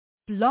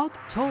Blog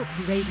Talk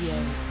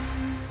Radio.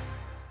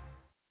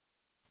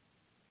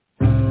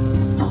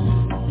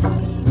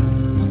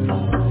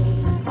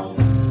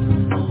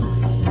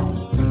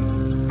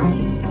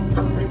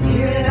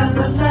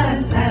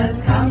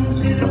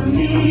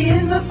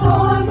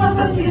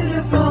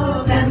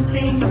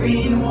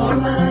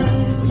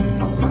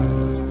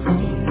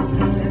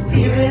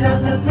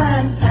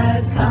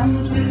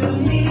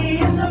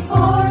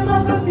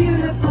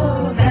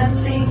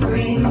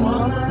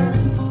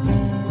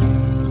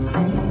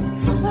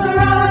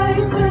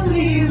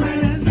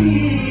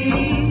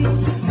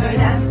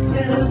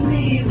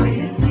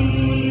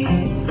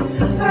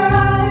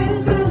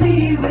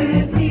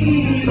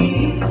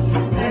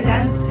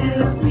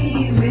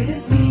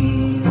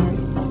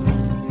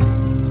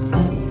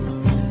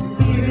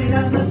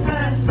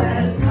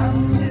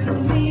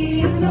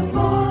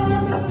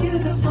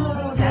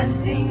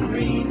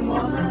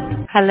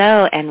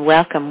 Hello and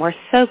welcome. We're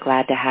so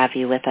glad to have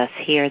you with us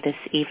here this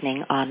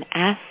evening on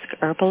Ask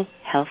Herbal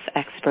Health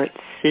Expert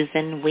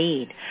Susun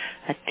Weed,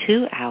 a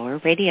 2-hour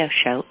radio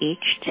show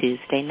each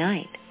Tuesday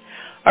night.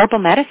 Herbal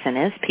medicine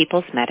is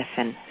people's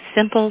medicine,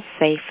 simple,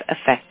 safe,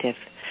 effective.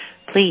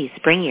 Please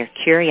bring your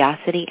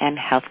curiosity and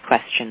health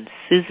questions.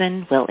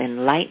 Susun will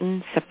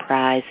enlighten,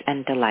 surprise,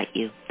 and delight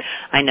you.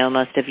 I know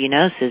most of you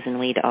know Susun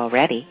Weed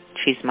already.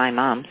 She's my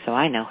mom, so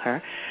I know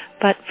her.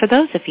 But for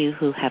those of you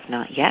who have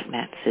not yet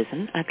met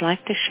Susun, I'd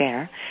like to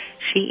share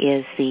she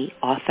is the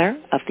author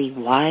of the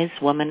Wise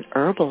Woman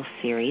Herbal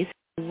series,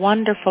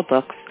 wonderful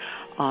books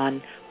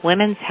on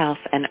women's health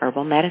and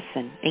herbal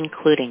medicine,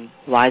 including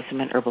Wise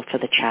Woman Herbal for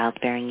the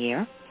Childbearing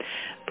Year,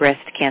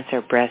 Breast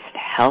Cancer Breast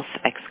Health !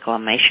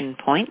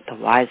 The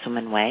Wise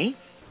Woman Way,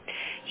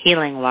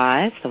 Healing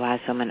Wise, the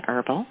Wise Woman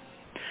Herbal,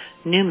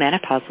 New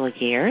Menopausal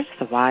Years,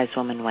 the Wise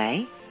Woman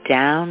Way,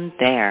 Down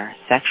There,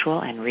 Sexual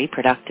and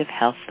Reproductive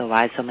Health, the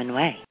Wise Woman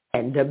Way.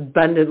 And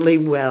Abundantly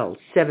Well,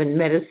 7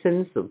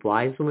 Medicines, the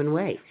Wise Woman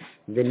Way,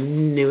 the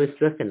newest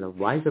book in the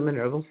Wise Woman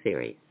Herbal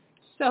series.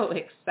 So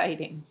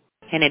exciting.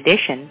 In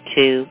addition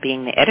to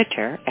being the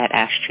editor at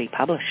Ash Tree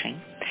Publishing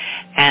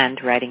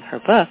and writing her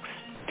books,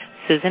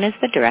 Susun is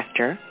the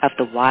director of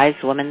the Wise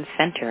Woman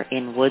Center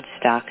in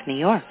Woodstock, New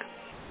York.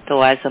 The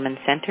Wise Woman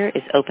Center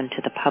is open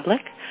to the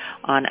public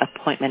on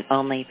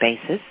appointment-only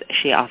basis.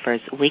 She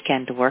offers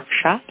weekend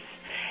workshops,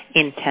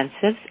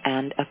 intensives,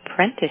 and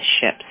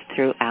apprenticeships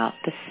throughout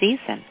the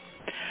season.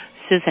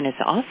 Susun is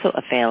also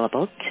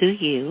available to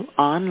you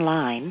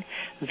online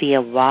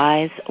via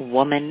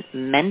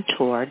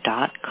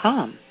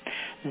wisewomanmentor.com.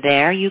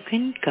 There you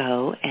can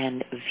go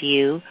and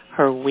view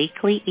her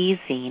weekly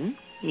e-zine.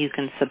 You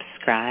can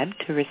subscribe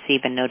to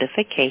receive a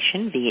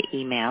notification via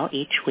email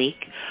each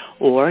week,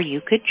 or you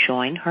could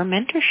join her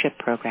mentorship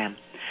program.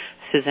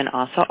 Susun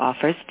also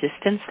offers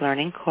distance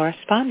learning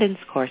correspondence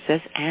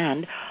courses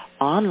and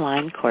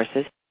online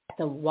courses at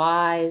the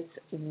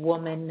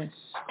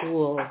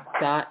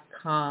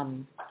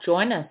wisewomanschool.com.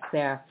 Join us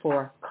there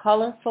for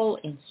colorful,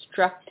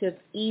 instructive,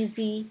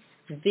 easy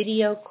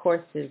video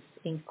courses,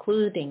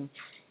 including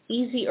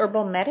Easy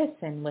Herbal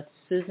Medicine with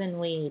Susun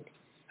Weed,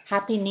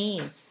 Happy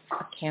Knees,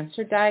 a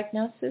cancer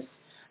diagnosis,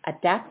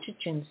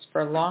 adaptogens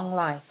for long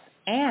life,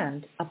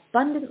 and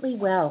Abundantly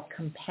Well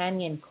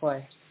companion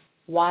course,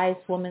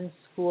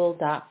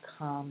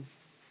 wisewomanschool.com.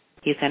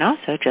 You can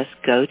also just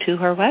go to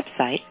her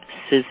website,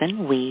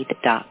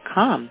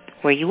 susunweed.com,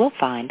 where you will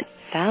find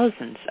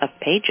thousands of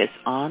pages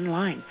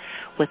online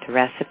with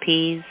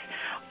recipes,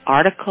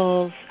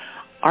 articles,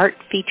 art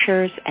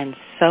features, and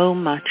so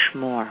much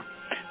more.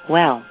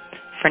 Well,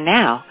 for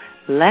now,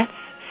 let's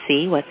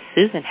see what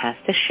Susun has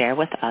to share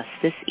with us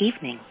this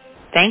evening.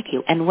 Thank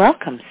you, and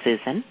welcome,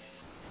 Susun.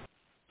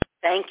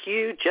 Thank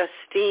you,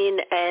 Justine,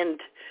 and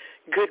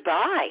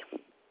goodbye.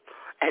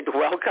 And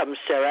welcome,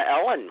 Sarah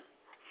Ellen.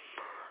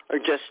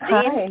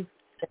 Justine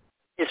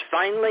is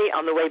finally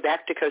on the way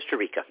back to Costa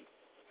Rica.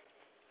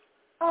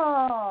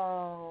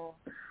 Oh,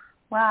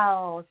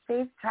 wow.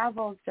 Safe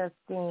travels,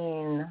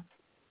 Justine.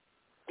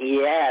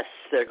 Yes,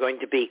 they're going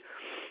to be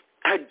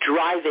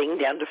driving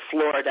down to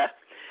Florida,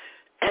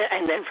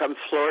 and then from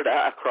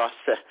Florida across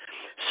the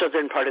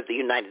southern part of the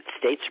United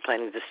States,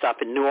 planning to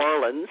stop in New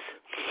Orleans,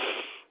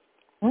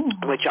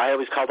 which I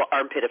always call the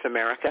armpit of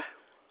America.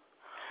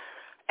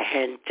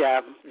 And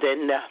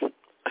then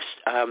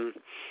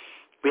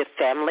we have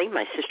family,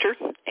 my sister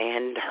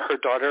and her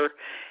daughter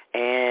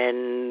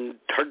and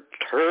her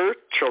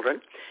children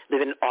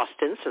live in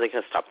Austin, so they're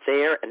going to stop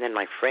there. And then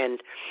my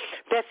friend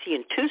Betsy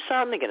in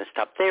Tucson, they're going to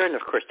stop there. And,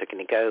 of course, they're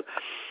going to go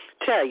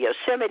to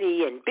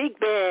Yosemite and Big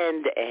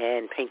Bend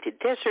and Painted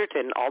Desert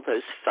and all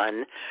those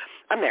fun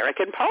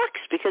American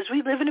parks, because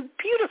we live in a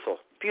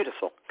beautiful,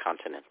 beautiful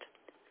continent.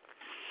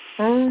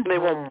 Mm-hmm.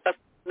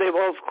 They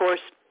will, of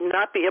course,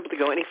 not be able to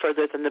go any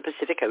further than the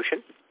Pacific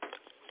Ocean.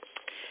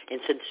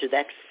 And since they're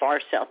that far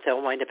south,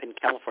 they'll wind up in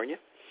California.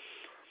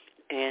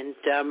 And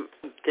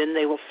then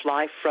they will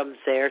fly from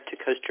there to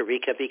Costa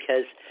Rica,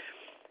 because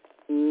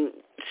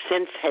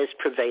sense has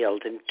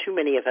prevailed, and too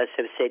many of us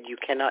have said you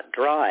cannot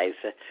drive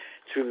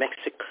through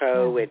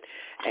Mexico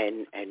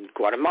and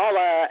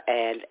Guatemala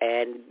and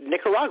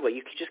Nicaragua.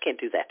 You just can't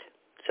do that.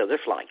 So they're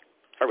flying.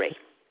 Hooray.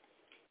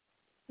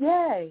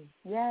 Yay,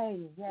 yay,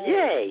 yay.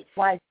 Yay.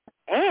 Why?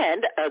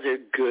 And other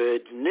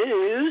good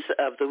news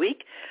of the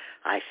week,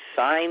 I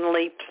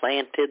finally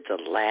planted the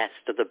last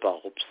of the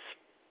bulbs.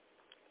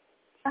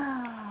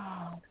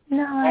 Oh,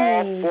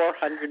 nice. All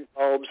 400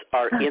 bulbs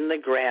are in the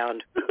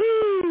ground.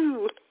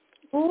 Woo-hoo!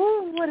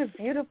 Ooh, what a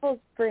beautiful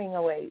spring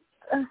awaits.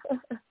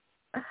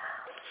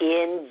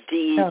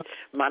 Indeed. Oh.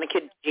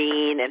 Monica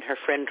Jean and her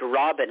friend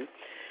Robin,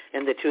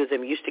 and the two of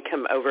them used to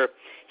come over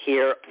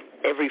here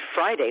every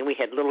Friday. We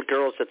had little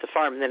girls at the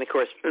farm, and then, of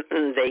course,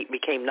 they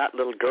became not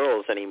little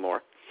girls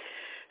anymore.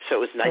 So it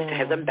was nice to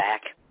have them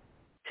back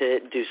to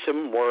do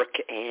some work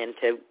and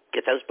to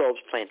get those bulbs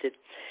planted.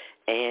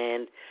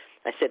 And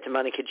I said to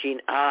Monica Jean,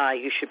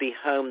 you should be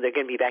home. They're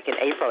going to be back in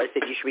April. I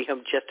said, you should be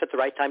home just at the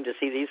right time to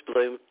see these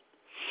bloom.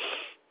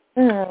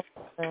 And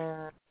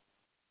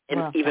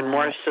even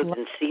more so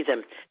than see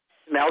them,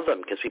 smell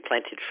them, because we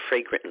planted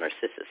fragrant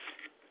narcissus.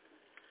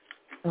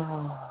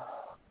 Oh,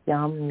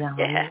 yum, yum.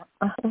 Yeah.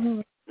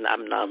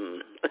 Nom,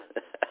 nom.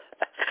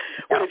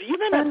 What have you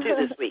been up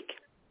to this week?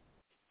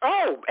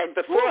 Oh, and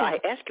before I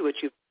ask you what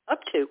you've been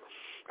up to,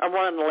 I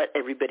want to let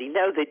everybody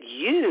know that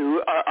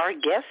you are our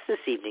guest this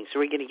evening, so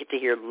we're going to get to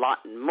hear a lot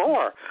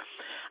more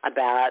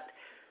about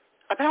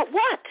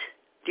what?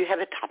 Do you have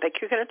a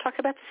topic you're going to talk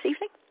about this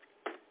evening?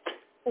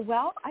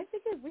 Well, I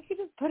figured we could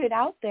just put it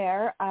out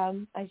there.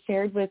 I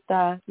shared with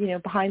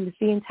behind the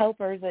scenes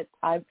helpers that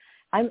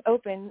I'm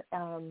open,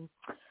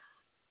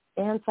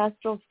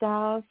 ancestral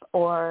stuff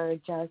or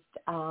just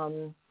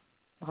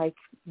like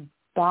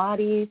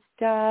body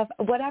stuff,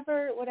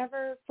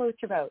 whatever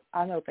floats your boat.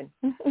 I'm open.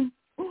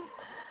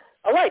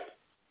 All right.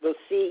 We'll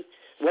see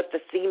what the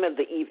theme of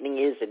the evening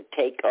is and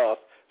take off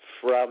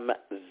from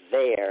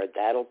there.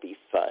 That'll be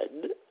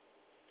fun.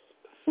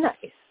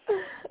 Nice.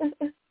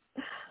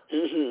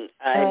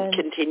 I'm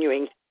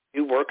continuing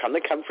to work on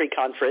the Comfrey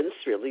Conference,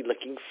 really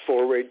looking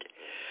forward,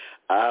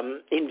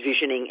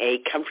 envisioning a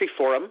Comfrey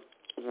forum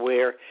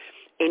where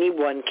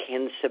anyone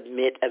can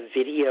submit a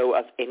video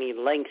of any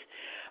length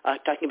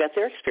talking about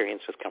their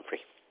experience with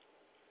Comfrey.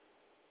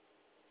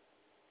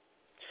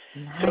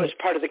 Nice. So as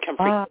part of the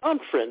Comfrey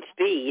Conference,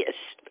 be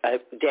a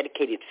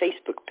dedicated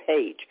Facebook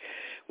page,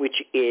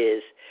 which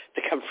is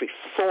the Comfrey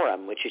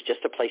Forum, which is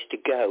just a place to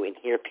go and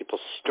hear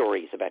people's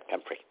stories about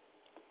Comfrey.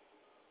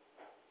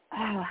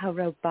 Oh, how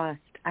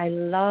robust. I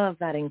love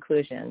that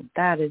inclusion.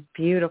 That is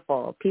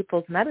beautiful.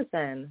 People's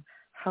medicine.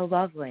 How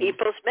lovely.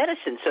 People's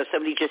medicine. So if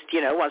somebody just,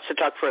 wants to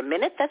talk for a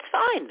minute, that's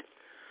fine.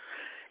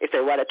 If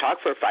they want to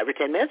talk for 5 or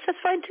 10 minutes, that's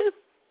fine too.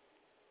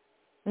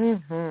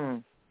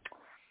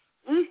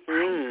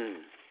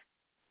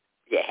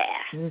 Yeah.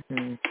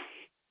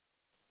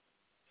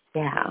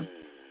 Yeah.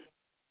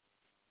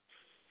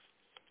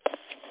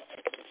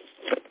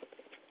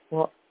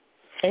 Well,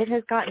 it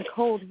has gotten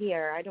cold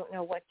here. I don't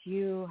know what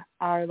you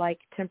are like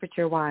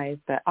temperature-wise,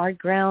 but our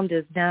ground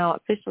is now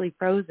officially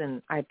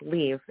frozen, I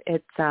believe.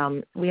 It's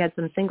we had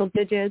some single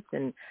digits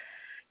and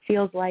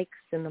feels likes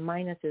in the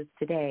minuses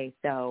today.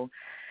 So.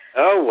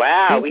 Oh,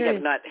 wow. We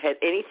have not had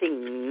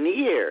anything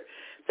near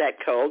that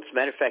cold. As a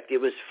matter of fact, it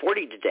was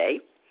 40 today.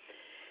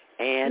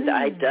 And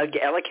I dug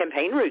Ella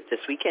campaign root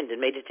this weekend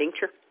and made a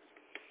tincture.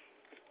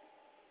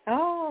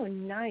 Oh,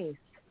 nice.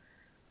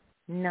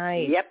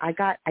 Nice. Yep. I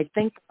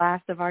think, the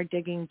last of our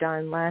digging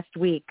done last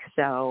week,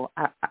 so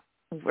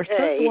we're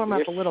supposed to warm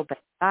up a little bit.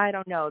 I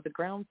don't know. The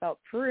ground felt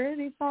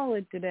pretty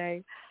solid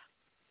today.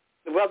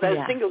 Well, those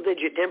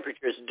single-digit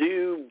temperatures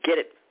do get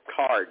it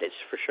hard, it's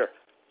for sure.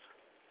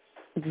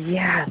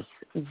 Yes.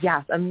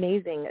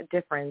 Amazing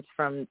difference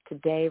from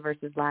today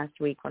versus last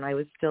week when I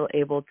was still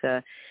able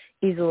to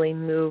easily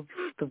move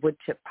the wood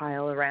chip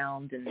pile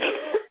around and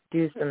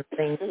do some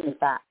things with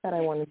that I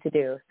wanted to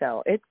do.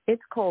 So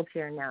it's cold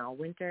here now.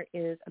 Winter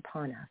is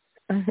upon us.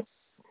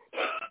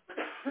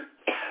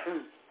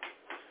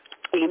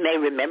 You may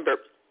remember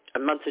a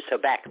month or so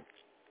back,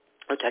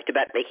 I talked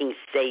about making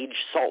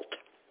sage salt.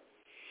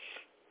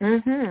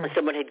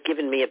 Someone had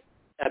given me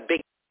a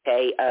big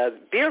bouquet of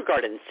beer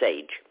garden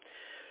sage.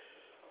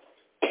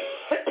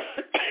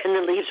 And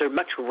the leaves are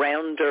much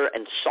rounder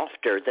and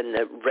softer than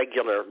the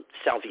regular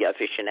Salvia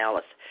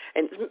officinalis,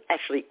 and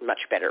actually much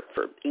better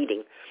for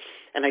eating.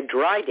 And I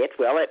dried it.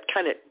 Well, it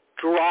kind of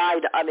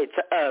dried on its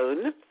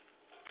own,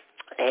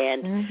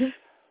 and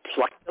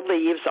plucked the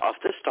leaves off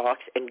the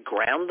stalks and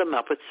ground them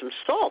up with some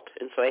salt.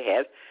 And so I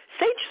have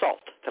sage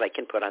salt that I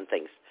can put on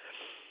things.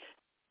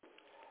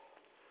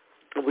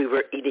 We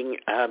were eating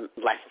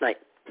last night,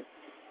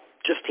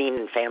 Justine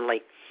and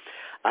family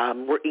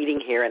were eating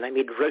here, and I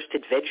made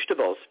roasted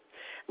vegetables,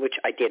 which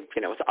I did,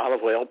 with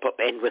olive oil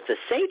and with the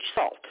sage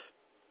salt.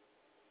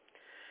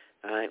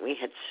 We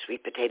had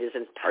sweet potatoes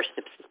and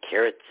parsnips and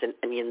carrots and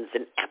onions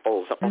and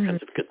apples, all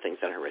kinds of good things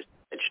on our roasted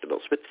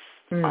vegetables with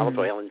olive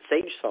oil and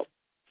sage salt.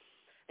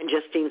 And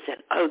Justine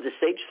said, oh, the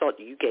sage salt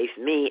you gave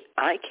me,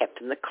 I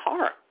kept in the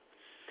car.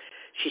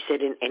 She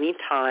said, and any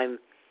time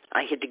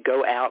I had to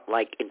go out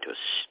like into a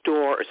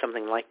store or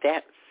something like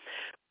that,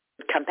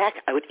 come back,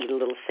 I would eat a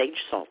little sage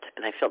salt,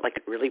 and I felt like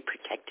it really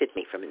protected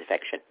me from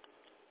infection.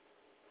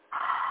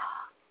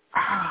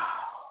 Oh,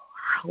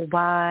 how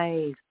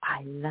wise.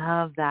 I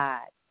love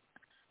that.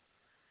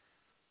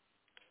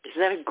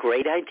 Isn't that a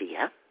great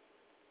idea?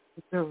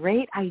 It's a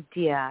great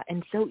idea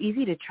and so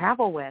easy to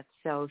travel with.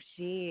 So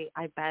she,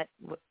 I bet,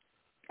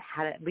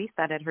 had at least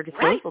that at her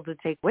disposal to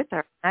take with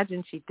her.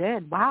 Imagine she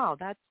did. Wow,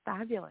 that's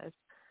fabulous.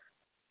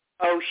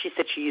 Oh, she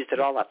said she used it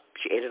all up.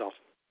 She ate it all.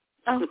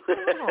 Oh,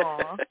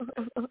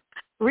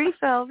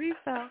 refill.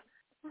 Refill.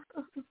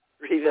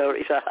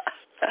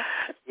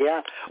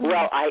 Yeah.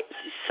 Well,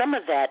 some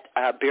of that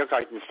beer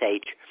garden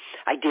sage,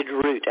 I did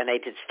root and I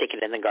did stick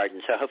it in the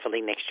garden. So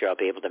hopefully next year I'll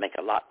be able to make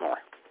a lot more.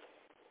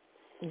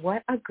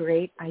 What a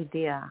great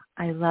idea!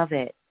 I love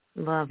it.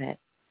 Love it.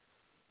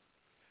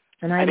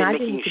 And I I've been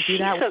imagine making you could do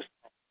that.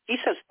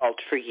 shiso salt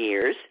for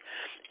years.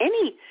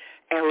 Any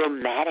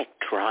aromatic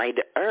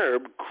dried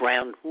herb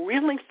ground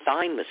really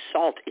fine with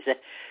salt is a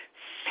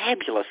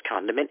fabulous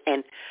condiment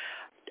and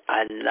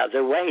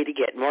another way to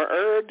get more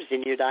herbs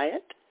in your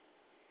diet.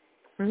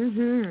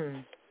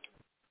 Mhm.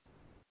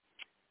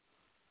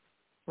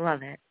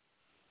 Love it.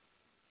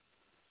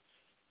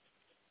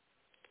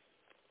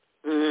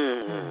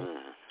 Mm.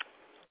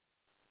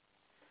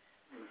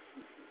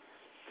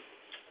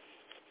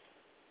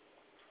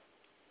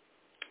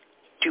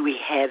 Do we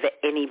have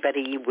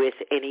anybody with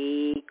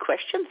any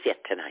questions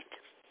yet tonight?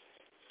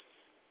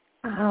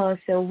 Oh,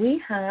 so we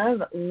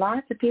have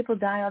lots of people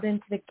dialed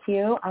into the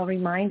queue. I'll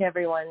remind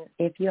everyone,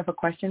 if you have a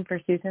question for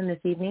Susan this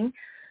evening,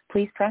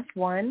 please press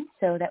 1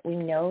 so that we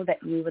know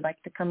that you would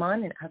like to come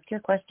on and ask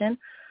your question.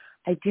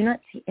 I do not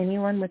see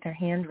anyone with their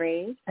hand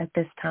raised at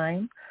this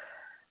time.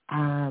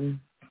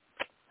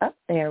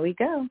 There we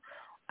go.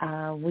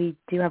 We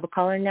do have a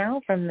caller now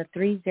from the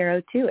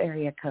 302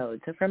 area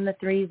code. So from the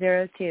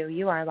 302,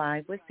 you are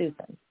live with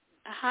Susan.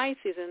 Hi,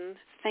 Susan.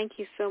 Thank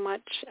you so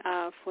much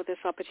for this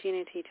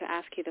opportunity to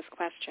ask you this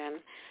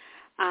question.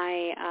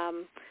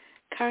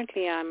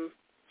 Currently I'm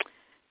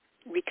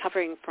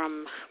recovering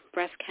from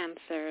breast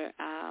cancer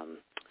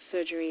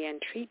surgery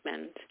and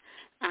treatment,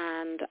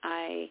 and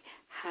I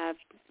have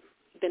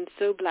been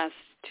so blessed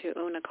to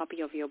own a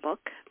copy of your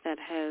book that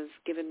has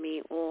given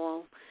me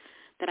all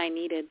that I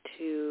needed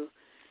to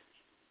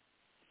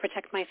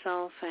protect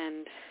myself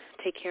and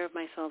take care of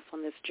myself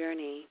on this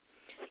journey.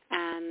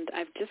 And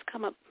I've just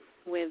come up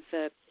with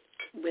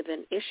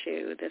an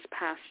issue this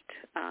past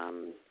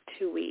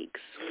 2 weeks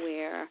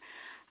where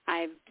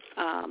I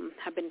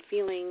have been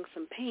feeling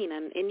some pain.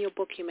 And in your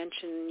book you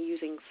mentioned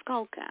using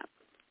skull cap,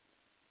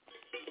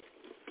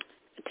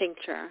 a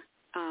tincture,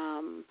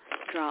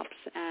 drops,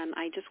 and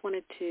I just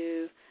wanted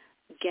to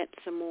get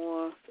some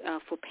more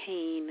for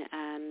pain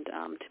and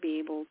to be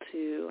able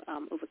to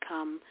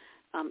overcome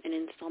an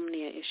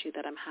insomnia issue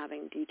that I'm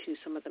having due to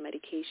some of the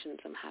medications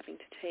I'm having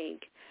to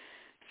take.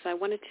 So I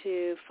wanted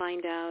to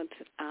find out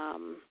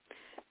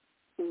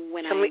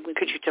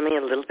Could you tell me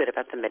a little bit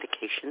about the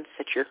medications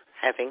that you're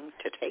having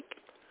to take?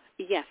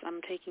 Yes,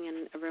 I'm taking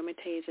an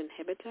aromatase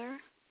inhibitor,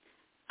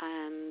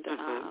 and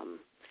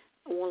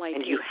all I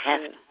and do you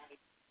have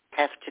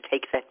to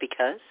take that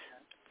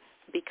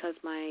because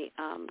my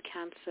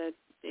cancer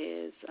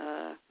is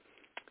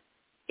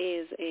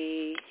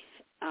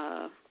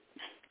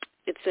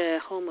it's a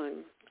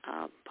hormone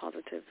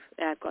positive.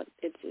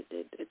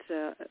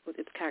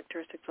 Its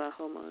characteristics are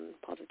hormone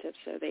positive,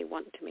 so they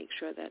want to make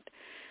sure that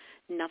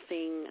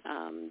nothing.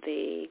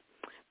 They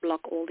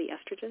block all the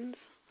estrogens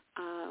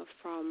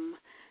from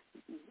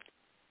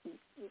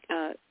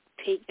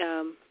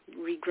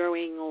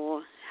regrowing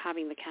or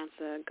having the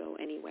cancer go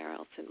anywhere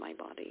else in my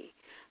body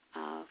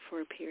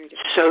for a period of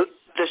time. So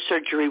the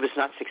surgery was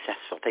not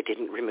successful. They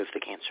didn't remove the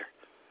cancer.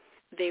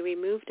 They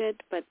removed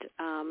it, but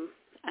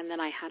and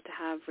then I had to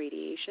have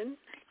radiation,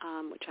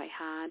 which I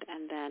had,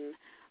 and then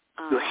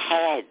you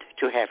had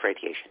to have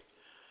radiation.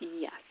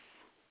 Yes.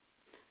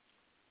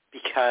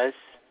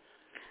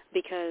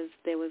 Because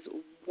there was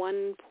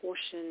one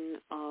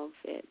portion of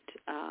it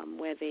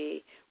where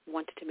they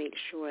wanted to make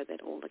sure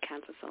that all the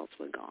cancer cells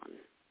were gone.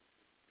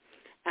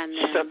 And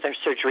then, so their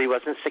surgery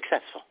wasn't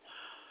successful.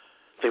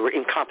 They were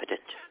incompetent.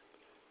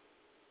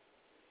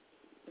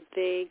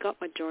 They got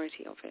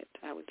majority of it,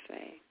 I would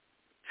say.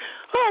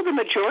 Well, the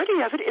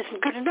majority of it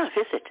isn't good enough,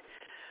 is it?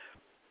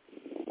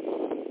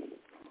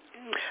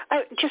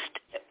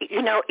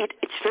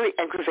 It's very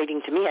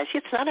aggravating to me. I see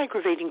it's not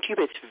aggravating to you,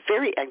 but it's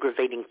very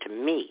aggravating to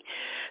me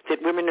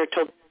that women are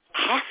told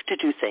have to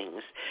do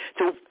things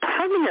that will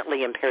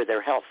permanently impair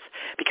their health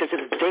because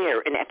of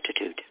their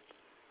ineptitude.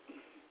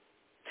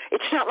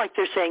 It's not like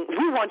they're saying,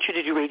 we want you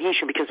to do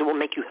radiation because it will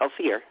make you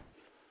healthier.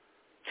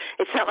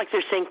 It's not like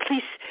they're saying,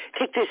 please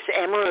take this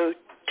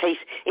aromatase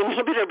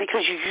inhibitor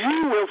because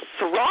you will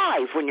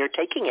thrive when you're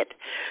taking it.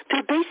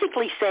 They're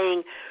basically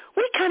saying,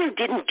 we kind of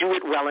didn't do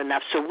it well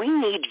enough, so we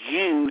need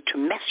you to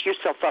mess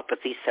yourself up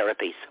with these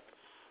therapies.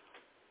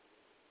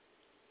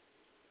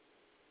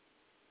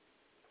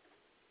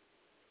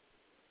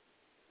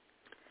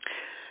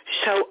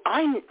 So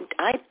I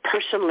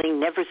personally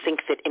never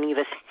think that any of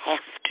us have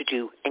to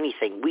do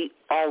anything. We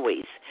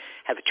always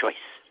have a choice.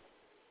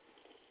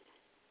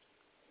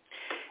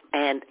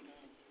 And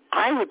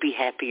I would be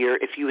happier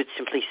if you would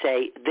simply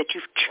say that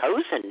you've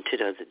chosen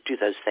to do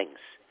those things.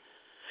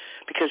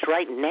 Because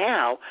right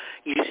now,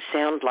 you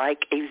sound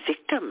like a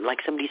victim, like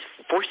somebody's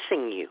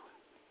forcing you.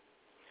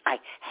 I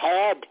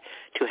had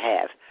to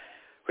have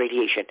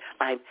radiation.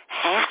 I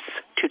have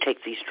to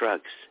take these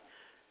drugs.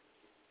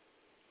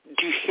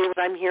 Do you hear what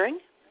I'm hearing?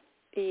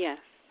 Yes.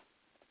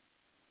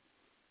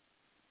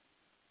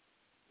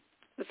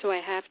 So I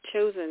have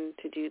chosen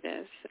to do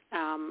this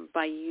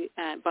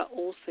but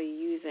also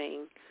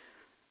using,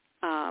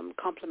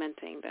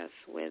 complementing this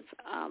with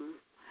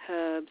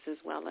herbs as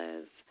well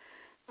as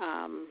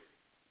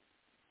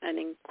an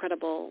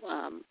incredible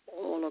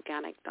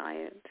all-organic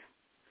diet.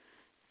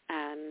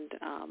 And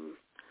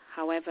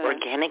however...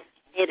 Organic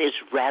diet is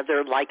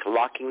rather like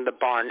locking the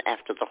barn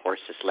after the horse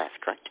has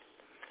left, right?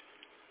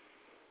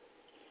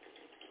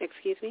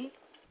 Excuse me?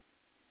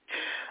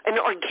 An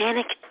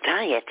organic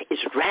diet is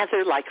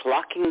rather like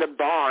locking the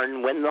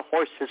barn when the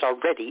horse has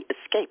already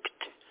escaped.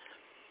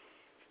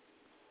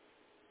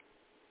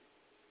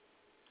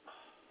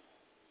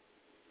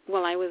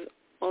 Well, I was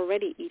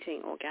already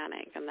eating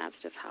organic, and that's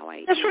just how I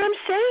eat. That's what I'm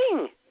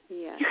saying.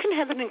 Yeah. You can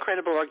have an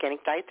incredible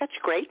organic diet. That's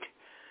great.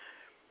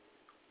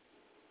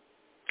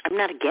 I'm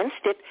not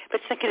against it, but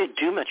it's not going to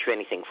do much of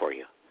anything for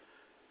you.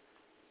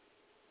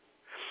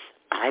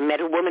 I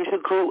met a woman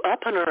who grew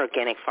up on an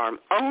organic farm,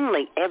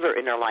 only ever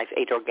in her life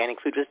ate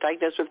organic food, was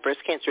diagnosed with breast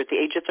cancer at the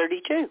age of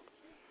 32.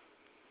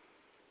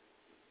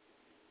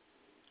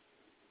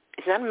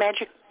 It's not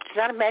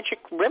a magic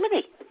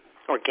remedy,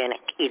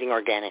 eating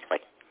organically.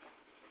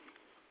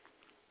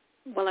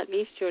 Well, at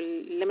least you're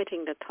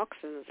limiting the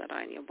toxins that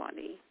are in your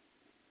body.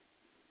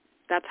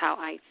 That's how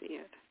I see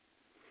it.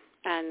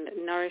 And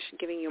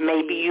giving your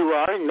body... Maybe you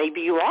are and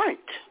maybe you aren't.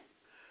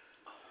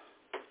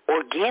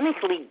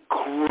 Organically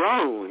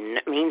grown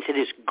means it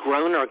is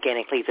grown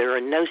organically. There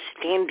are no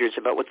standards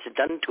about what's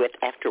done to it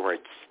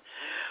afterwards.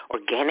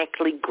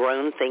 Organically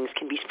grown things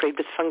can be sprayed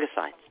with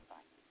fungicides.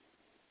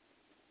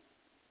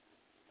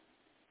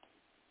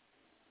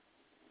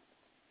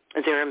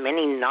 There are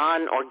many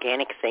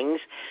non-organic things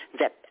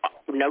that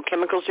no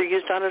chemicals are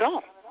used on at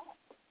all,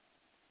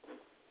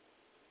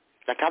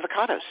 like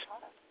avocados.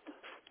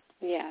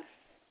 Yes.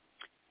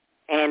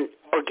 And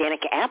organic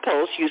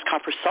apples use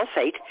copper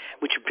sulfate,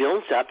 which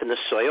builds up in the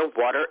soil,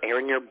 water, air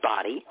in your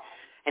body,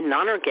 and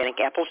non-organic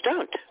apples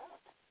don't.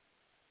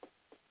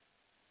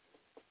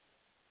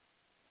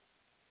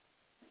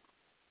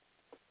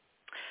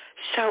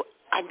 So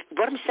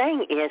what I'm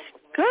saying is,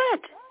 good,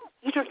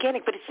 eat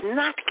organic, but it's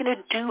not going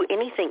to do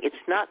anything. It's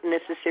not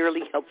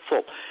necessarily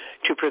helpful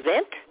to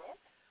prevent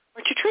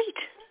or to treat.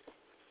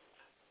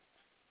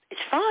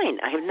 It's fine.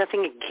 I have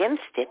nothing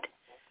against it,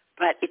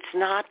 but it's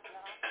not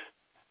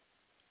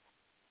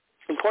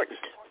important.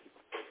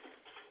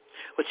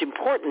 What's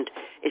important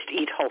is to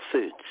eat whole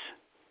foods.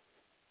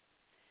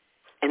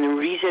 And the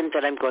reason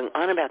that I'm going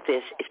on about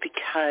this is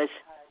because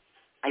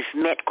I've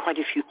met quite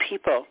a few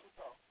people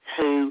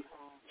who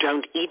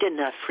don't eat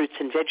enough fruits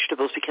and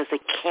vegetables because they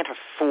can't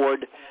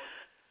afford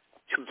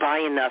to buy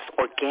enough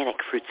organic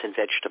fruits and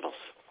vegetables.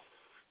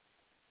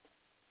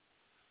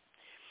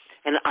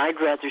 And I'd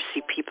rather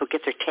see people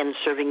get their 10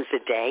 servings a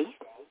day.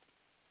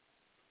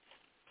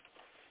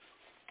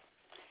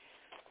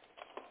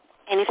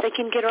 And if they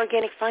can get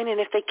organic, fine. And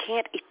if they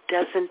can't, it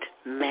doesn't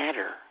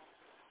matter.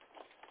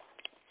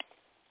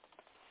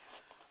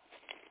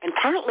 And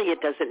partly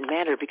it doesn't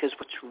matter because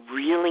what's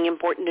really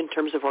important in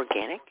terms of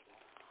organic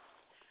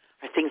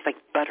are things like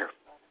butter,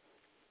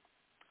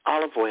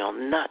 olive oil,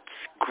 nuts,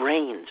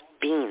 grains,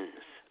 beans.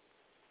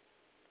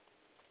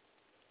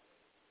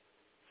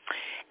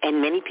 And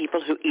many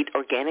people who eat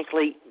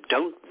organically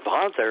don't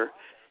bother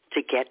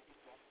to get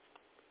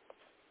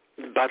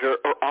butter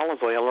or olive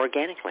oil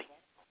organically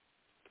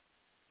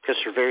because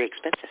they're very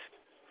expensive.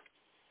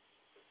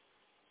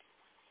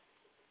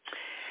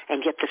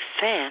 And yet the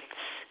fats,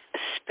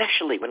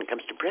 especially when it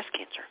comes to breast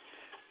cancer,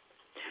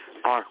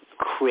 are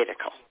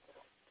critical.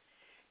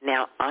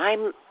 Now,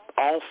 I'm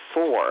all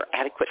for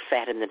adequate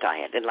fat in the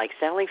diet. And like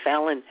Sally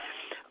Fallon,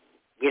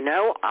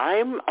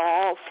 I'm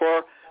all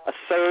for a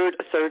third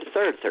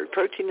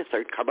protein, a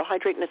third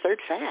carbohydrate, and a third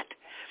fat.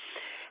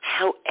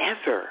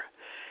 However,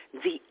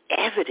 the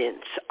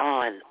evidence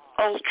on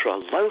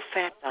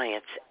ultra-low-fat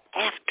diets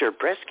after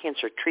breast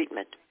cancer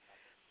treatment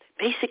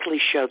basically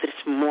show that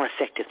it's more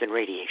effective than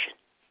radiation,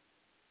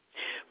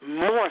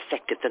 more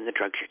effective than the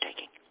drugs you're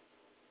taking.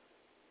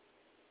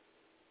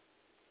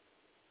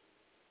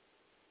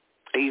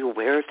 Are you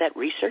aware of that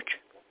research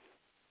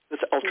with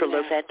the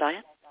ultra-low-fat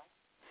diet?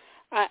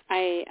 I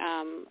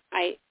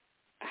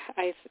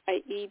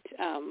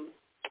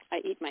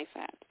eat my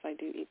fats. I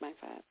do eat my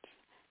fats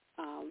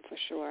for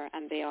sure,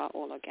 and they are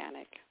all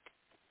organic.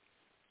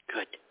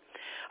 Good.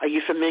 Are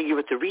you familiar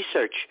with the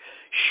research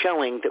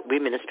showing that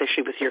women,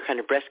 especially with your kind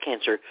of breast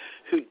cancer,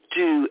 who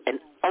do an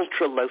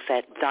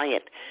ultra-low-fat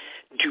diet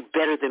do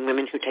better than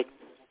women who take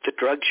the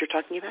drugs you're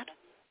talking about?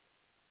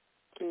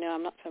 No,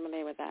 I'm not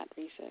familiar with that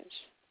research.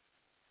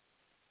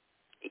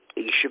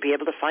 You should be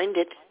able to find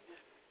it.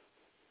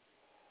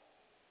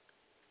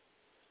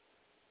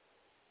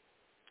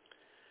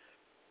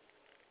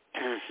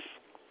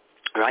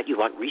 Right, you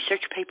want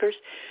research papers?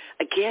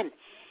 Again,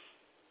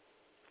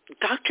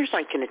 doctors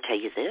aren't going to tell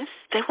you this.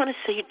 They want to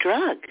sell you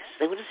drugs.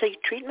 They want to sell you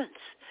treatments.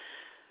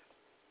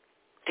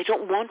 They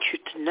don't want you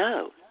to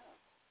know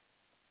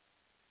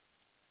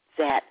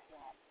that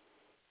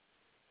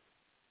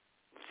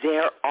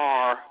there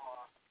are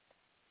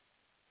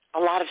a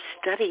lot of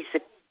studies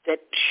that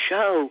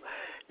show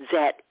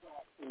that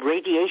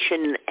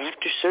radiation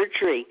after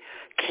surgery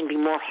can be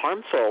more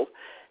harmful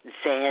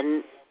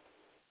than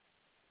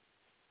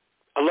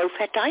a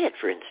low-fat diet,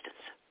 for instance.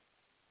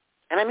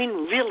 And I mean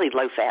really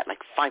low-fat, like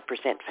 5%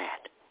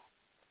 fat.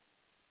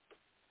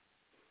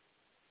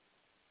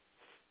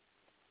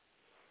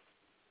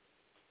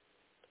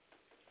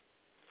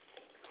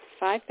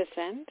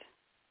 %5%?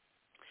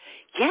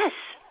 Yes,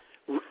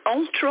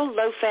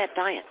 ultra-low-fat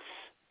diets.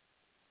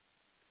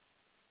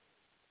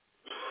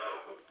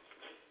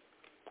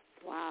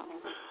 Wow.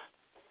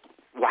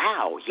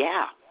 Wow,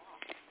 yeah.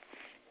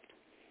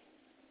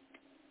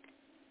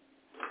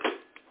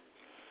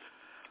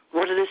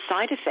 What are the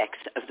side effects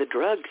of the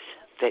drugs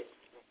that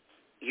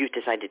you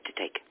decided to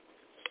take?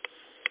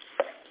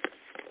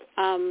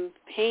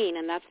 Pain,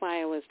 and that's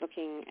why I was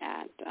looking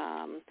at,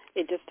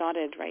 it just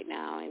started right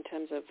now in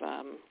terms of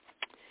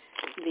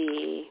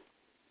the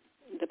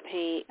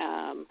pain,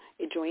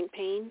 joint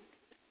pain,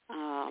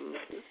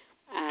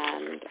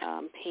 and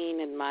pain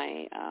in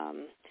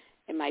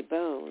my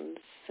bones.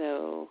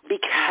 So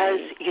because,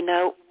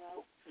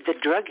 the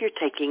drug you're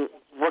taking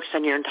works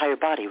on your entire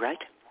body,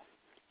 right?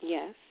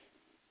 Yes.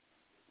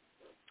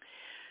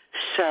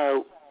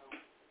 So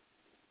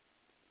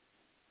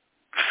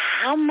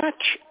how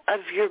much of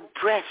your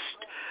breast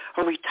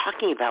are we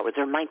talking about where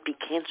there might be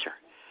cancer?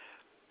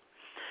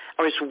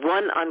 Or as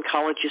one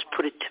oncologist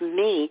put it to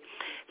me,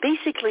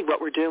 basically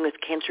what we're doing with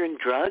cancer and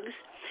drugs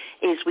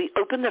is we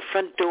open the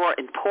front door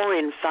and pour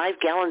in 5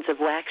 gallons of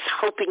wax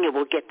hoping it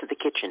will get to the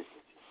kitchen.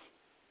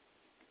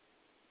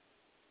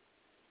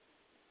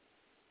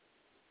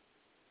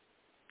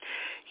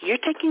 You're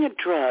taking a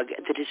drug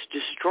that is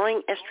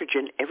destroying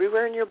estrogen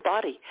everywhere in your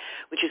body,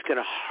 which is going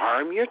to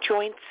harm your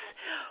joints,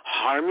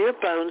 harm your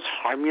bones,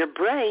 harm your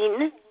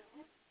brain,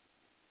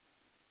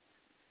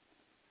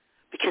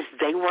 because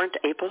they weren't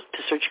able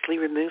to surgically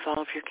remove all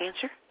of your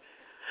cancer,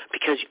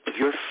 because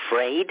you're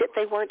afraid that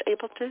they weren't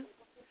able to,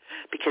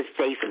 because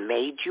they've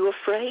made you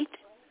afraid.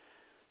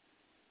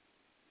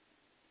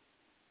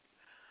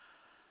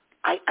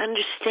 I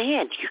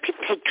understand you can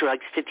take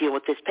drugs to deal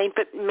with this pain,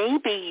 but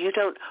maybe you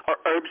don't, or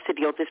herbs to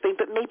deal with this pain,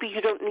 but maybe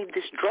you don't need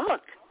this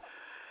drug.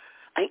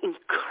 I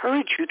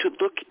encourage you to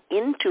look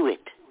into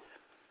it.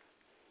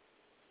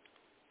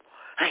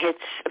 I had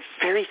a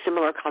very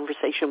similar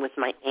conversation with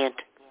my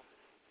aunt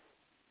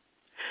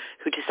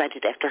who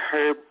decided after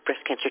her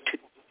breast cancer to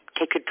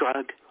take a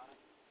drug.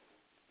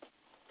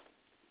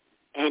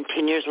 And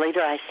 10 years later,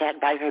 I sat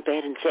by her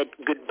bed and said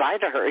goodbye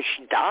to her as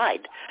she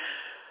died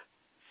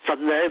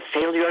from the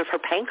failure of her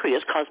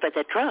pancreas caused by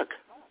that drug.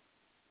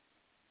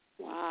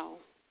 Wow.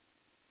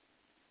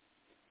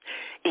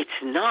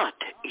 It's not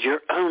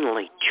your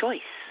only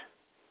choice.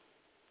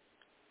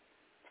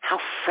 How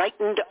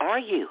frightened are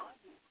you?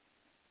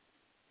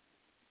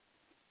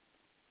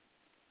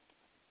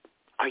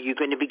 Are you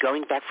going to be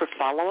going back for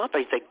follow-up?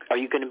 Are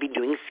you going to be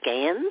doing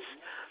scans?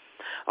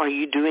 Are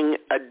you doing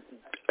a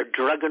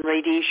drug and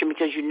radiation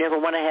because you never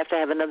want to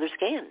have another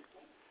scan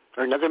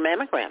or another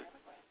mammogram?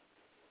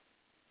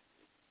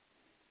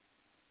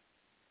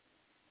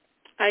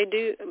 I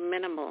do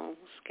minimal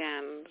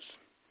scans,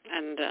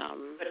 and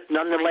but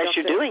nonetheless,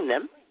 you're doing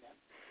them.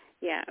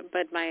 Yeah,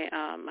 but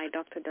my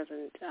doctor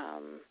doesn't.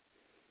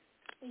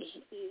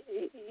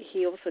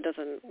 He also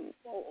doesn't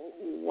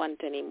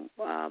want any.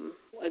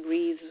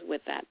 Agrees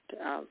with that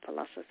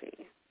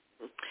philosophy.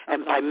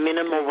 And by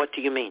minimal, what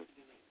do you mean?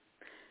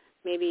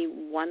 Maybe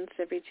once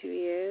every 2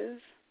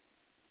 years,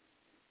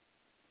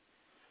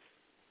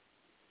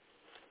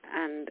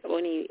 and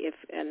only if,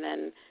 and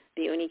then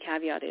the only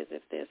caveat is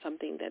if there's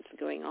something that's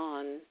going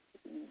on,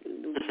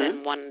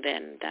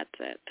 then that's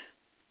it.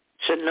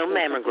 So no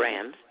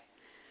mammograms?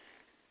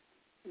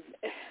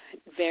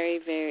 Very,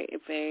 very,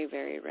 very,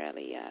 very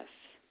rarely, yes.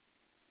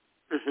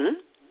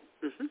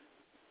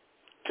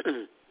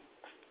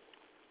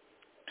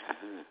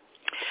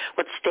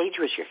 What stage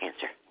was your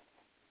cancer?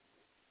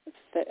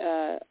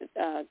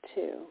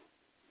 2.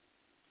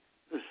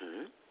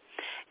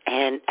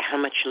 And how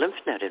much lymph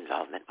node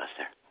involvement was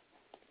there?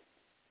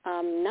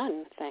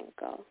 None, thank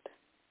God.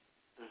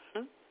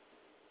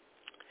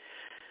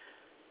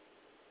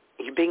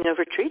 You're being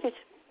overtreated.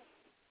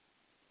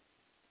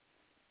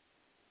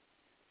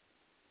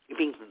 You're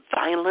being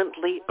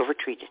violently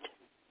overtreated.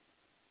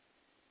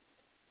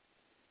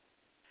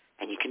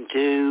 And you can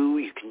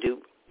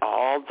do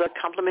all the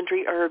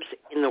complementary herbs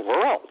in the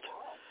world.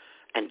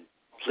 And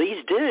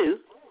please do.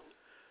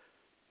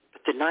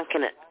 But they're not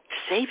going to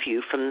save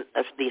you from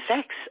the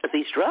effects of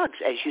these drugs,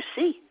 as you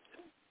see.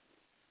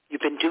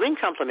 You've been doing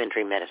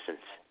complementary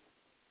medicines.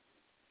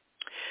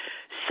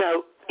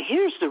 So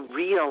here's the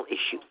real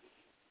issue.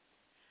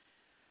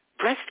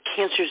 Breast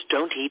cancers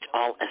don't eat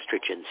all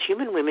estrogens.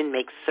 Human women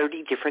make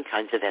 30 different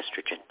kinds of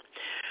estrogen.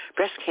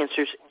 Breast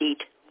cancers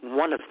eat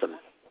one of them.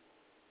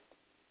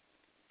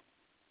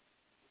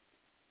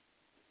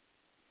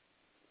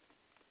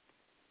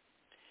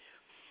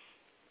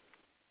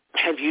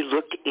 Have you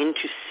looked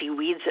into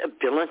seaweed's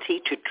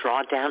ability to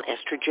draw down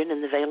estrogen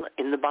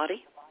in the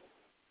body?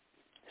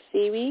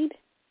 Seaweed?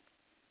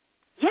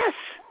 Yes.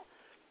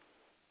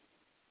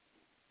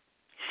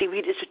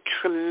 Seaweed is a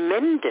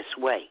tremendous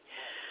way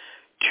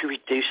to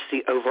reduce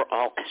the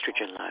overall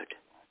estrogen load.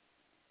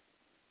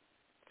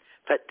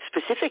 But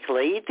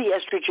specifically, the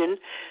estrogen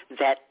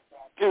that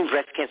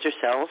breast cancer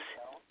cells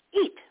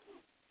eat.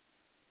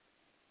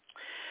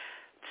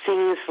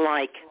 Things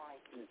like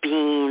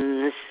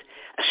beans,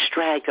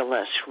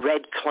 astragalus,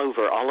 red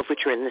clover, all of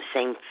which are in the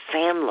same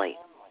family,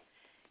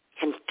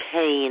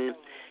 contain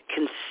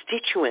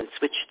constituents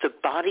which the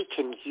body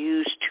can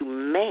use to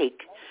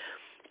make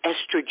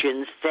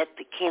estrogens that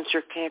the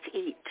cancer can't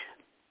eat.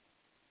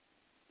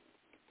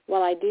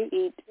 Well, I do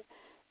eat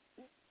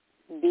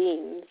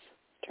beans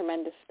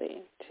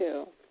tremendously,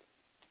 too.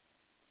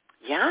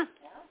 Yeah.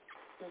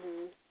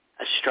 Mm-hmm.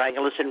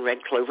 Astragalus and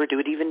red clover do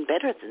it even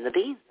better than the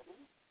bean.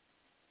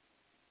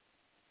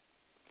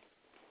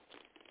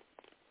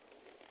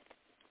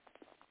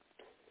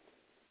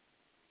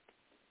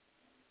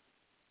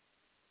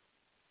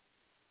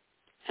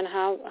 And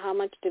how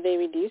much do they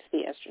reduce the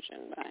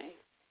estrogen by?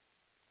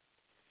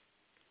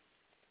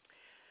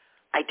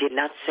 I did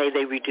not say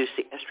they reduce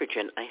the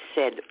estrogen. I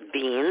said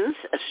beans,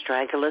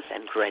 astragalus,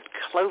 and red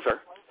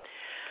clover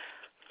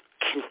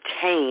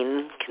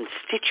contain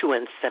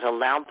constituents that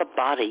allow the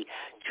body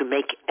to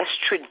make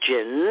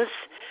estrogens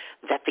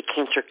that the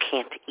cancer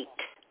can't eat.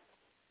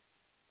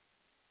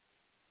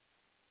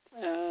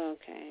 Oh,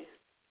 okay.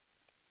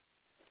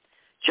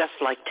 Just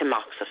like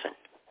tamoxifen.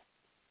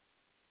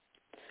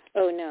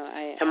 Oh no,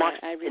 I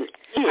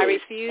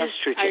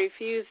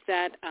refuse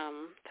that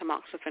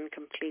tamoxifen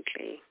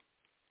completely.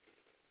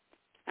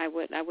 I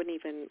wouldn't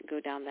even go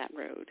down that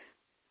road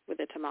with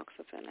the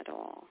tamoxifen at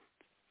all,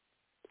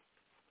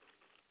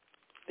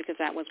 because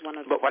that was one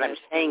of the. But what I'm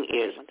saying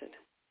is,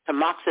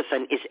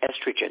 tamoxifen is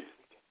estrogen.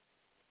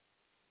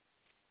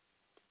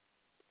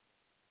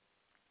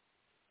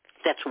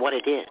 That's what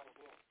it is.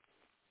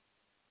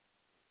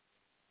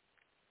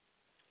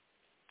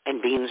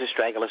 And beans,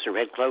 astragalus, or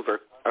red clover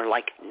are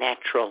like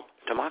natural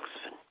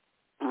tamoxifen.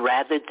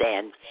 Rather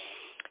than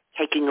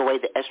taking away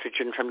the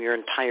estrogen from your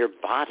entire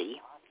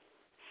body,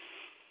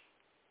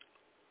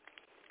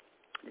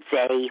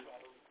 they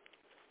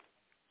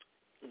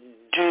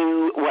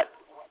do what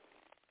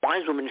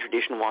wise woman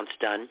tradition wants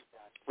done,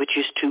 which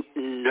is to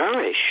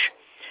nourish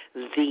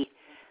the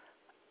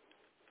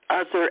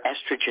other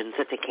estrogens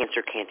that the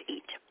cancer can't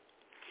eat.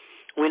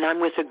 When I'm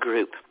with a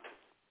group,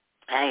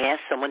 I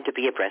ask someone to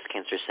be a breast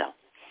cancer cell,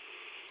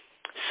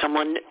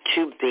 someone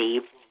to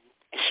be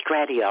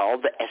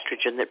estradiol, the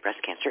estrogen that breast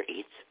cancer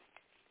eats,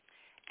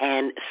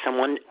 and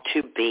someone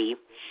to be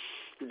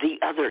the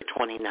other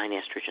 29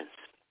 estrogens.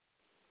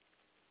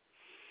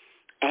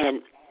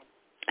 And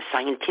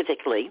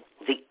scientifically,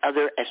 the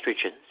other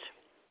estrogens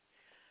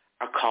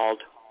are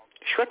called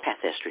short-path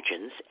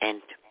estrogens,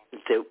 and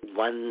the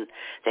one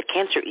that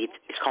cancer eats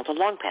is called a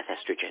long-path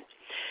estrogen.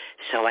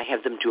 So I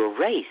have them do a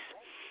race,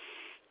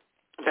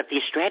 but the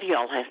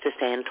estradiol has to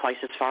stand twice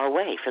as far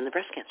away from the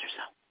breast cancer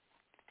cell.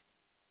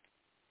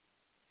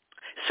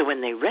 So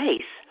when they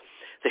race,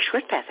 the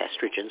short-path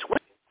estrogens win,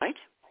 right?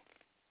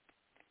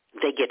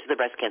 They get to the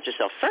breast cancer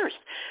cell first,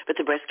 but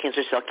the breast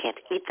cancer cell can't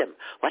eat them.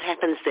 What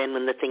happens then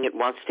when the thing it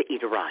wants to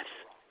eat arrives?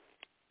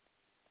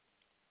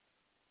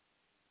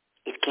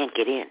 It can't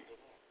get in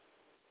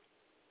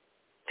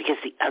because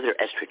the other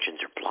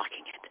estrogens are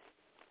blocking it.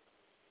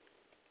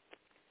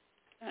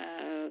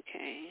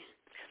 Okay.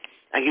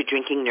 Are you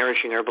drinking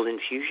nourishing herbal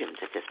infusions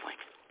at this point?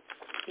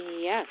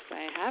 Yes,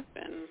 I have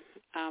been.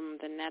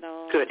 The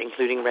nettle. Good,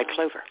 including red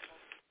clover.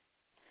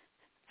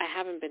 I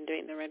haven't been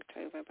doing the red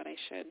clover, but I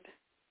should.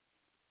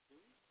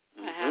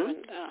 Mm-hmm.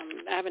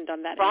 I haven't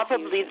done that.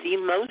 Probably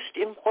infusion. the most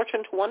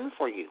important one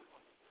for you.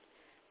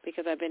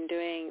 Because I've been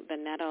doing the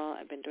nettle,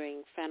 I've been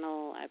doing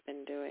fennel, I've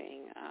been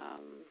doing.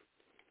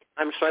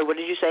 I'm sorry. What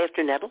did you say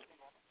after nettle?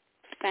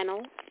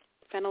 Fennel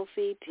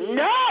seed tea.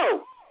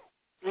 No.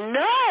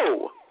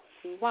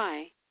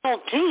 Why?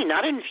 Fennel tea,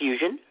 not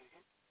infusion.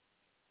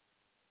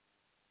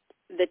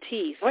 The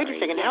tea. Wait a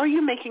second. How are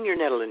you making your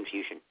nettle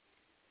infusion?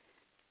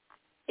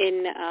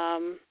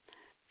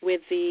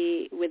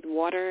 With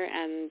water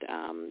and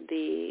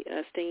the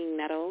stinging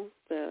nettle,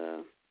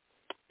 the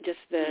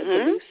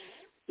loose.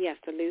 Yes,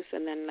 the loose,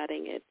 and then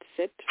letting it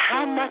sit.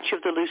 How much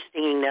of the loose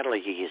stinging nettle are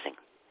you using?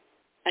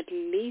 At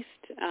least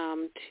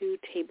 2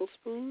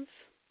 tablespoons.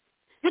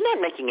 You're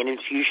not making an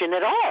infusion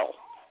at all.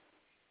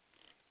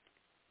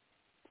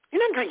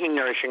 You're not drinking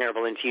nourishing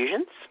herbal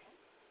infusions.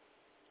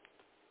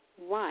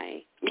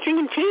 Why? You're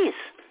drinking teas.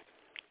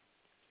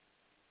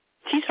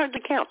 Teas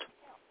hardly count.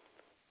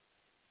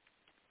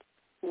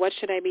 What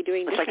should I be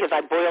doing It's differently?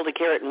 like if I boiled a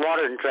carrot in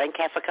water and drank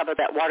half a cup of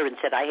that water and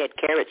said I had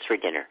carrots for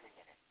dinner.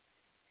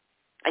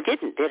 I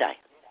didn't, did I?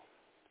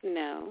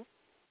 No.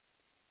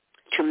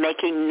 To make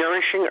a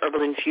nourishing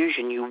herbal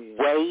infusion, you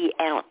weigh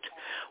out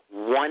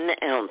 1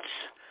 ounce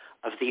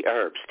of the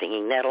herbs,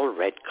 stinging nettle,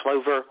 red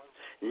clover,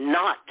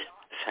 not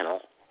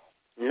fennel,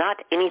 not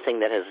anything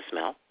that has a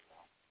smell.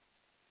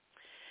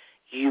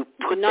 You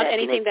put Not that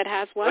anything in that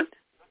has what?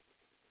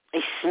 A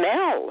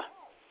smell.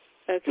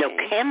 Okay. No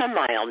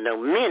chamomile, no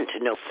mint,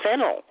 no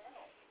fennel.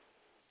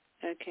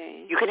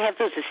 Okay. You can have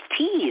those as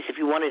teas if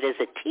you want it as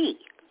a tea,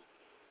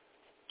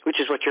 which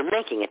is what you're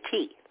making, a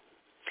tea.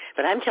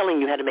 But I'm telling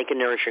you how to make a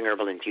nourishing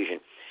herbal infusion.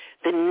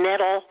 The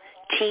nettle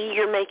tea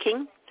you're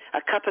making,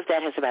 a cup of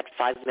that has about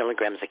 5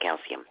 milligrams of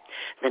calcium.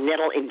 The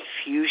nettle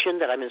infusion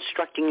that I'm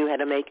instructing you how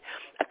to make,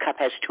 a cup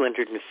has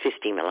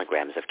 250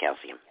 milligrams of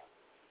calcium.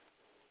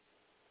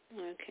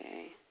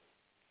 Okay.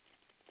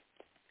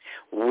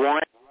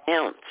 1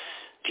 ounce.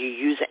 Do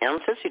you use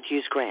ounces or do you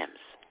use grams?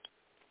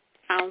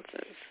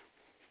 Ounces.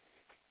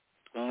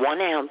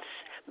 1 ounce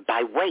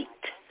by weight.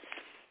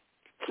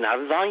 It's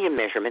not a volume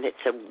measurement, it's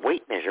a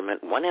weight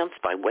measurement. 1 ounce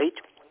by weight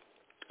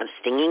of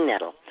stinging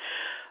nettle,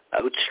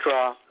 oat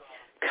straw,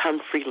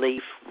 comfrey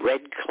leaf,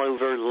 red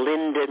clover,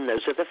 linden.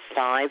 Those are the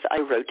 5 I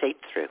rotate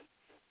through.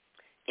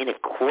 In a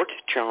quart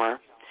jar,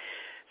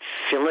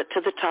 fill it to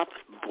the top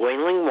of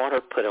boiling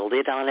water, put a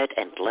lid on it,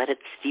 and let it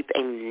steep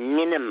a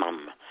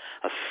minimum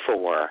of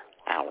 4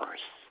 hours.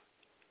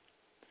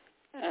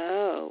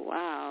 Oh,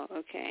 wow.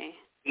 Okay.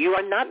 You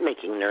are not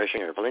making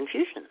nourishing herbal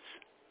infusions.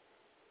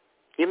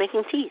 You're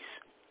making teas.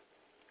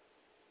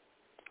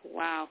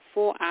 Wow,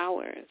 4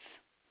 hours.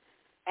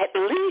 At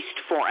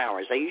least 4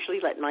 hours. I usually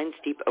let mine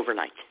steep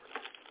overnight.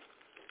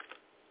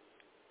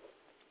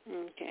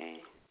 Okay.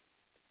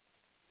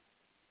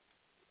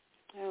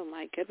 Oh,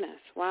 my goodness.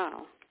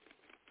 Wow.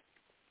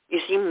 You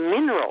see,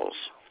 minerals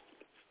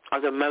are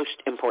the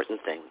most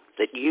important thing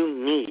that you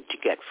need to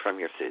get from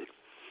your food.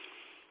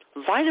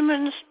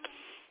 Vitamins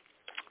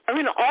are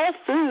in all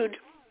food.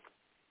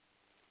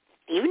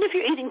 Even if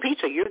you're eating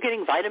pizza, you're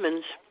getting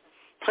vitamins.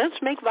 Plants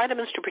make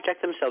vitamins to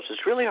protect themselves.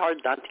 It's really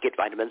hard not to get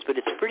vitamins, but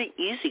it's pretty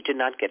easy to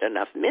not get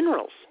enough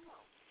minerals.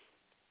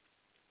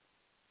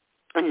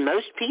 And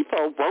most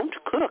people won't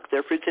cook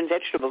their fruits and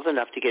vegetables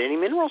enough to get any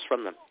minerals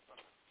from them.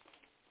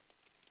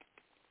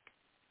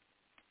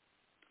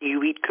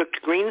 You eat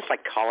cooked greens like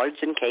collards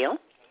and kale?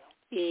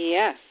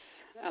 Yes,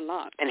 a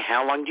lot. And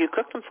how long do you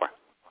cook them for?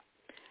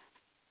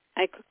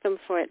 I cook them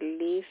for at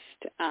least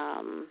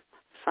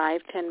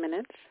 5-10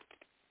 minutes.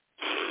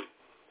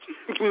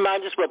 You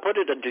might as well put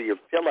it under your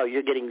pillow.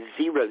 You're getting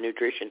zero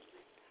nutrition.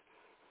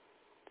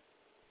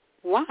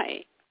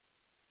 Why?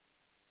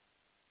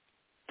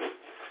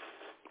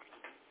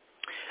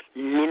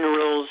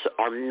 Minerals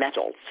are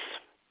metals.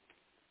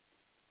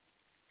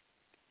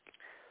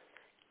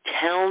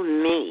 Tell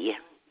me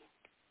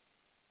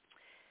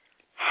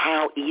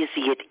how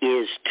easy it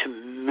is to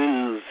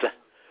move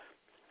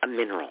a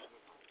mineral.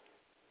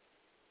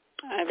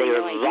 They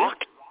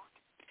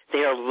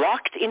are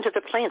locked into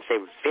the plants.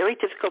 They're very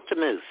difficult to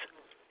move.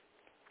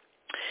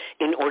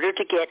 In order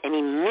to get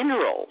any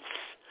minerals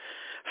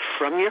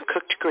from your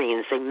cooked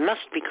greens, they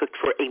must be cooked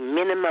for a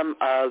minimum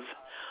of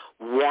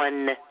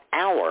 1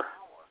 hour.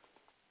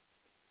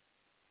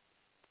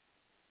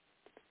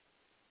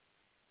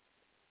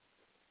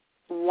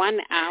 $1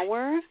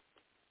 hour?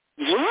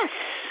 Yes.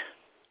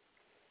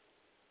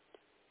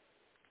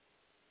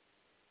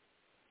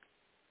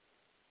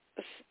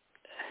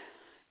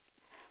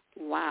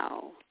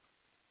 Wow.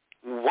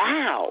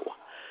 Wow.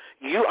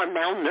 You are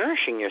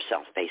malnourishing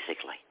yourself,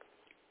 basically.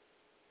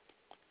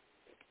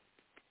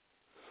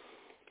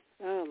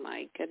 Oh,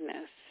 my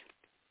goodness.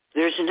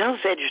 There's no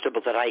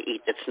vegetable that I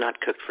eat that's not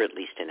cooked for at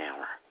least an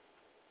hour.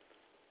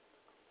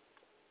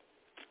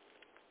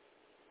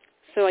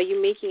 So are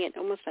you making it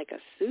almost like a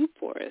soup,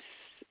 or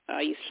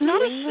are you It's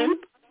not a steaming them?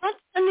 soup. I'm not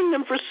sending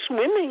them for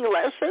swimming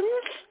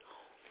lessons.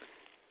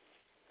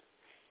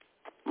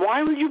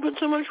 Why would you put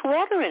so much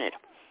water in it?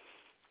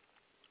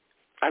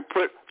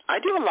 I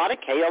do a lot of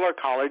kale or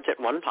collards at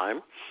one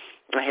time.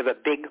 I have a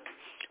big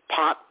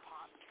pot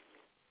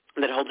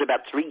that holds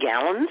about 3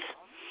 gallons.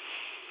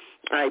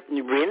 I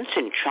rinse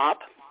and chop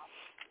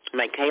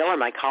my kale or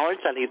my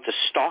collards. I leave the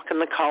stalk in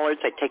the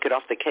collards. I take it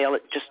off the kale.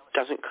 It just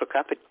doesn't cook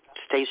up. It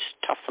stays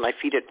tough, and I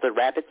feed it to the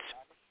rabbits.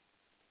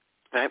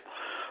 Right?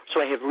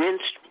 So I have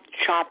rinsed,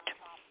 chopped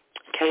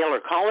kale or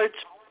collards.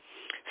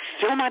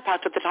 Fill my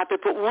pot to the top. I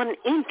put 1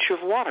 inch of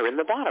water in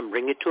the bottom.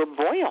 Bring it to a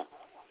boil.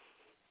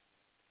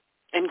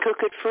 And cook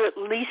it for at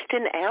least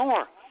an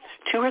hour,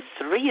 2 or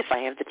 3 if I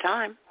have the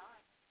time.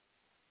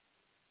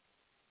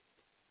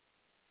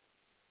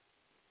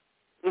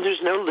 There's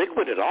no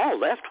liquid at all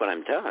left when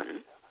I'm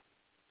done.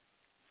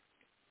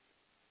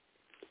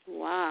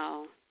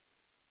 Wow.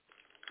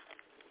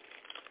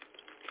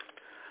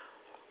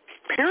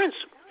 Parents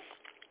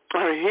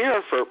are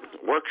here for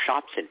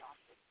workshops and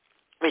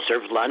We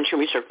serve lunch and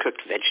we serve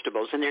cooked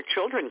vegetables, and their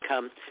children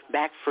come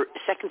back for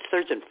seconds,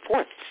 thirds, and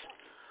fourths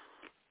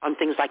on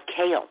things like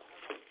kale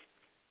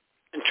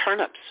and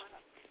turnips.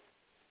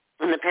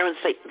 And the parents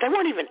say, they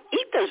won't even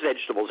eat those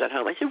vegetables at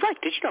home. I say, right,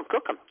 because you don't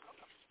cook them.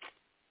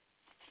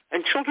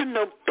 And children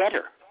know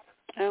better.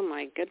 Oh,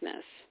 my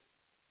goodness.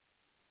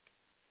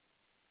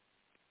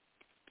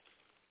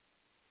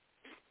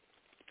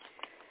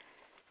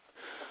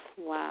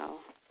 Wow.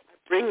 I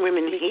bring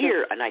women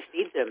here, and I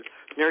feed them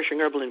nourishing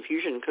herbal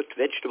infusion and cooked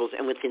vegetables,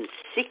 and within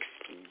 6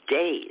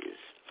 days,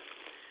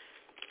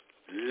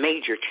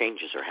 major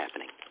changes are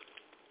happening.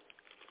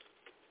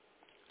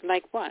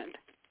 Like what?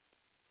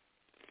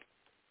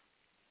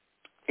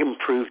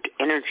 Improved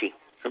energy,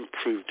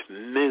 improved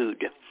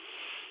mood,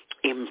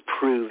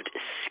 improved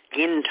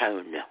skin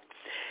tone,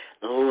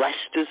 less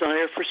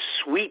desire for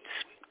sweets,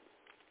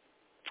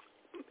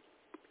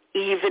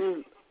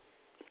 even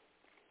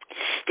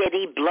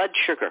steady blood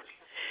sugar,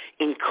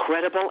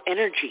 incredible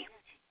energy.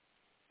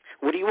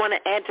 What do you want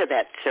to add to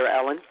that, Sarah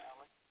Ellen?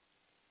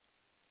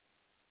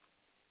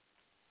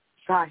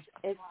 Gosh,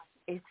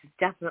 it's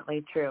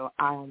definitely true.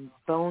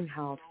 Bone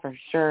health for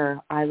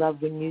sure. I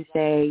love when you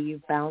say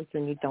you bounce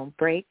and you don't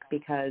break,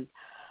 because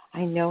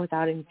I know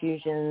without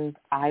infusions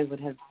I would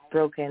have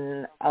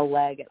broken a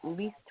leg at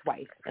least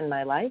twice in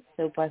my life.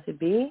 So blessed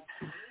be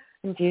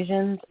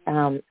infusions,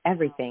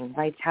 everything,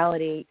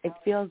 vitality. It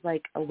feels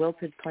like a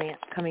wilted plant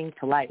coming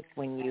to life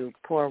when you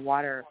pour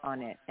water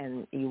on it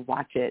and you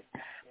watch it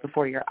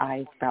before your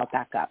eyes sprout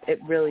back up. It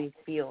really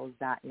feels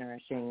that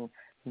nourishing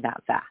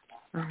that fast.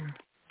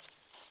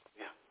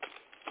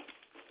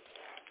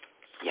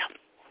 Yeah.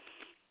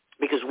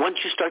 Because once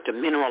you start to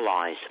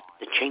mineralize,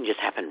 the changes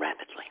happen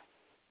rapidly.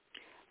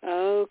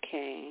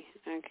 Okay.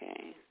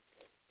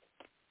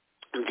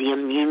 The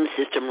immune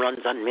system runs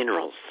on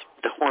minerals.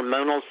 The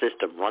hormonal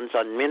system runs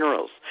on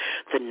minerals.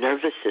 The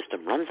nervous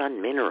system runs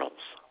on minerals.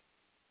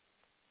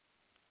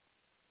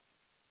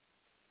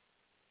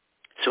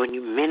 So when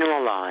you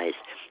mineralize,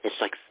 it's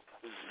like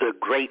the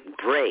great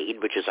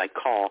braid, which is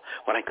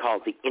what I call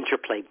the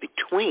interplay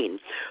between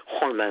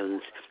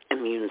hormones,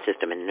 immune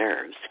system, and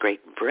nerves. The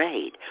great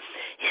braid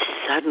is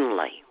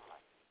suddenly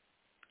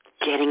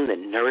getting the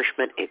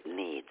nourishment it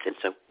needs. And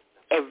so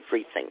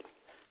everything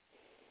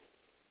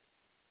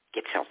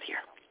gets healthier.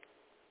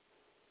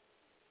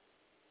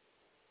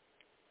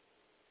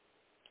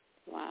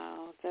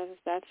 Wow,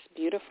 that's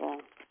beautiful.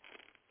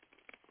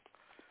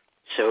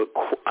 So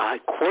a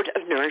quart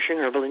of nourishing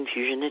herbal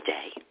infusion a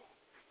day.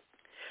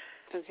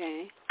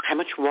 Okay. How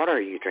much water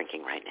are you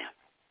drinking right now?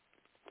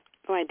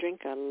 Oh, I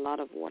drink a lot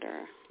of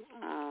water.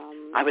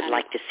 I would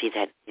like to see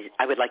that.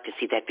 I would like to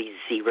see that be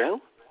 0.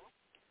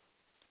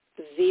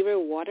 0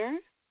 water?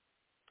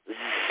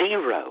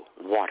 0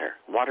 water.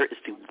 Water is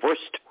the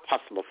worst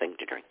possible thing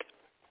to drink.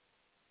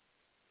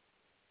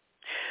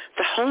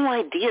 The whole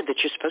idea that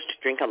you're supposed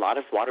to drink a lot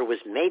of water was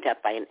made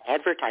up by an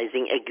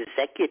advertising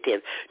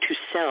executive to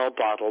sell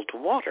bottled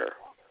water.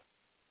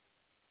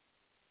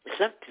 It's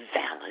not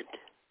valid.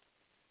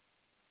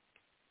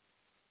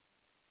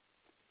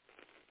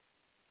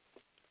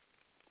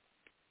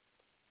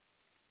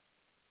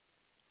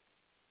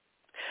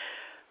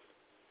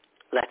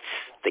 Let's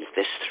think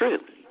this through.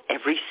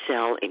 Every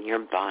cell in your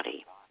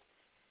body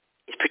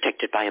is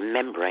protected by a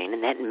membrane,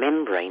 and that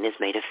membrane is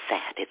made of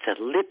fat. It's a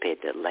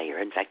lipid layer,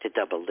 in fact, a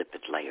double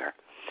lipid layer.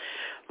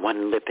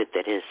 One lipid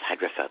that is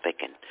hydrophobic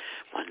and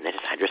one that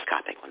is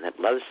hygroscopic, one that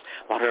loves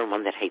water and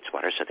one that hates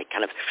water, so they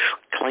kind of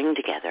cling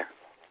together.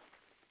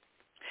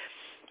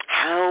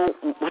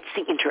 What's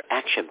the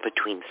interaction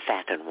between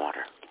fat and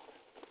water?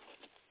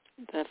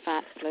 The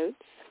fat floats.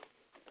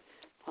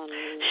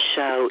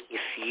 So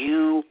if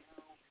you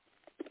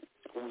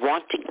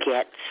want to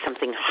get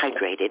something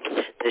hydrated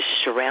that's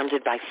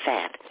surrounded by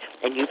fat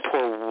and you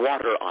pour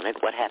water on it,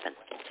 what happens?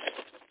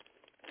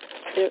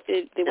 Does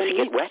it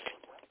get wet?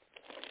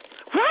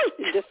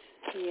 Right!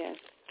 Yes.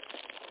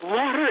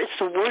 Water is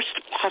the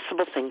worst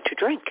possible thing to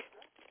drink.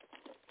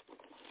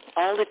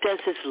 All it does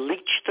is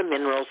leach the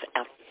minerals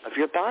out of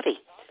your body,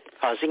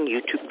 causing you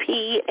to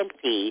pee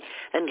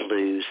and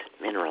lose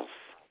minerals.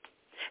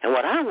 And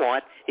what I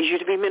want is you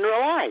to be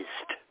mineralized.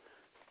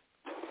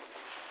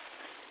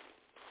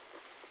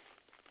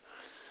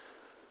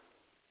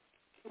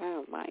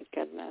 Oh, my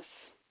goodness.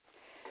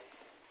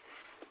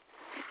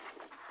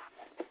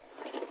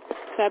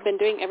 So I've been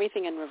doing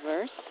everything in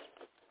reverse?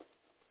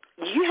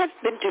 You have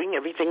been doing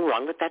everything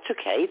wrong, but that's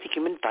okay. The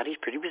human body's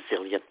pretty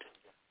resilient.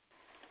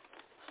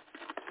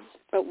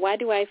 But why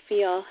do I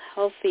feel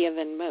healthier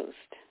than most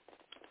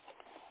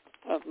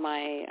of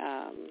my...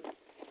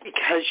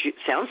 Because it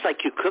sounds like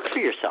you cook for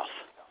yourself.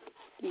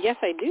 Yes,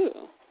 I do.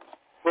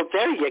 Well,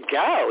 there you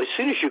go. As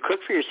soon as you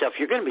cook for yourself,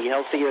 you're going to be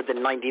healthier than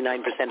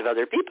 99% of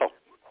other people.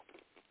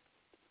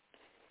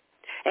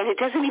 And it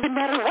doesn't even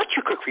matter what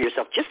you cook for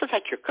yourself. Just the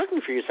fact you're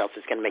cooking for yourself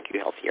is going to make you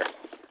healthier.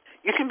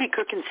 You can be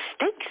cooking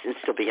steaks and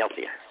still be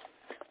healthier.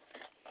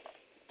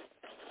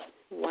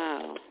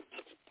 Wow.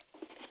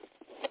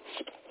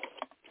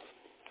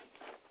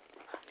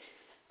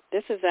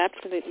 This is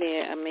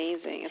absolutely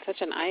amazing. It's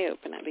such an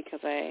eye-opener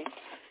because I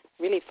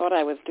really thought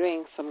I was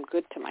doing some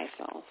good to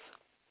myself.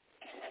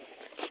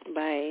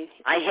 I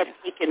have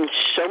taken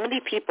so many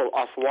people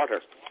off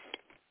water,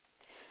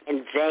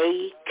 and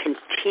they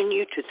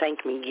continue to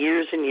thank me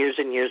years and years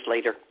and years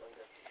later.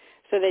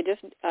 So they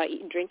just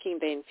drinking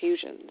the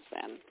infusions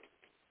then?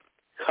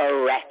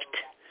 Correct.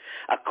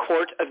 A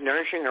quart of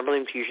nourishing herbal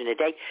infusion a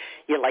day.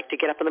 You like to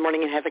get up in the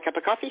morning and have a cup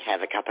of coffee?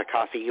 Have a cup of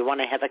coffee. You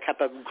want to have a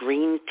cup of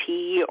green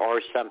tea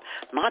or some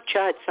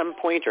matcha at some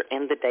point, or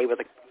end the day with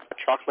a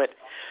chocolate.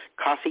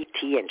 Coffee,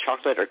 tea, and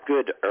chocolate are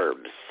good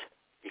herbs.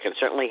 You can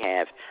certainly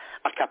have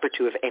a cup or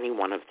two of any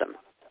one of them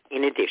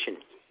in addition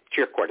to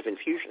your quart of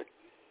infusion.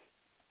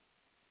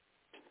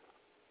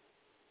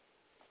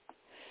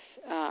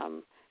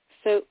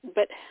 So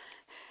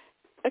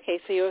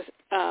you're,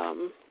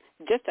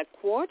 just a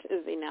quart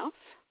is enough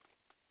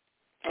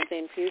of the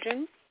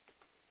infusion?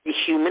 The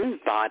human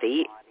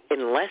body,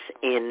 unless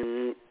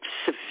in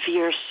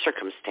severe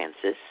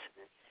circumstances,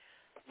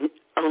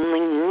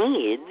 only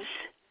needs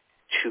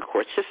 2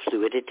 quarts of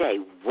fluid a day.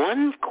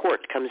 1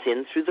 quart comes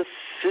in through the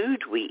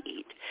food we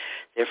eat.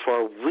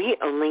 Therefore, we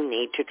only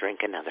need to drink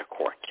another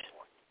quart.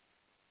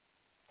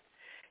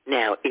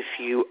 Now, if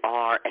you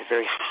are at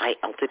very high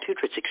altitude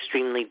where it's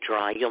extremely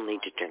dry, you'll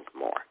need to drink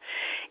more.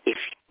 If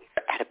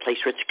you're at a place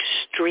where it's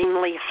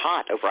extremely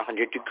hot, over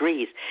 100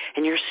 degrees,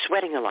 and you're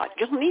sweating a lot,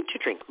 you'll need to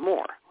drink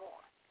more.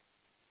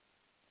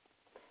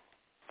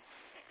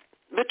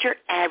 But your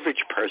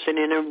average person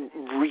in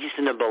a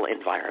reasonable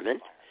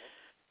environment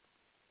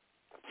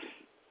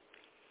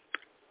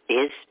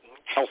is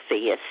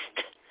healthiest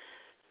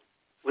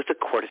with a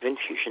quart of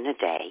infusion a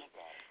day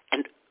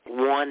and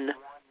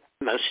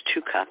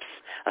 2 cups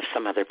of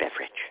some other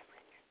beverage.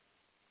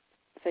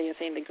 So you're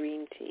saying the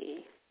green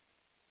tea?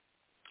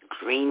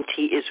 Green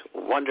tea is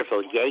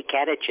wonderful. Yay,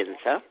 catechins,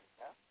 huh?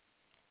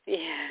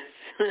 Yes.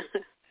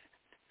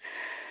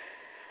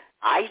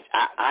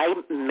 I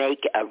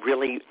make a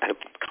really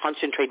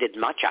concentrated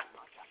matcha.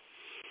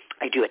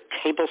 I do a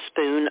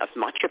tablespoon of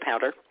matcha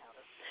powder,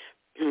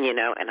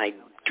 and I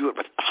do it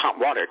with hot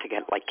water to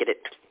get it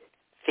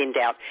thinned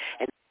out,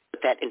 and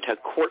put that into a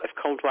quart of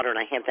cold water, and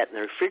I have that in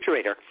the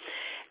refrigerator.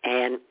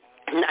 And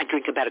I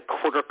drink about a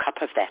quarter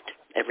cup of that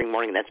every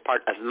morning. That's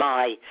part of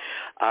my,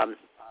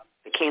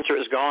 the cancer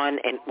is gone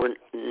and we're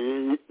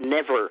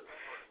never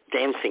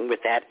dancing with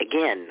that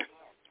again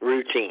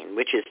routine,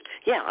 which is,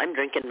 I'm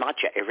drinking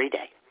matcha every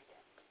day.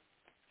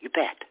 You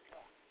bet.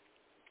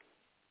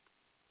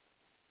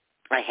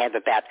 I have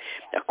about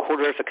a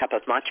quarter of a cup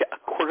of matcha, a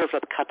quarter of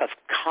a cup of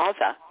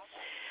kava,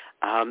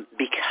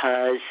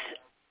 because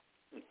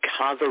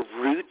kava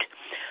root,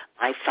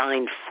 I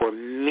find for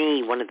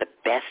me one of the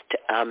best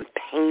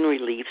pain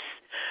reliefs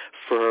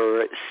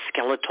for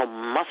skeletal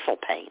muscle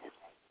pain.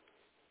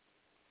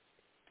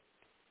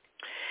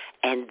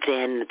 And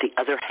then the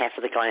other half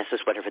of the glass is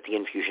whatever the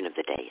infusion of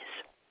the day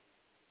is.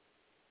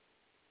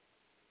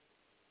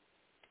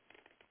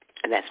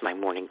 And that's my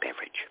morning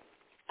beverage.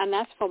 And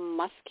that's for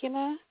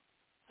muscular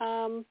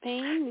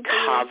pain?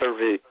 Kava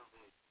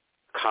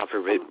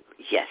root,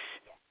 yes,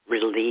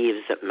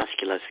 relieves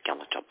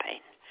musculoskeletal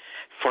pain.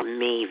 For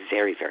me,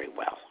 very, very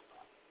well.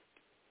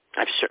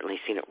 I've certainly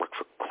seen it work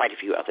for quite a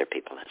few other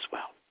people as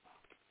well.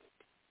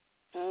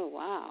 Oh,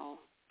 wow.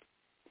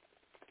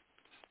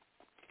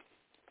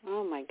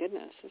 Oh, my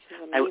goodness. This is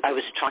amazing. I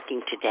was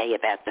talking today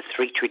about the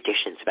 3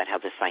 traditions, about how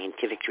the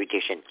scientific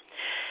tradition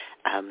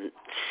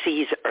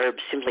sees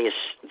herbs simply as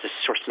the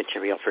source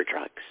material for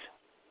drugs,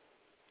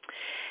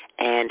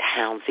 and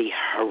how the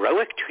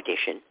heroic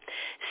tradition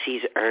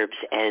sees herbs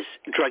as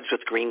drugs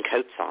with green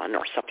coats on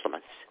or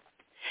supplements.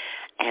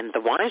 And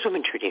the wise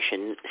woman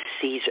tradition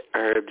sees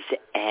herbs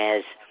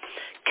as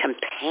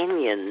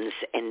companions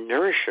and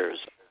nourishers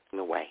in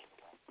a way.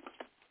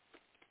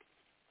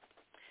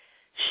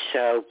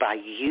 So by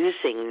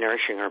using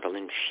nourishing herbal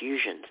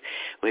infusions,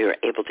 we were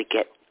able to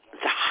get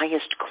the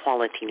highest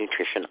quality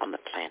nutrition on the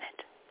planet.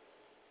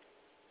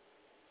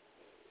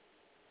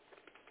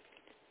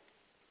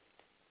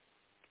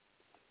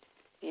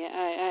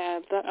 Yeah,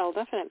 I'll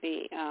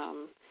definitely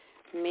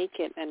make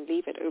it and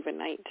leave it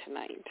overnight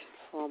tonight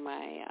for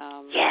my...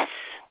 yes.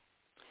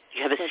 Do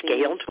you have a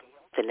scale to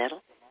the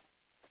nettle?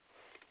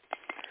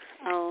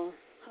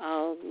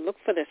 I'll look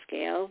for the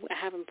scale. I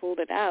haven't pulled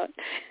it out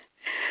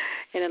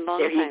in a long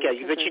time. There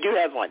you go. But you do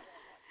have one.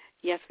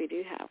 Yes, we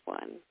do have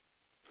one.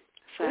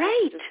 So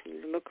right. Just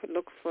look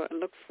for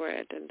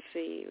it and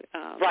see.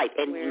 Right,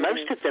 and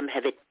most of them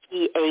have a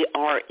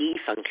TARE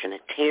function, a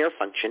tare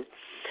function,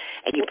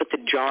 and you put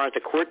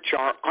the quart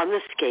jar on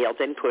the scale,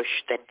 then push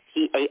that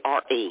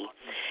TARE,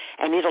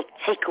 and it'll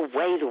take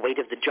away the weight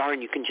of the jar,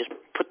 and you can just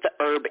put the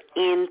herb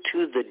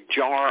into the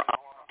jar on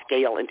the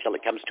scale until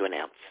it comes to an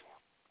ounce.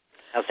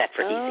 How's that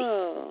for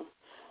easy?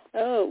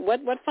 Oh,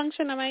 what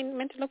function am I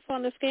meant to look for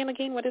on the scale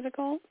again? What is it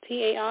called?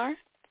 TAR?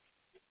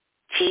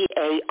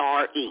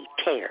 TARE,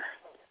 tare.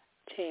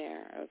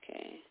 Tare,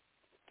 okay.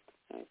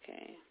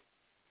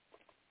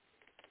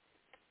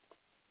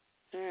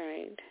 All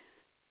right.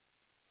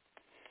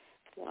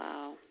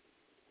 Wow.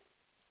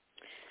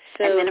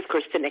 And then, of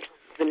course, the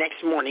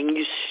next morning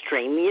you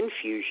strain the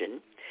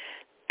infusion,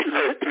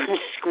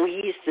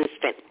 squeeze the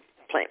spent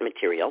plant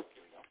material,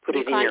 put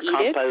it in your compost. You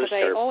can't eat it because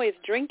I always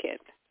drink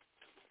it.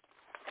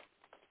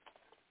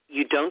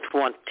 You don't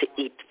want to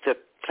eat the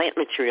plant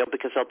material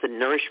because all the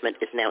nourishment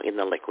is now in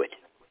the liquid.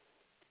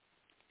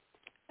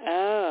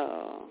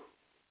 Oh,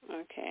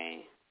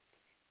 okay.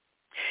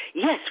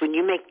 Yes, when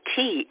you make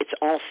tea, it's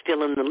all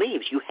still in the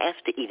leaves. You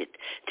have to eat it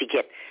to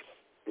get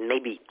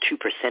maybe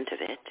 2% of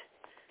it.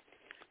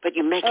 But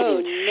you make an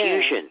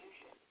infusion. No.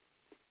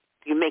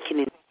 You make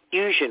an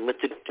infusion with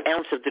the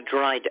ounce of the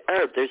dried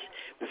herb. There's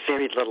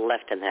very little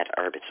left in that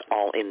herb. It's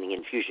all in the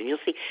infusion. You'll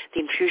see the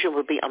infusion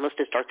will be almost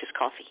as dark as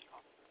coffee.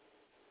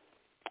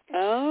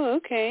 Oh,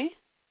 okay.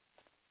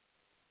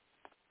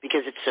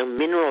 Because it's so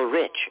mineral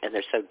rich and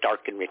they're so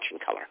dark and rich in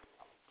color.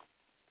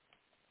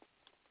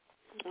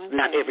 Okay.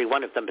 Not every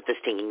one of them, but the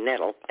stinging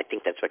nettle. I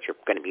think that's what you're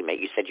going to be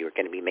making. You said you were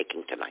going to be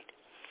making tonight.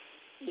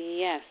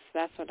 Yes,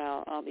 that's what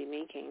I'll be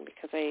making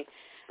because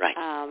Right.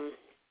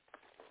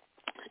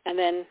 And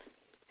then,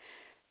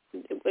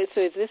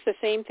 so is this the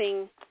same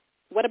thing?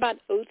 What about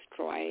oat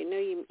straw? I know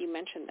you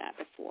mentioned that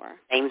before.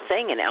 Same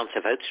thing, an ounce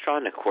of oat straw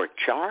in a quart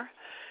jar.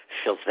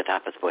 Fill the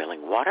top with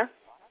boiling water.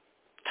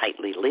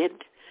 Tightly lid.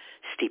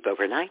 Steep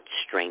overnight.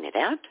 Strain it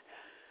out.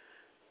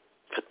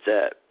 Put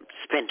the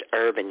spent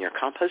herb in your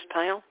compost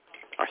pile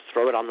or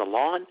throw it on the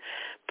lawn.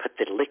 Put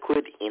the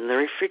liquid in the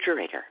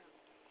refrigerator.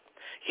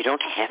 You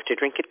don't have to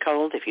drink it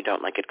cold if you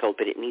don't like it cold,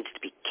 but it needs to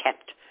be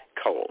kept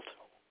cold.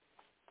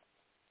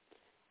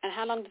 And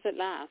how long does it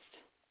last?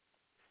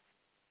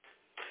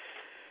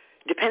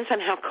 Depends on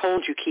how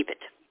cold you keep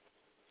it.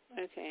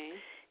 Okay.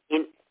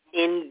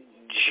 In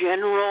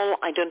general,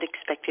 I don't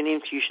expect an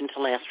infusion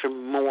to last for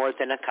more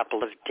than a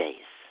couple of days.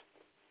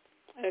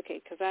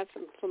 Okay, because that's,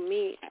 for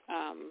me,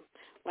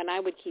 when I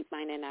would keep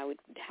mine and I would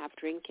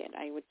drink it,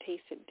 I would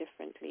taste it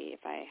differently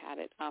if I had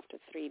it after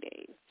 3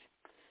 days.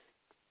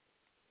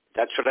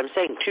 That's what I'm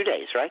saying, 2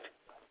 days, right?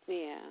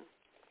 Yeah.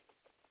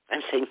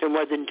 I'm saying no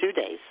more than 2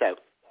 days, so.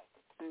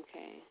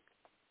 Okay.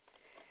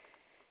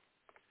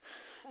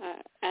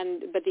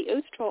 But the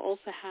oat straw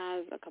also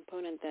has a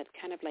component that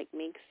kind of like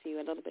makes you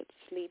a little bit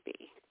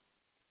sleepy.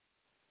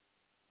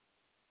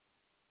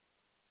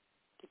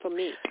 For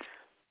me.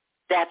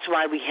 That's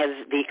why we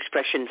have the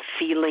expression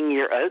feeling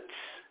your oats.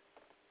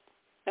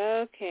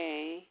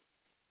 Okay.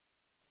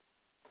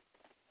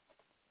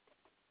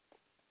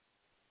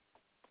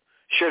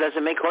 Sure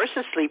doesn't make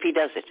horses sleepy,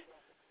 does it?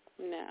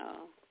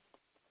 No.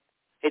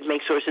 It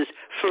makes horses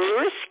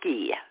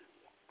frisky.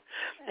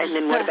 And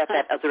then what about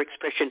that other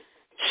expression,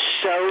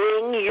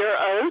 sowing your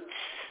oats?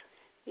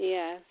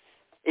 Yes.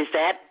 Is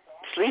that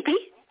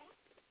sleepy?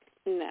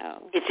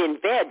 No. It's in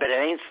bed, but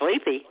it ain't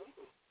sleepy.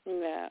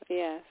 No,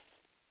 yes.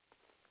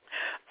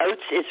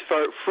 Oats is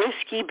for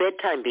frisky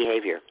bedtime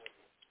behavior.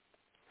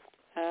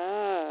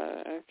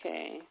 Oh,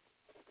 okay.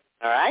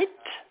 All right?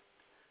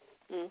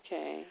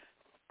 Okay.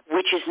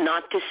 Which is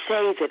not to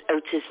say that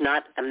oats is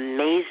not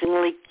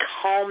amazingly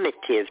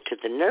calmative to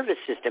the nervous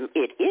system.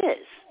 It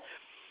is.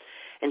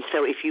 And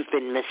so if you've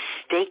been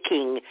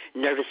mistaking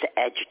nervous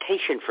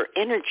agitation for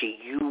energy,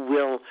 you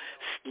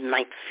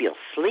might feel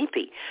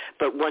sleepy.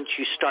 But once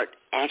you start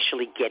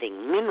actually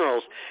getting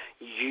minerals,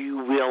 you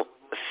will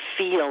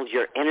feel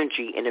your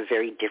energy in a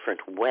very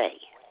different way.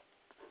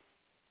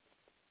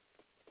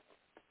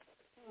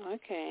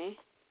 Okay.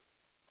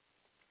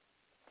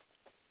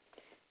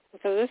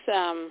 Because this,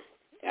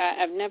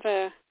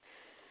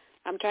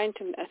 I'm trying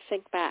to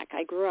think back.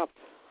 I grew up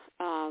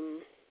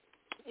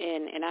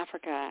in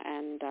Africa,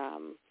 and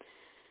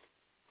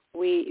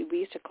we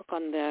used to cook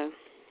on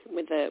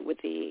with the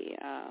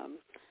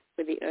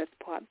earth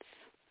pots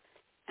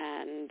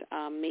and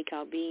make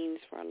our beans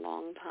for a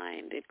long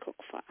time. They'd cook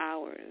for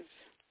hours,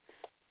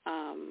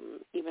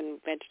 even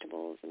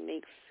vegetables, and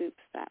make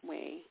soups that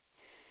way.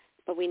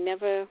 But we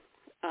never,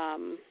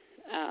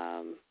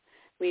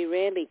 we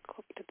rarely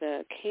cooked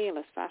the kale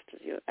as fast as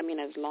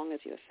as long as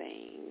you're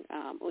saying,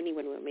 only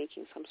when we were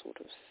making some sort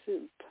of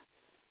soup.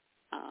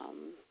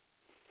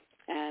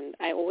 And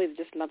I always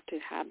just love to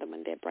have them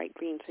when they're bright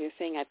green. So you're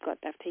saying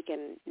I've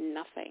taken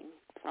nothing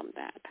from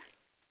that.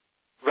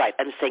 Right.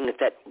 I'm saying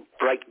that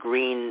bright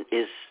green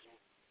is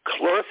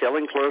chlorophyll,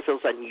 and chlorophyll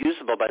is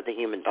unusable by the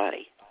human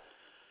body.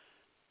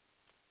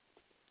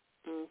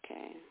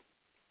 Okay.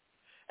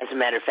 As a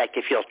matter of fact,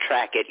 if you'll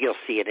track it, you'll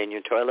see it in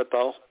your toilet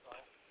bowl.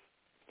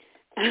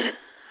 I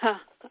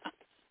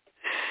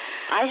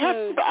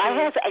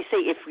say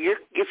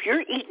if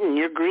you're eating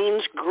your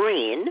greens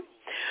green,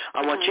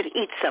 I want you to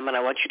eat some, and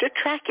I want you to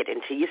track it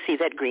until you see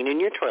that green in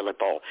your toilet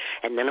bowl.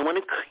 And then I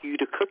want you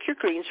to cook your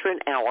greens for an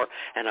hour,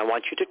 and I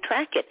want you to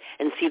track it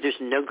and see there's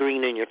no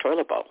green in your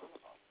toilet bowl.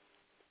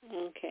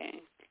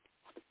 Okay.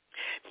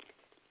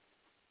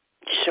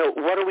 So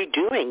what are we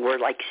doing? We're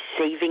like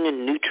saving a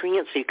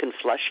nutrient so you can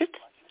flush it?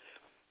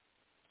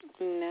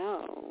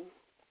 No.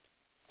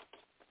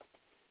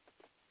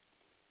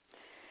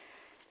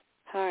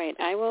 All right,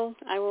 I will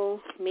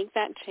make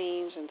that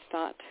change and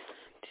start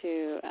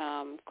to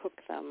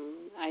cook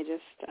them. I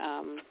just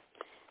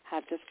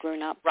have just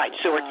grown up. Right.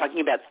 So we're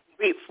talking about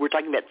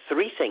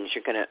three things.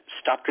 You're going to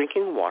stop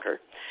drinking water.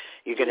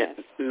 You're going to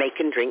make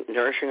and drink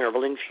nourishing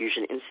herbal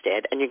infusion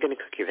instead, and you're going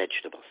to cook your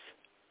vegetables.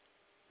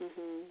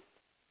 Mm-hmm.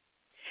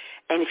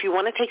 And if you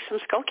want to take some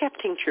skullcap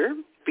tincture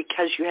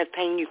because you have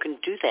pain, you can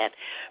do that.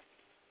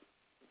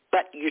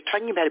 But you're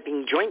talking about it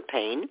being joint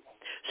pain,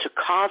 so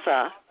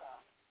kava.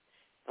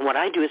 And what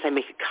I do is I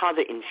make a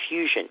kava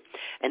infusion,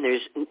 and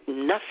there's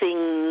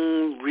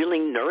nothing really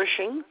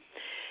nourishing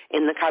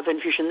in the kava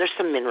infusion. There's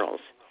some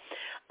minerals,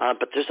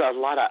 but there's a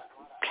lot of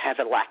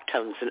kava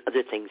lactones and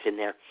other things in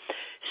there.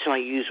 So I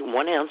use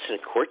 1 ounce in a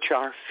quart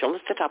jar, fill it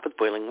to the top with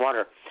boiling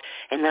water,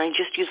 and then I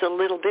just use a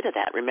little bit of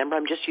that. Remember,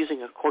 I'm just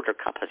using a quarter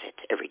cup of it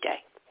every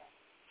day.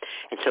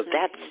 And so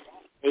that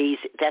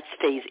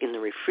stays in the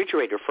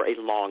refrigerator for a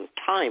long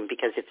time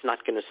because it's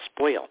not going to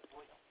spoil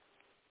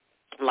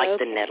like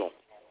the nettle,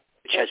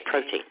 which has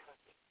protein.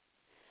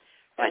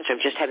 Right, so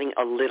I'm just having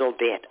a little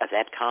bit of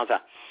that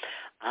kava.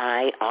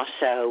 I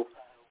also,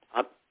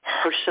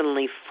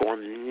 personally for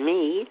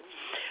me,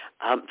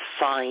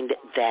 find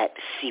that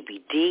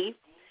CBD,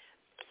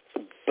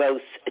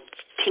 both a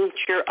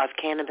tincture of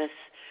cannabis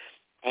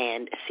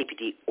and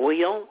CBD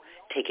oil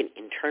taken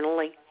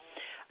internally,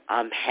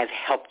 have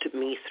helped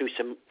me through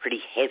some pretty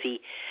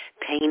heavy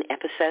pain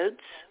episodes.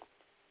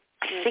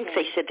 I think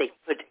they said they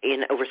put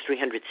in over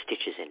 300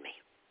 stitches in me.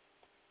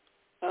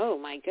 Oh,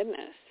 my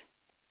goodness.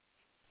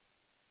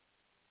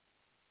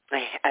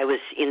 I was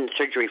in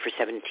surgery for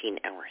 17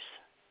 hours.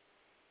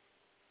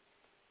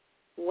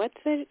 Was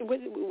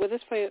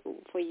this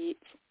for you?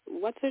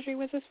 What surgery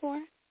was this for?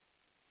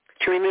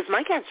 To remove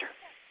my cancer.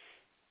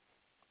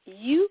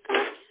 You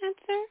got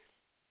cancer?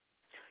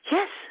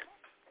 Yes.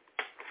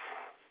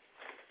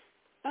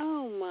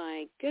 Oh,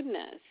 my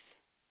goodness.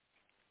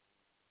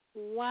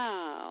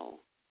 Wow.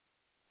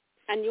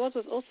 And yours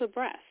was also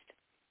breast?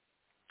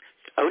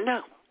 Oh,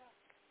 no.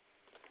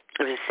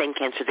 It was the same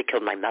cancer that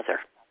killed my mother.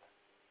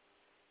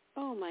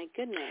 Oh, my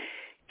goodness.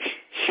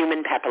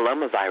 Human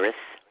papillomavirus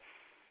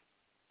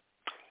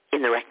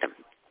in the rectum.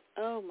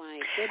 Oh, my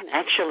goodness.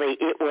 Actually,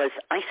 it was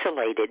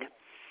isolated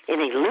in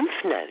a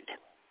lymph node.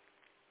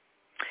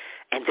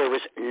 And there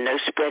was no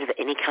spread of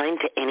any kind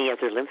to any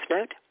other lymph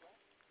node.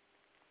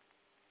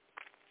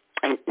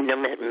 And no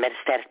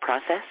metastatic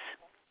process,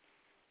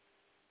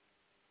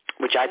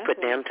 which I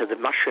put down to the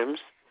mushrooms,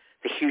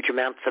 the huge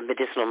amounts of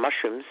medicinal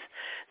mushrooms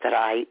that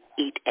I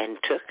eat and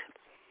took.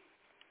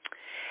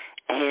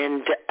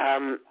 And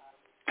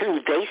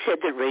they said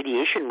that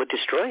radiation would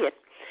destroy it.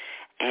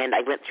 And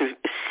I went through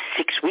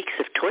 6 weeks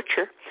of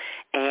torture,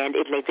 and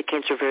it made the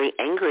cancer very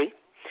angry,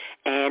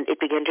 and it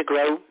began to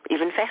grow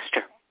even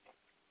faster.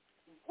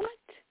 What?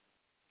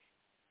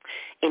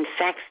 In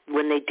fact,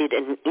 when they did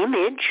an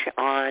image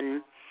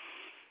on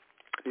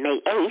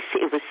May 8th,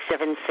 it was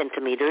 7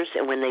 centimeters,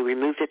 and when they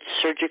removed it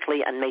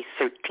surgically on May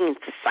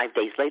 13th, 5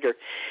 days later,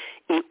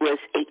 it was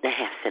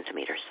 8.5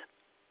 centimeters.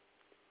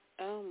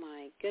 Oh,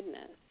 my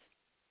goodness.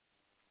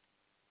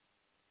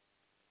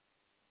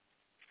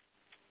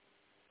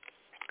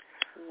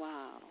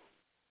 Wow.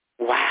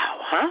 Wow,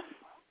 huh?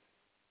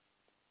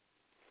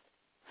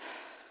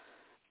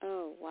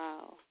 Oh,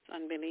 wow. It's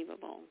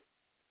unbelievable.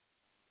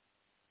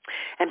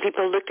 And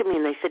people looked at me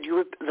and they said, you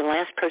were the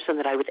last person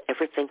that I would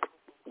ever think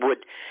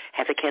would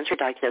have a cancer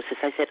diagnosis.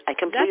 I said, I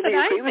completely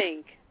agree with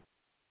you.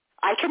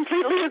 I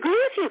completely agree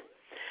with you.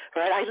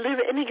 Right? I live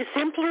an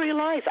exemplary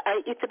life.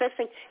 It's the best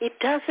thing. It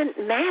doesn't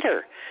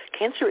matter.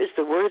 Cancer is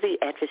the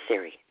worthy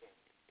adversary.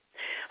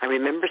 I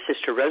remember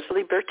Sister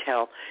Rosalie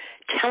Bertel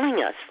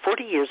telling us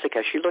 40 years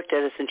ago, she looked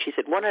at us and she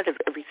said, 1 out of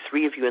every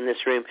 3 of you in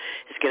this room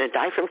is going to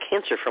die from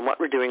cancer from what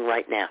we're doing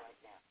right now.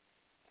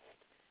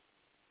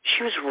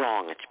 She was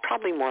wrong. It's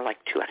probably more like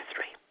 2 out of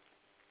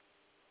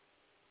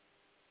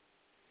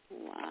 3.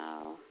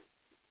 Wow.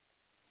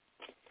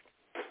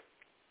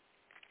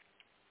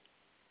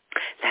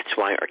 That's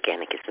why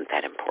organic isn't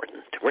that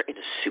important. We're in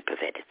a soup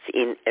of it. It's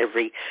in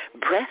every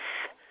breath.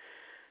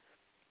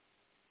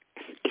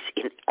 It's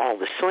in all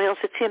the soils.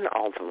 It's in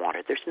all the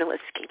water. There's no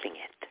escaping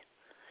it.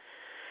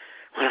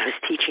 When I was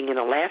teaching in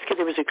Alaska,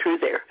 there was a crew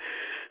there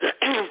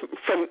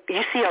from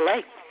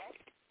UCLA,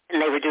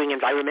 and they were doing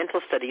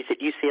environmental studies at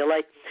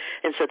UCLA.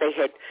 And so they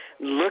had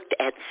looked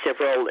at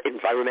several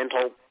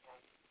environmental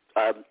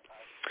pollutants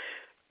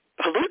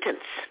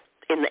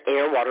in the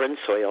air, water, and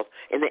soil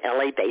in the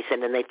LA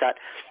basin, and they thought,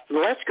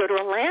 let's go to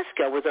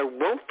Alaska where there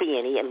won't be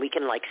any, and we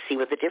can, see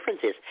what the difference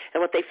is.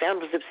 And what they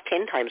found was it was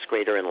 10 times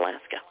greater in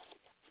Alaska.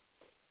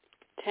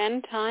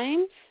 10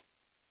 times?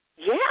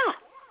 Yeah.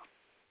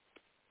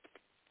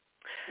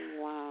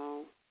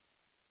 Wow.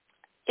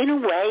 In a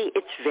way,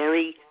 it's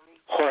very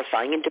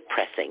horrifying and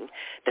depressing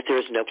that there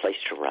is no place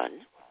to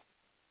run.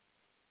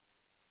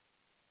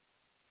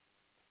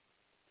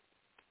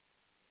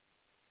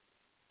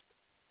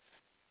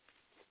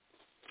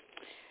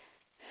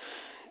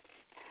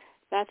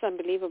 That's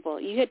unbelievable.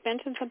 You had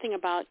mentioned something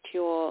about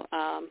your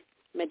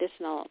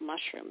medicinal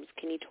mushrooms.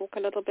 Can you talk a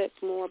little bit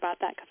more about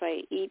that? Because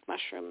I eat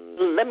mushrooms.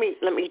 Let me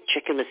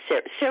check in with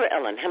Sarah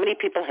Ellen. How many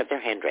people have their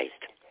hand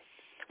raised?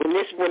 When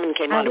this woman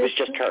came on, it was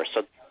just her.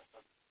 So,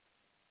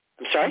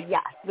 I'm sorry?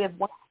 Yes, we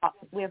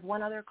have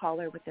one other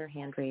caller with their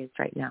hand raised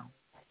right now.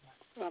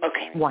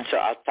 Okay, one. So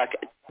I'll talk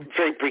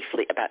very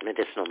briefly about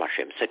medicinal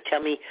mushrooms. So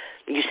tell me,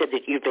 you said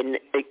that you've been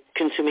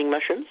consuming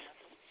mushrooms?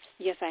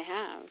 Yes, I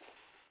have.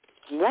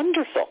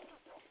 Wonderful.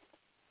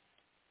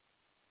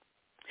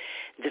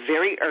 The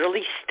very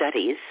early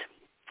studies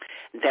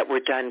that were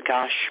done,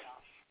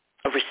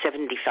 over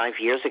 75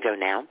 years ago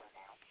now,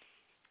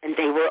 and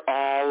they were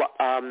all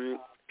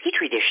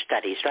Petri dish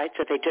studies, right?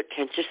 So they took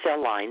cancer cell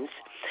lines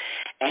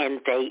and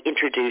they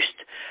introduced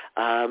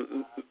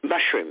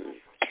mushroom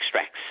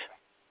extracts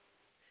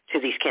to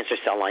these cancer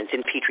cell lines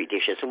in Petri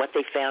dishes. And what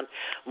they found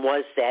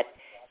was that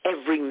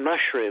every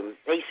mushroom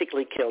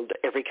basically killed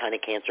every kind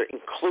of cancer,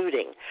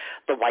 including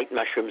the white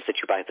mushrooms that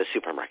you buy at the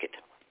supermarket.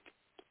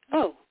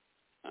 Oh.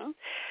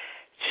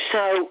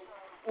 So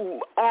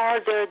are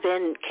there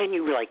then, can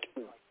you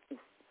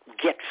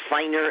get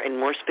finer and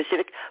more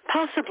specific?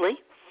 Possibly.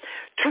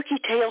 Turkey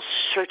tail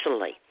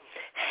certainly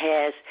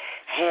has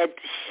had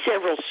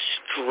several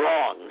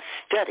strong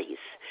studies,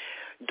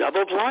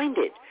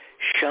 double-blinded,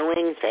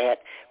 showing that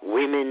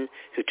women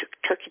who took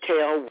turkey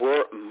tail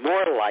were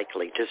more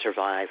likely to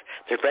survive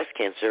their breast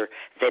cancer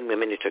than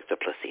women who took the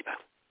placebo.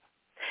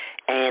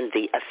 And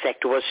the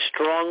effect was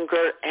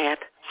stronger at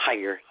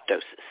higher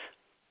doses.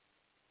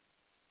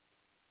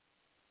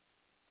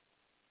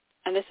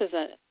 And this is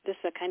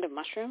a kind of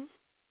mushroom?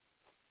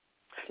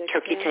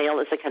 Turkey tail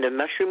is a kind of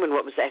mushroom, and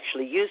what was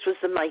actually used was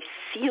the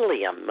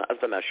mycelium of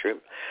the mushroom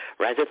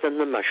rather than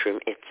the mushroom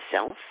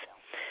itself.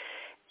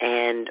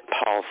 And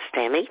Paul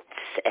Stamets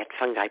at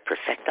Fungi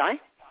Perfecti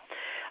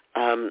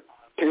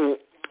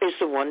is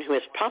the one who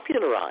has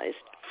popularized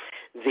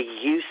the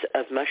use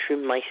of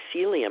mushroom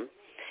mycelium.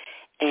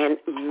 And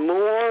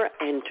more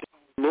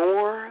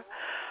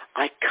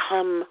I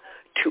come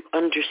to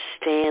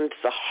understand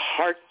the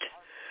heart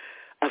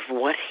of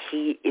what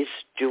he is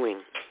doing.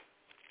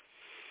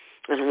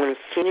 And I want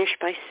to finish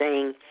by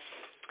saying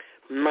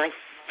my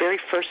very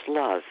first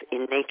love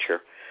in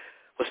nature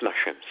was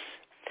mushrooms.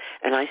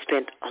 And I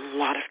spent a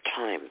lot of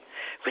time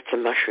with the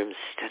mushrooms,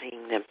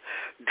 studying them,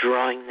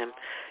 drawing them,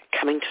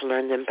 coming to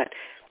learn them. But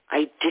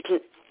I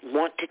didn't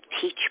want to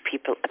teach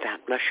people about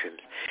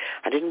mushrooms.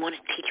 I didn't want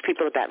to teach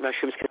people about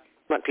mushrooms because I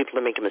didn't want people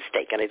to make a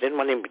mistake. And I didn't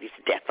want anybody's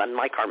death on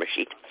my karma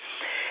sheet.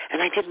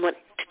 And I didn't want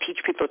to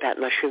teach people about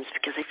mushrooms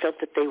because I felt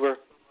that they were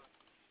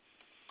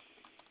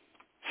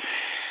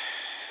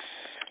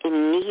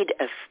in need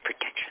of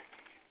protection.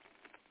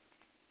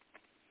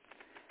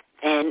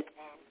 And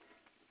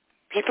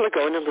people are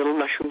going a little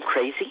mushroom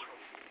crazy.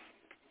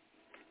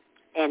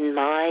 And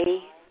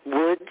my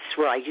woods,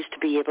 where I used to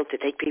be able to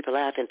take people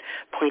out and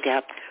point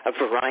out a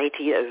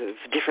variety of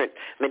different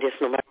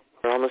medicinal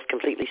mushrooms, are almost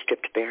completely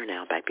stripped bare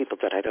now by people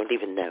that I don't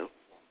even know.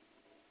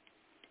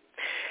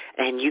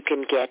 And you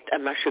can get a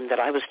mushroom that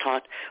I was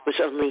taught was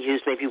only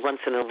used maybe once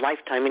in a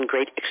lifetime in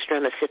great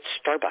extremis at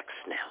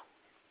Starbucks now.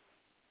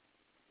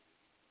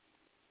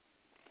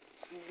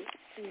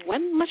 What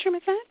mushroom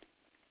is that?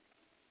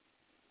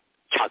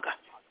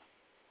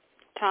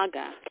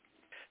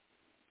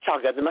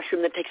 Chaga, the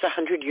mushroom that takes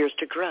 100 years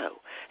to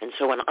grow. And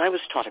so when I was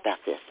taught about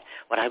this,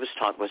 what I was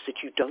taught was that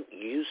you don't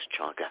use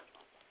chaga,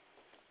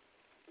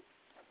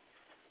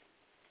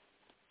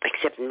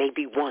 except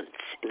maybe once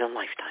in a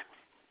lifetime.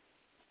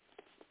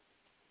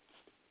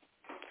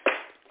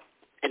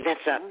 And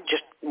that's not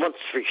just once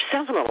for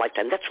yourself in a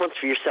lifetime. That's once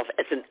for yourself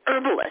as an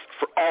herbalist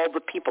for all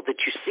the people that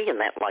you see in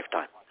that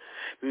lifetime.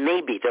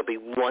 Maybe there'll be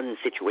one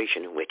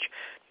situation in which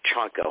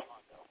chaga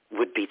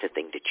would be the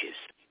thing to choose.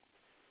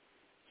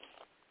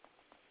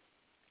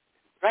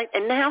 Right?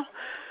 And now,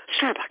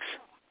 Starbucks.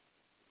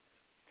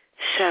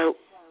 So,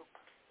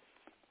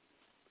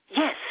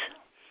 yes,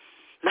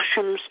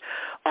 mushrooms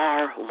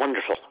are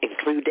wonderful.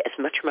 Include as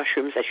much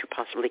mushrooms as you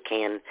possibly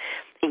can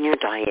in your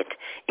diet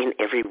in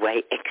every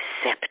way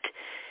except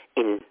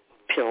in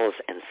pills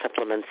and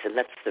supplements. And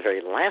that's the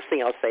very last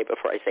thing I'll say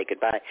before I say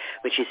goodbye,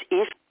 which is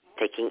if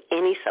taking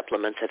any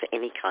supplements of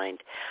any kind,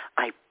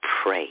 I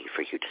pray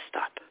for you to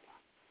stop.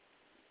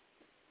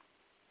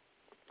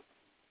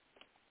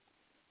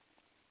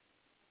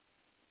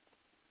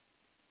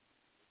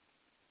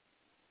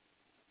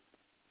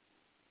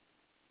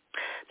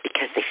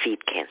 Because they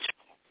feed cancer.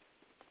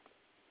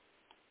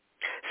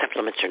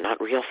 Supplements are not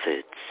real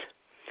foods.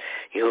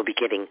 You will be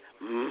getting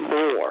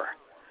more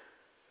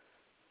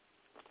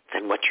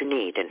than what you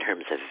need in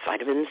terms of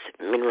vitamins,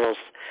 minerals,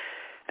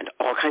 and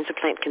all kinds of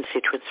plant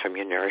constituents from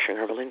your nourishing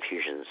herbal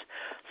infusions.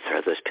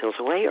 Throw those pills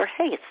away, or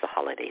hey, it's the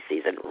holiday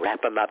season.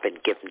 Wrap them up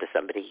and give them to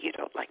somebody you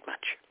don't like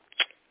much.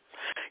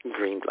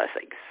 Green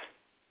blessings.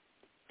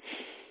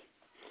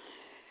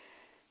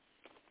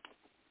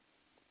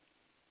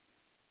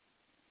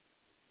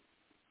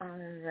 All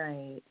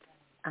right.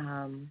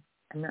 I'm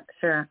not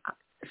sure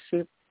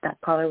that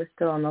caller was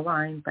still on the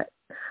line, but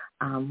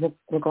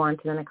we'll go on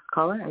to the next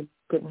caller. I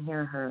didn't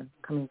hear her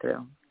coming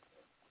through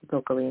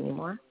vocally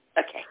anymore.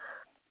 Okay.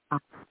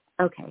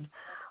 Okay.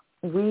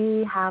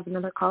 We have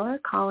another caller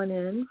calling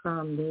in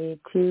from the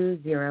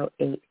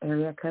 208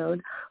 area code.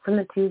 From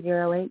the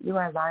 208, you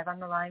are live on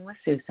the line with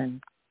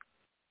Susun.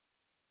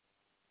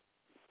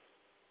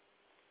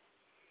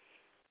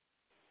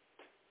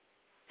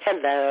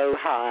 Hello,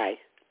 hi.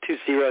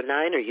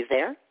 209, are you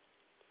there?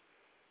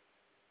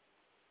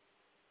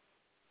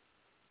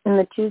 In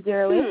the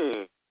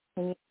 208,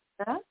 can you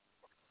hear us?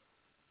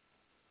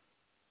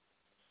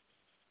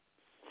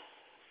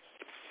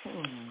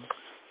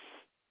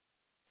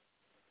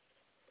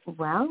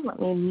 Well, let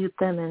me mute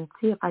them and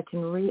see if I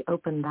can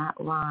reopen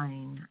that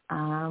line.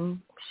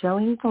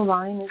 Showing the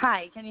line is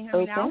Hi, can you hear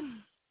me now?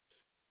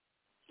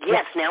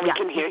 Yes, now we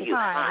can hear you.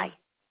 Hi.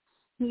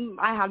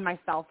 I had my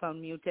cell phone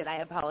muted. I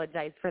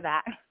apologize for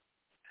that.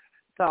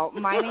 So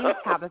my name is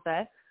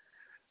Tabitha.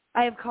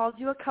 I have called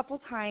you a couple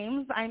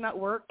times. I'm at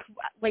work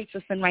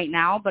waitressing right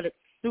now, but it's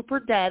super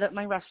dead at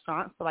my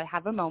restaurant, so I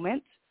have a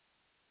moment.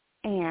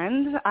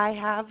 And I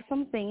have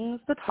some things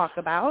to talk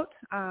about.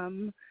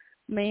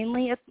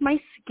 Mainly it's my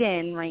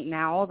skin right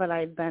now that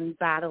I've been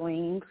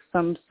battling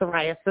some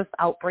psoriasis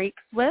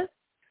outbreaks with.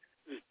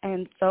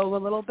 And so a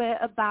little bit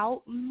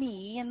about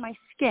me and my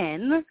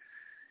skin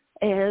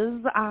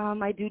is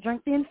I do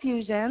drink the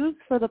infusions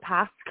for the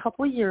past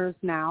couple years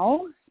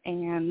now,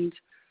 and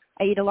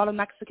I eat a lot of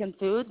Mexican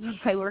food since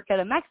I work at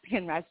a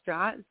Mexican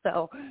restaurant,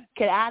 so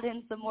could add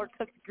in some more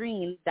cooked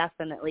greens,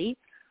 definitely.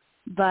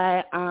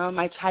 But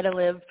I try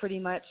to pretty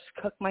much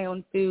cook my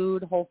own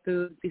food, whole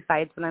foods,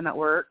 besides when I'm at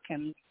work,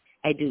 and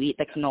I do eat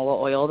the canola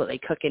oil that they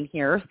cook in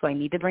here, so I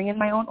need to bring in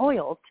my own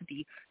oil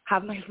to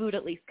have my food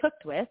at least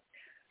cooked with.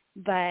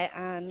 But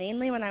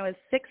mainly when I was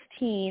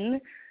 16,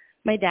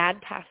 my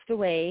dad passed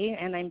away,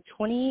 and I'm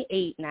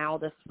 28 now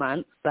this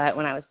month. But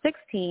when I was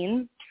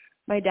 16,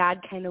 my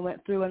dad kind of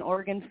went through an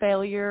organ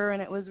failure,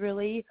 and it was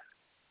really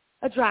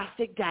a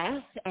drastic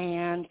death.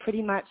 And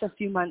pretty much a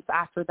few months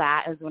after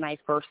that is when I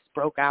first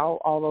broke out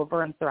all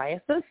over in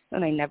psoriasis,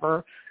 and I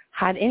never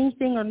had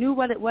anything or knew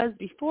what it was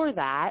before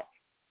that.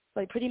 So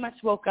I pretty much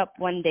woke up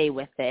one day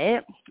with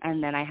it,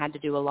 and then I had to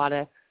do a lot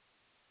of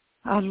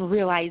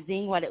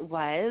realizing what it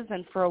was.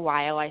 And for a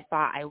while I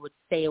thought I would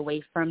stay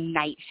away from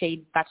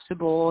nightshade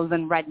vegetables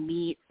and red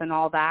meats and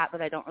all that,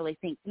 but I don't really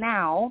think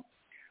now.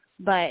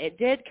 But it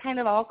did kind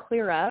of all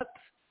clear up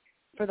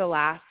for the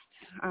last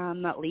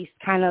at least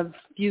kind of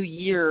few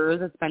years.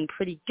 It's been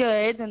pretty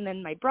good. And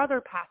then my brother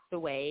passed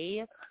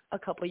away a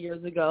couple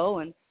years ago,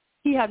 and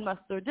he had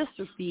muscular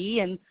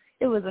dystrophy, and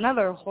it was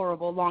another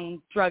horrible,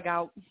 long,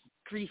 drug-out,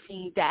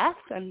 griefing death.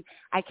 And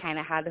I kind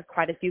of had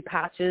quite a few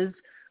patches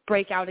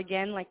break out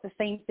again, like the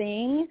same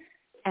thing.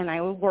 And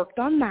I worked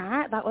on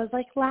that. That was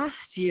like last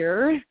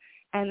year.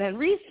 And then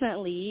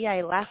recently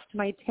I left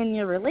my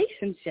 10-year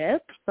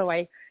relationship. So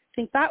I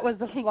think that was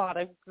a lot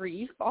of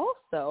grief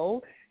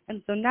also.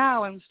 And so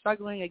now I'm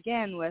struggling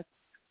again with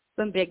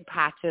some big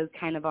patches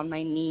kind of on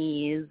my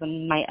knees,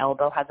 and my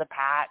elbow has a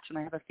patch, and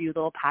I have a few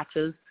little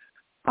patches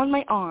on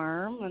my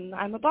arm. And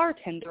I'm a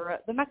bartender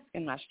at the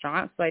Mexican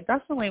restaurant, so I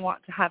definitely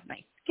want to have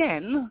nice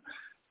skin.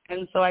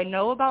 And so I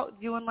know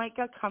about doing like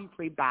a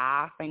comfrey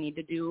bath. I need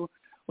to do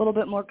a little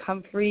bit more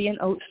comfrey and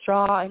oat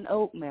straw and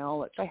oatmeal,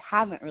 which I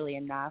haven't really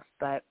enough,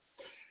 but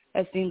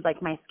it seems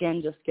like my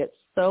skin just gets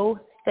so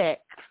thick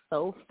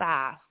so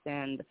fast.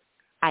 And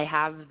I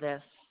have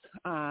this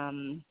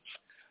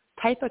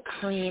type of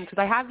cream, because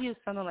I have used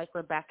some of like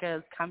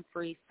Rebecca's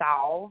comfrey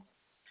salve,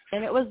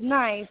 and it was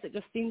nice. It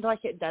just seems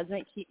like it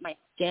doesn't keep my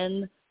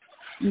skin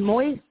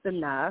moist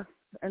enough.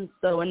 And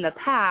so in the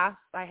past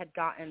I had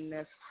gotten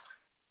this,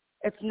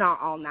 it's not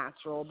all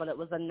natural, but it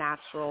was a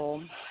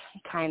natural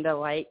kind of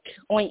like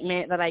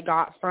ointment that I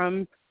got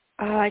from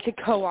like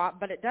a co-op,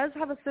 but it does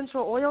have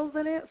essential oils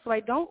in it, so I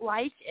don't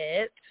like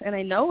it, and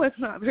I know it's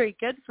not very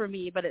good for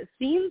me, but it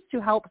seems to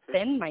help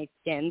thin my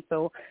skin.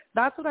 So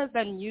that's what I've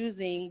been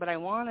using, but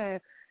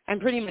I'm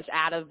pretty much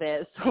out of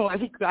it, so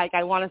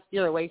I want to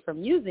steer away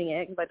from using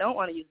it because I don't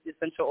want to use the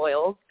essential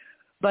oils.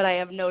 But I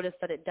have noticed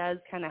that it does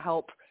kind of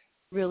help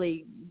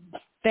really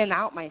thin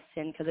out my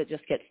skin because it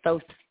just gets so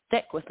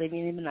thick within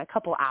even a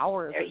couple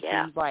hours. It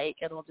seems like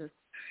it'll just,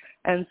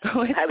 and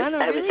so it's been a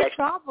really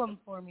problem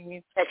for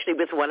me. Actually,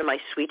 with one of my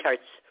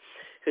sweethearts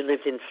who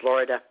lived in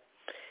Florida,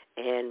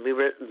 and we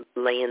were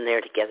laying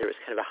there together. It was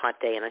kind of a hot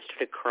day, and I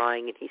started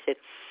crying, and he said,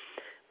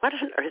 "What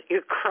on earth are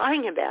you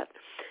crying about?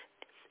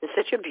 It's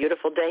such a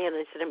beautiful day." And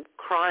I said, "I'm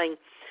crying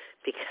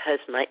because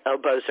my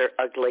elbows are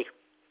ugly."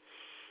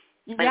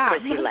 And of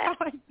course he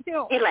laughed.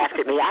 He laughed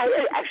at me.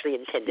 I actually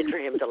intended for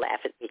him to laugh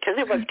at me because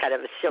it was kind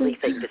of a silly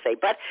thing to say.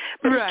 But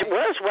right. It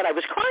was what I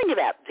was crying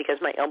about because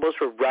my elbows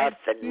were rough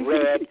and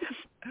red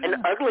and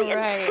ugly.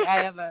 Right. And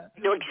I have a...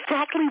 You know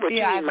exactly what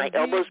you mean. My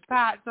elbows...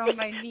 patch on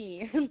my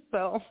knee.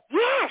 So...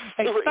 Yes.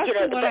 It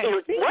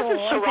wasn't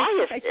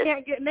psoriasis. I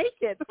can't get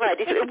naked. Right.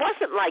 It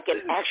wasn't like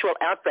an actual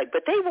outbreak,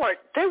 but they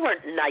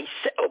weren't nice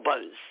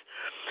elbows.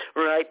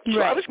 Right.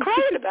 So I was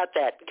crying about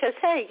that because,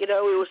 hey, it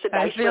was a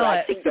nice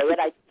relaxing day and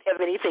I didn't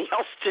have anything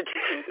else to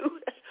do.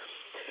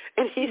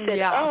 And he said,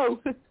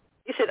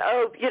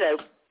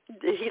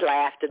 he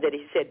laughed, and then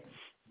he said,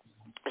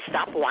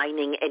 stop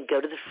whining and go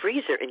to the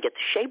freezer and get the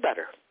shea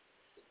butter.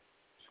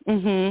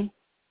 Mhm.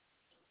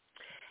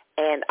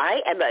 And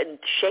I am a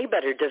shea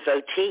butter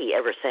devotee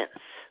ever since.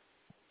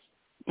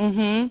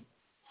 Mhm.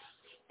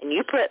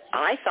 And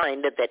I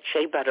find that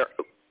shea butter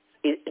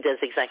does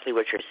exactly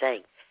what you're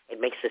saying. It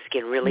makes the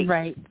skin really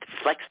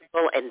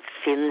flexible and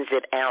thins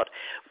it out,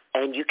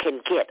 and you can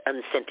get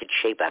unscented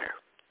shea butter.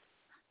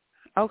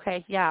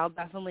 Okay, yeah, I'll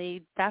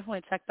definitely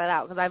check that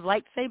out because I've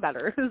liked shea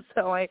butter,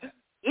 so I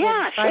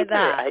will try shea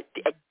that.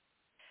 Butter.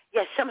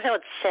 Somehow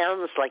it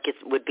sounds like it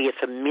would be a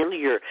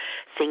familiar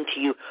thing to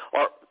you,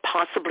 or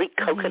possibly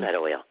coconut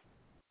oil.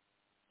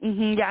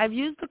 Mhm. Yeah, I've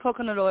used the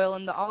coconut oil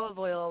and the olive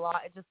oil a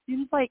lot. It just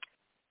seems like,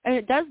 and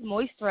it does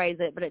moisturize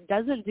it, but it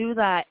doesn't do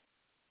that.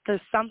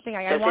 There's something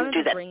I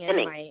wanted to bring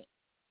in my.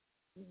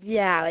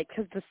 Yeah, like,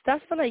 because the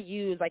stuff that I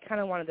use, I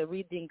kind of wanted to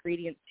read the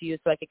ingredients to you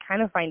so I could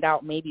kind of find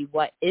out maybe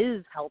what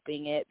is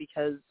helping it,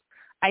 because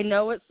I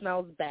know it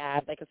smells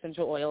bad, like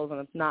essential oils,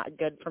 and it's not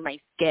good for my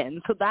skin,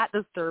 so that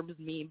disturbs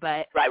me,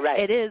 but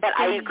it is. But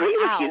I agree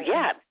with you,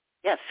 yeah.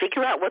 Yeah,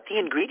 figure out what the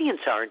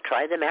ingredients are and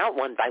try them out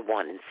one by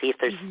one and see if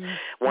there's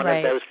one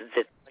of those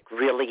that's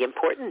really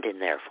important in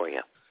there for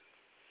you.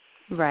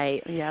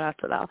 Right, yeah,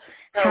 that's what I'll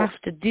have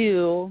to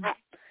do.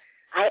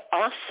 I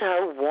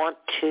also want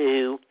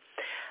to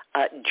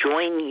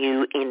join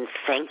you in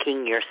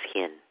thanking your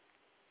skin.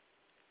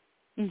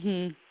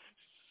 Mhm.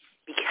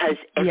 Because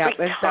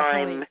every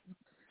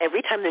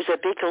time there's a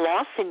big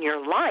loss in your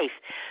life,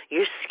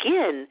 your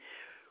skin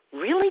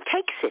really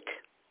takes it.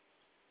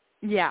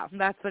 Yeah,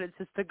 that's what it's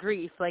just the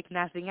grief, like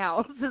nothing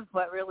else, is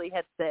what really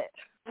hits it.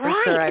 Right.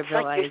 For sure, I've it's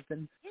realized. Like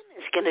your skin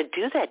is going to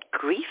do that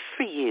grief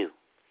for you.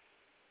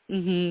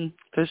 Mhm.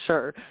 For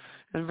sure.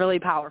 And really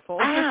powerful.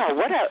 Wow,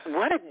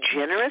 what a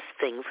generous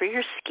thing for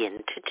your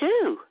skin to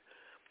do.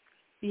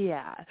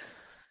 Yeah.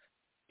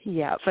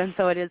 Yeah, and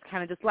so it is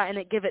kind of just letting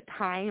it give it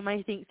time,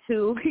 I think,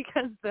 too,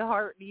 because the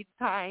heart needs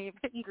time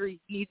and grief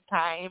needs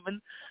time,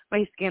 and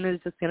my skin is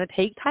just going to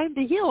take time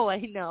to heal, I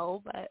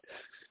know, but...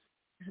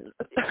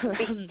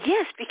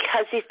 Yes,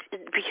 because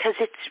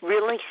it's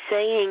really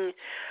saying,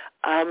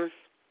 I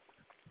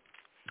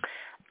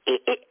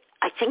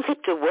think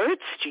that the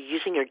words you're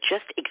using are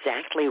just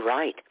exactly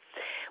right.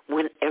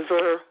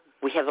 Whenever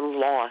we have a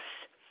loss,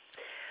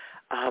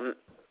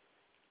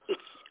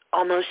 it's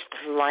almost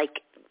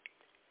like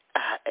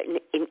an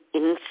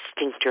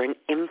instinct or an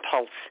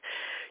impulse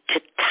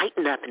to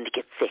tighten up and to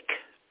get thick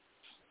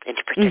and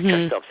to protect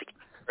ourselves against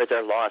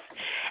further loss.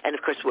 And,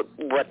 of course,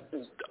 what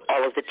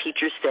all of the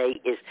teachers say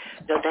is,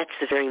 no, that's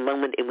the very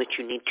moment in which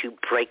you need to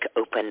break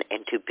open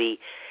and to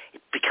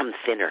become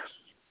thinner.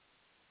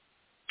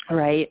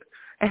 Right.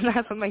 And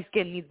that's what my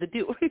skin needs to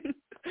do.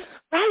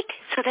 Right.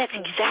 So that's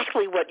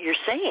exactly what you're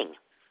saying.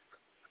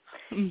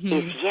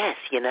 Is yes,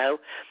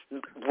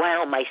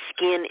 wow, my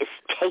skin is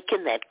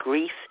taking that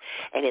grief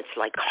and it's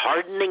like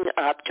hardening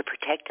up to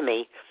protect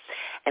me.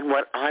 And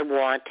what I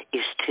want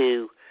is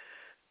to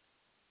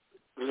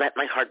let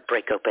my heart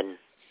break open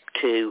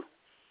to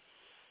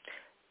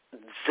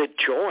the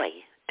joy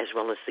as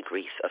well as the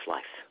grief of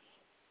life.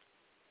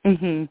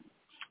 Mhm.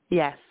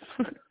 Yes.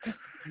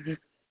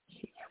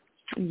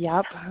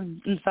 Yep.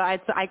 And so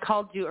I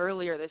called you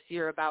earlier this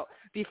year about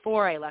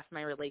before I left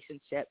my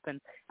relationship,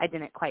 and I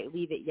didn't quite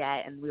leave it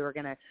yet, and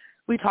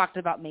we talked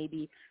about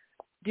maybe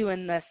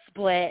doing the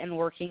split and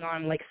working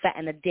on like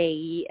setting a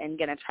date and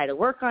going to try to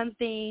work on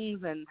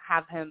things and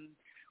have him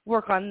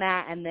work on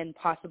that and then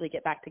possibly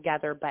get back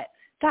together, but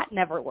that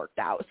never worked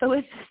out. So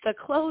it's just a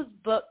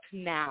closed book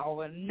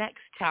now and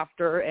next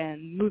chapter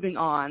and moving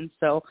on.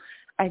 So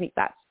I think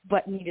that's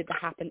what needed to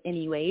happen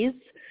anyways.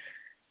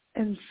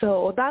 And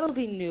so that'll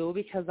be new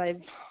because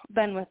I've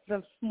been with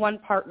the one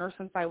partner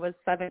since I was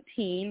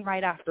 17,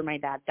 right after my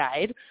dad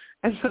died.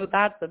 And so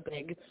that's a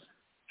big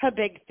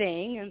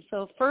thing. And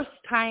so first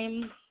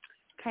time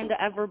kind of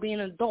ever being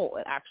an adult,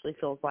 it actually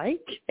feels like,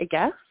 I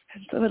guess.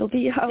 And so it'll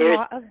be a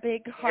lot of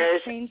big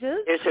heart changes.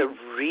 There's a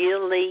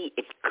really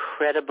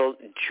incredible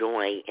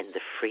joy in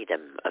the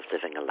freedom of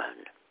living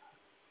alone.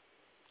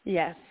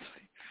 Yes.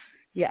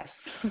 Yes.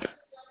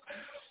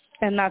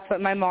 And that's what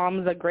my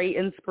mom's a great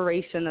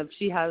inspiration of.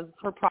 She has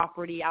her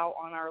property out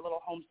on our little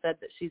homestead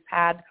that she's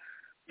had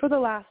for the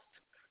last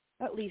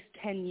at least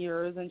 10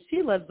 years, and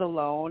she lives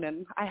alone,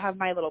 and I have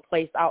my little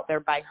place out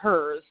there by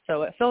hers,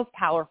 so it feels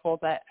powerful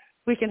that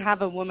we can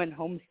have a woman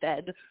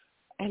homestead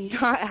and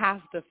not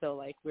have to feel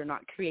like we're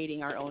not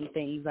creating our own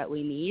things that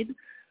we need.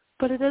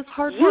 But it is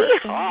hard work,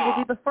 and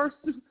it'll be the first.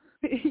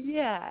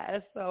 Yeah,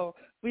 so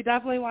we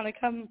definitely want to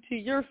come to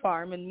your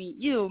farm and meet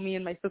you. Me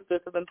and my sisters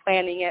have been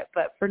planning it,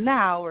 but for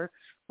now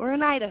we're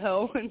in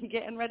Idaho and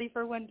getting ready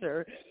for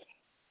winter.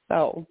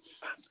 So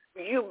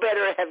you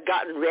better have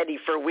gotten ready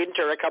for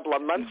winter a couple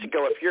of months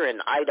ago if you're in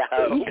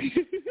Idaho.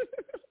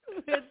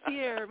 It's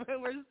here, but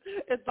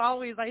it's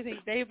always, I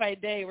think, day by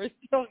day we're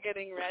still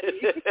getting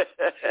ready.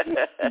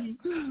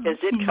 Because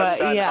it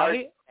comes on hard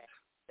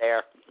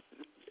there.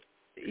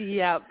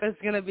 Yeah,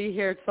 it's going to be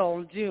here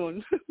till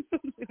June.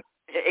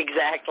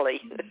 Exactly.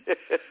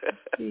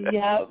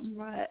 Yep.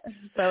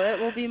 So it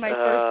will be my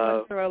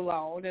first winter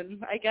alone,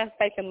 and I guess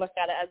I can look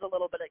at it as a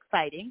little bit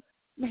exciting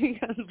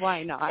because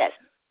why not? Yes.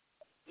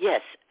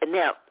 Yes.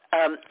 Now,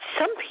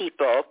 some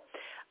people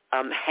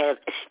have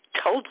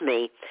told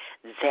me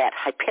that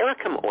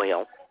hypericum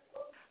oil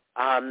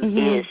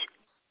is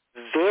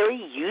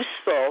very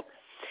useful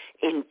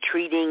in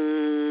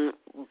treating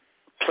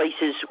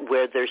places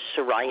where there's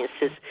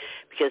psoriasis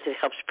because it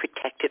helps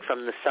protect it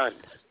from the sun.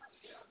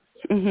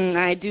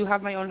 I do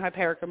have my own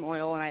hypericum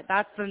oil, and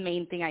that's the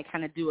main thing I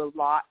kind of do a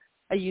lot.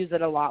 I use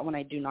it a lot when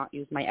I do not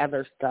use my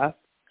other stuff.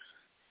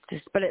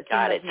 But it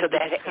Got it. So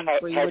that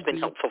has been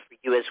helpful for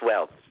you as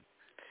well.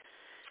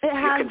 It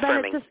has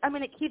been. It just,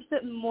 it keeps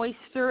it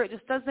moisture. It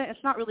just doesn't.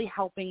 It's not really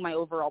helping my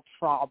overall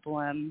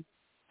problem.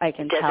 I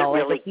can tell.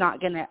 Really it's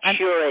not gonna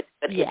cure it.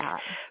 But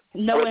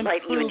no it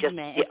might even just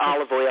be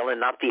olive oil and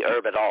not the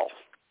herb at all.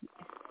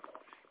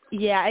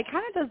 Yeah, it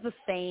kind of does the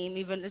same.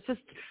 Even it's just,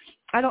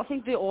 I don't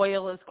think the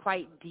oil is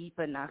quite deep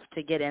enough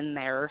to get in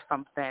there or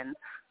something.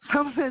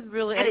 Something's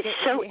really. It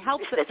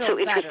helps. That's so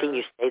interesting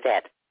you say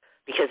that,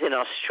 because in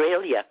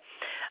Australia,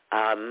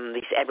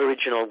 these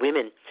Aboriginal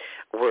women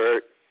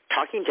were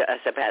talking to us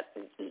about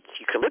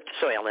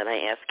eucalyptus oil, and I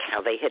asked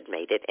how they had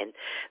made it, and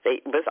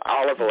it was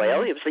olive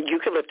oil. It was the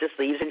eucalyptus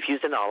leaves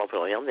infused in olive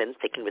oil and then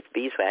thickened with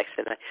beeswax.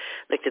 And I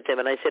looked at them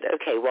and I said,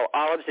 okay, well,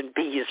 olives and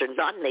bees are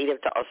not native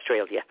to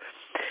Australia.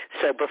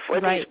 So before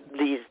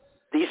these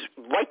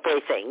white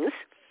boy things,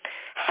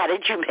 how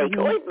did you make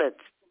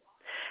ointments?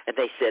 And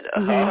they said,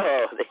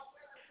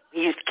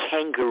 they used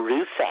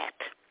kangaroo fat.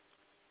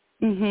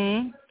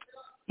 And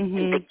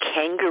the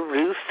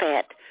kangaroo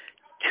fat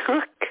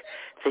took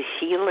the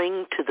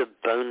healing to the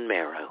bone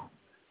marrow.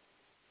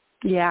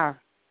 Yeah,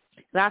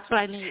 that's what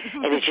I need.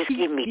 And it just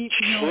gave me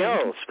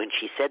chills when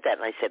she said that.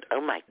 And I said,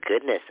 oh, my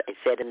goodness. I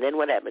said, and then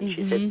what happened?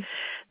 She said,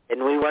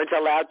 and we weren't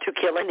allowed to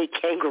kill any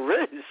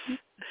kangaroos.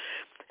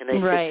 And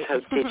I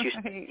said, so did you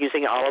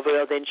using olive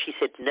oil then? She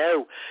said,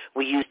 no,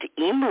 we used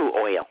emu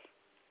oil.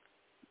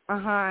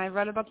 I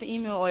read about the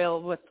emu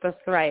oil with the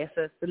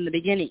psoriasis in the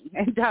beginning.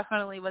 It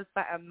definitely was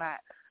something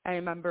that I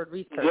remembered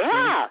researching.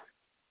 Yeah.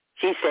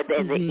 She said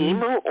that the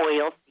emu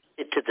oil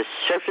gets to the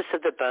surface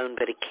of the bone,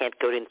 but it can't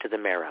go into the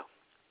marrow.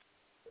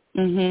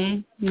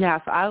 Yeah,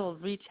 so I will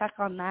recheck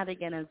on that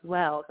again as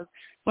well. Because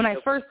when I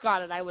first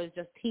got it, I was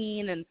just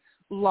teen and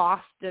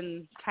lost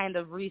in kind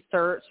of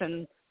research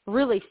and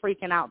really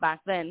freaking out back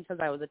then because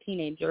I was a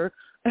teenager.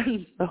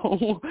 And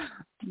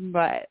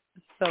but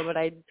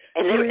I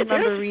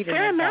remember reading a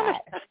fair amount of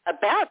stuff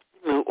about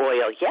emu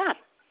oil, yeah.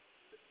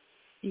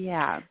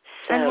 Yeah.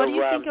 So, and what do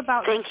you think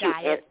about the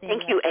diet thing?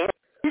 Thank you, Anne,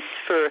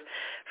 for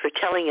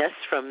telling us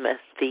from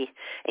the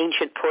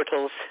ancient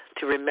portals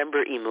to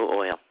remember emu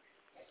oil.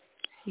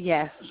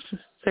 Yes,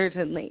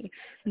 certainly.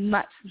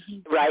 Much.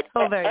 Right.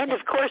 So and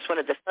of course, one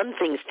of the fun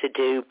things to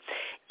do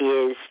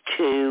is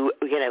to,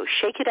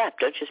 shake it up.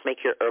 Don't just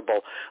make your herbal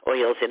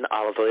oils in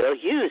olive oil.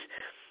 Use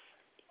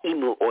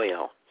emu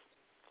oil.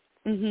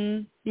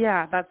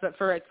 Yeah, that's it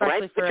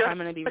especially for if I'm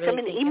going to be put really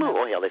some in emu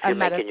oil if you're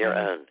making your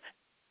own.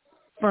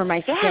 For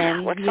my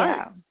skin. What's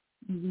fun?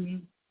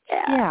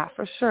 Yeah,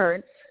 for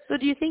sure. So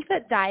do you think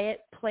that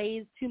diet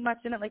plays too much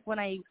in it? Like when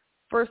I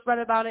first read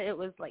about it, it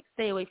was like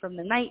stay away from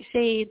the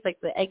nightshades, like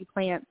the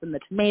eggplants and the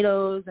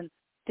tomatoes and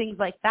things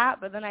like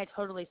that. But then I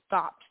totally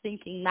stopped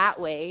thinking that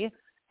way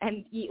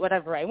and eat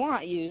whatever I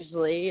want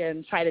usually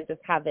and try to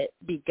just have it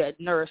be good,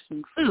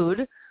 nourishing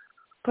food.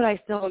 But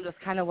I still am just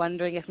kind of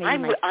wondering if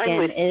maybe my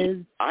skin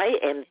is...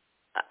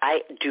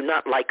 I do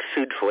not like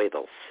food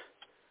foibles.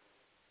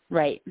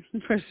 Right,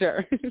 for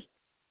sure.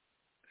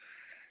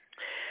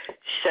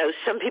 So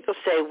some people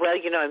say, well,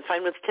 I'm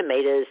fine with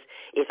tomatoes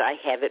if I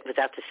have it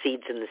without the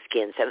seeds and the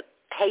skins. And,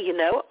 hey,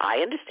 I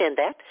understand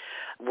that.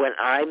 When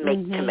I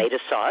make tomato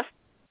sauce,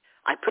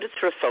 I put it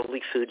through a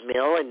Foley food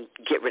mill and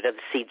get rid of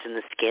the seeds and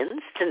the skins.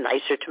 It's a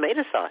nicer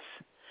tomato sauce.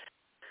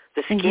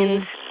 The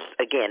skins,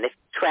 again, if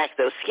you track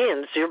those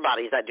skins, your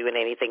body's not doing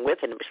anything with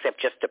them except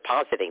just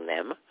depositing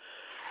them.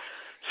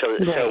 So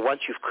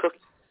once you've cooked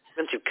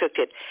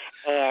it,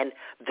 and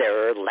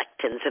there are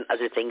lectins and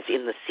other things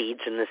in the seeds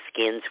and the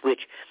skins, which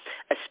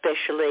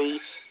especially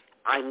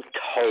I'm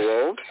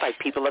told by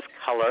people of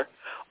color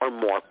are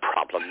more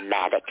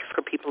problematic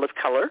for people of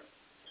color.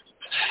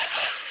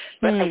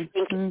 But I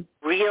think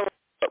really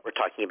what we're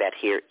talking about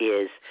here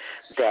is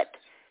that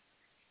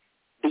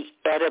the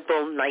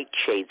edible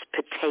nightshades,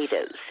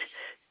 potatoes,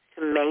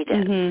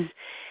 tomatoes,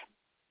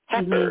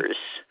 peppers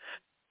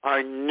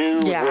are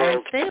new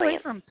world stay plants. away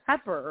from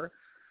pepper.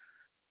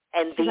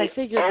 And the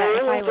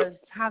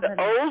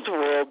old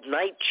world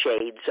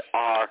nightshades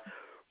are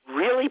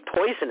really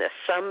poisonous.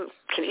 Some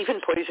can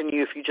even poison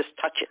you if you just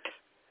touch it.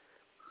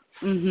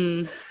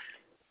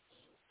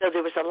 So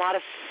there was a lot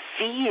of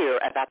fear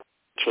about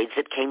nightshades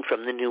that came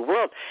from the New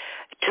World.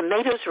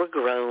 Tomatoes were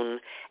grown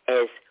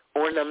as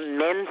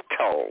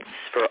ornamentals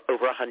for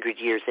over 100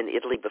 years in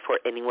Italy before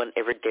anyone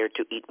ever dared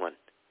to eat one.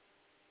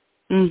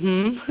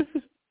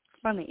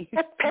 Funny.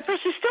 Peppers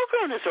are still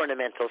grown as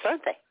ornamentals,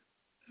 aren't they?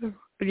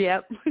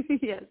 Yep.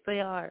 Yes, they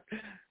are.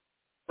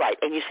 Right,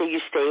 and you say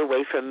you stay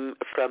away from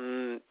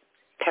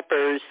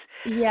peppers.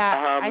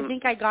 Yeah, I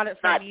think I got it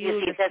from you.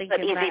 Easy. That's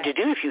not easy to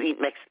do if you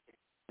eat Mexican.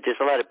 There's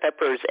a lot of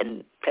peppers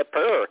and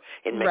pepper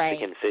in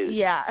Mexican food.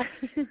 Yeah,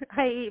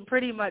 I eat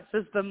pretty much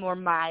just the more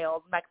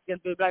mild Mexican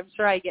food, but I'm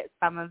sure I get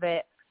some of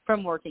it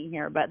from working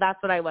here. But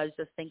that's what I was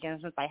just thinking.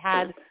 Since I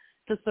had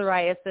the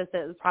psoriasis,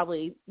 it was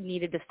probably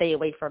needed to stay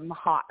away from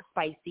hot,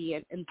 spicy,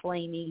 and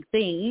inflaming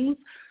things.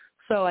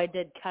 So I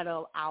did cut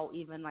out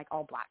even like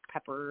all black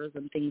peppers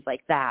and things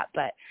like that.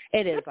 But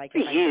it is like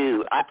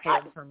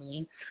prepared for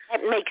me.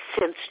 That makes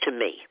sense to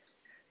me.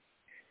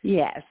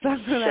 Yes,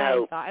 that's what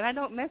I thought. And I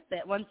don't miss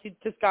it. Once you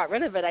just got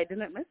rid of it, I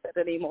didn't miss it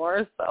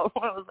anymore. So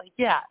I was like,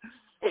 yeah.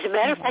 As a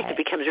matter of fact, it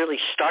becomes really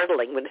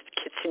startling when it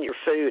gets in your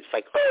food. It's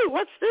like, oh,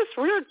 what's this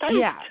weird taste?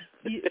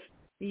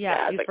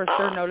 Yeah. You for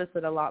sure notice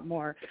it a lot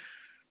more.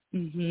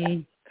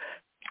 Mm-hmm.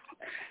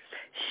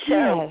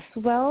 So, yes,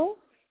 well.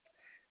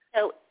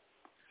 So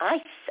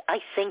I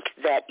think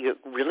that you're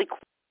really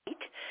right,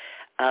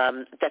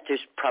 that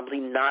there's probably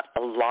not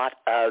a lot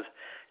of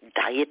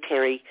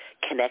dietary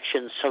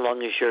connections so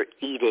long as you're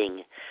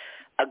eating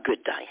a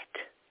good diet.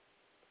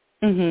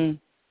 Mhm.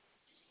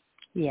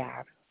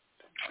 Yeah.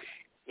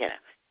 Yeah.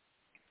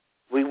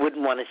 We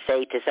wouldn't want to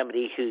say to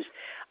somebody who's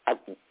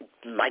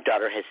my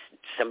daughter has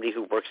somebody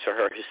who works for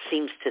her who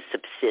seems to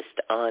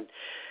subsist on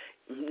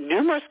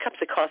numerous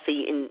cups of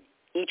coffee. In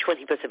each one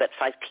he puts about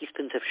 5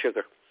 teaspoons of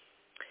sugar.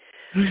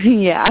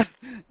 Yeah.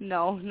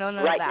 No, none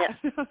of right that.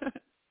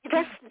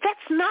 Now,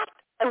 that's not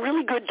a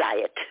really good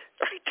diet,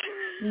 right?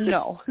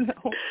 No.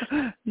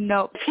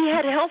 If he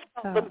had a health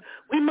problem,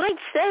 we might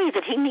say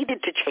that he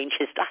needed to change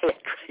his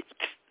diet, right?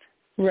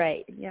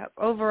 Right. Yeah.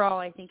 Overall,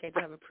 I think I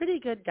did have a pretty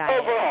good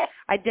diet. Overall.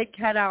 I did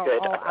cut out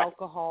all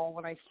alcohol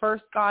when I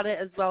first got it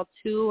as well,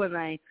 too, and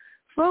I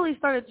slowly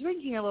started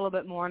drinking a little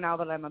bit more now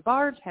that I'm a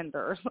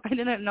bartender. I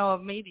didn't know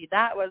if maybe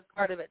that was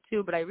part of it,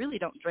 too, but I really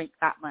don't drink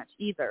that much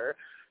either.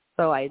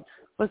 So I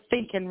was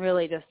thinking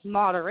really just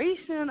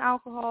moderation,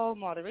 alcohol,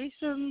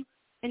 moderation,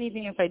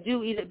 anything if I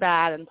do eat it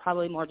bad, and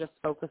probably more just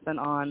focusing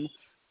on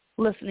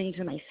listening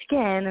to my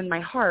skin and my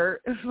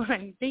heart is what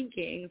I'm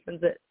thinking,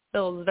 since it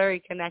feels very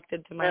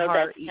connected to my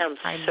heart each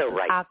time this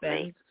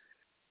happens.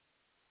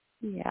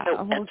 Yeah,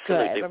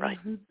 absolutely good. Right.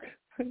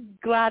 I'm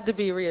glad to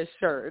be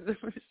reassured.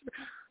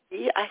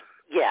 I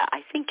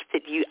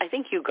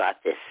think you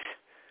got this.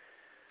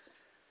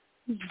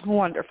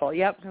 Wonderful.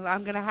 Yep,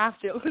 I'm going to have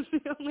to. It's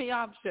the only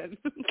option.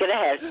 Go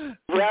ahead.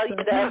 Well,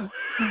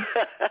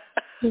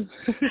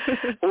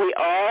 we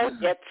all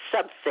get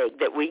something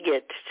that we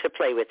get to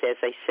play with, as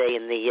I say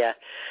in the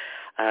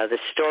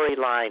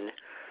storyline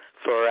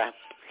for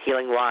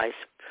Healing Wise,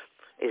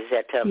 is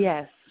that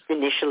yes.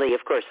 Initially,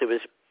 of course, there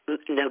was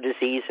no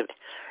disease of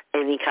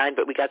any kind,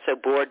 but we got so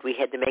bored we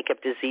had to make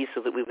up disease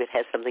so that we would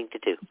have something to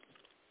do.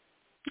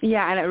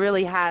 Yeah, and it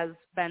really has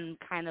been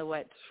kind of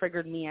what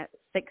triggered me at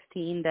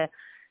 16 to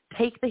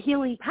take the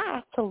healing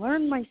path to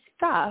learn my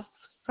stuff.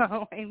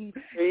 So I'm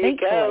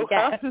thankful, I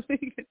guess.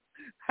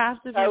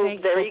 Have to be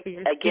thankful for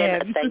your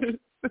skin.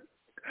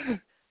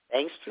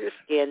 Thanks to your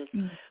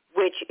skin,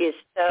 which is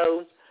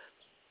so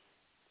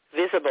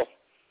visible.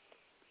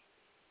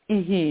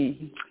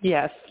 Mhm.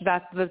 Yes,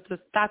 that's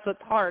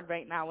what's hard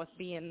right now with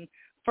being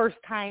first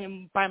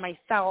time by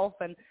myself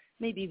and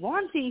maybe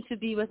wanting to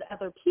be with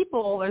other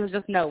people. There's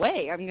just no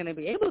way I'm going to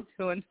be able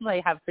to until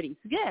I have pretty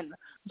skin.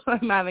 So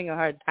I'm having a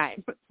hard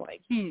time. It's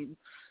like,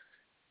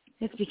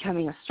 it's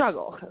becoming a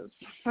struggle because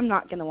I'm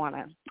not going to want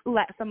to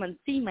let someone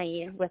see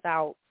me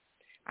without,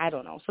 I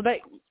don't know. So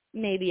that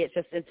maybe it's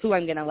who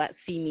I'm going to let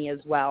see me as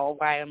well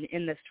while I'm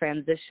in this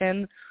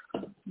transition.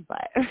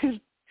 But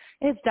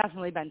it's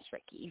definitely been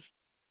tricky.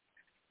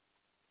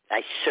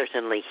 I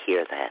certainly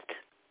hear that.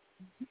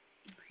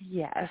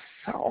 Yes,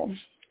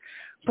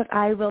 but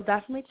I will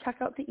definitely check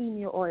out the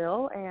emu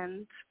oil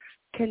and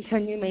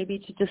continue maybe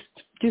to just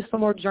do some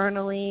more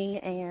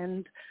journaling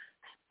and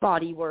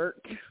body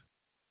work.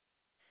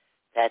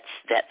 That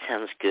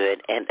sounds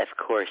good. And, of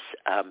course,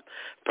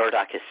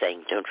 Burdock is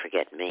saying, don't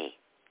forget me.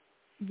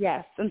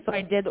 Yes, and so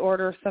I did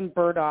order some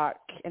burdock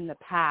in the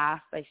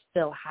past. I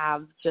still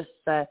have just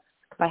because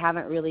I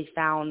haven't really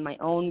found my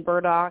own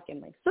burdock,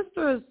 and my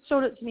sister has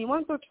showed it to me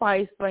once or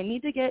twice, so I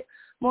need to get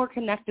more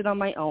connected on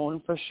my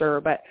own for sure.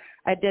 But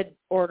I did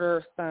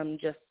order some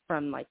just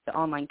from like the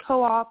online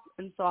co-op,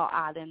 and so I'll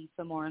add in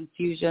some more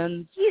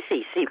infusions.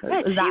 Easy, see,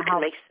 right? So you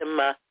can make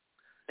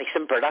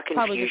some burdock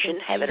infusion,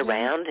 have it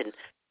around, and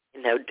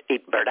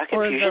eat burdock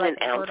infusion and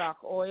ounce. Burdock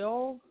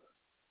oil.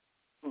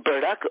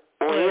 Burdock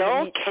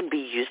oil can be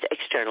used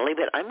externally,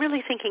 but I'm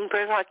really thinking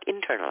burdock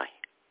internally.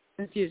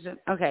 Infusion.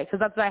 Okay, because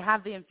that's what I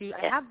have the infusion.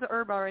 Yeah. I have the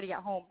herb already at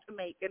home to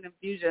make an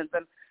infusion,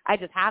 and I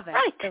just haven't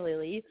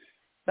silly.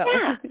 So,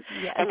 yeah.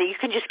 Yes. And you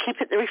can just keep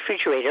it in the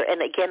refrigerator,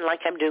 and again, like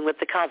I'm doing with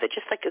the kava,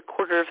 just like a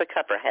quarter of a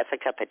cup or half a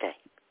cup a day.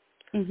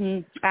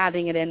 Mhm.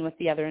 Adding it in with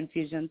the other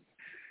infusions.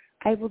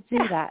 I will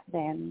do that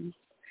then.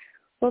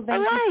 Well,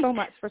 thank you so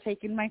much for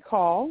taking my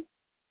call.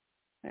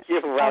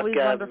 You're welcome. Always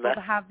wonderful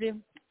to have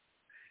you.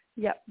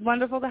 Yep,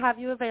 wonderful to have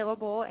you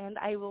available, and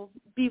I will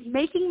be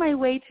making my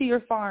way to your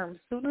farm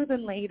sooner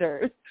than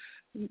later.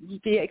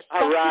 Be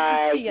expected All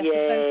right, to see us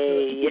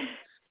yay.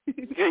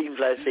 eventually. Green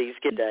blessings.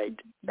 Good night.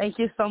 Thank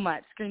you so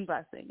much. Green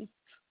blessings.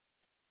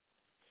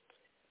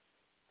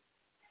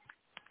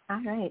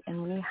 All right,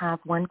 and we have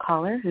one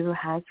caller who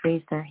has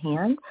raised their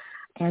hand,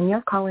 and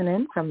you're calling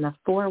in from the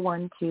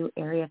 412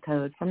 area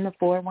code. From the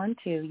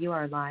 412, you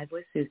are live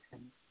with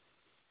Susan.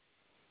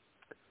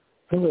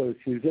 Hello,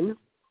 Susan.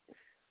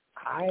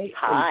 Hi.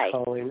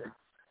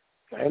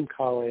 I'm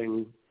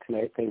calling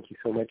tonight. Thank you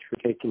so much for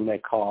taking my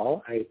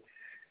call.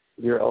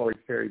 You're always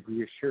very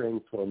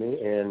reassuring for me,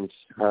 and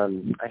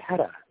I had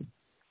a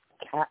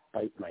cat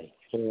bite my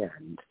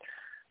hand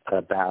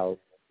about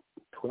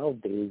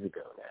 12 days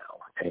ago now,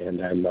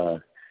 and I'm,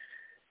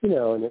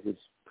 and it was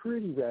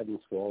pretty red and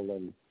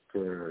swollen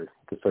for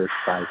the first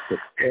 5-6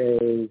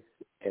 days,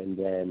 and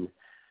then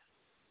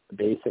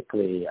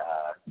basically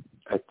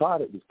I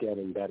thought it was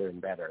getting better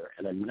and better,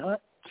 and I'm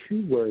not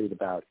too worried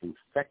about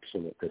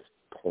infection at this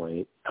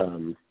point.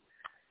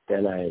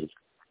 Then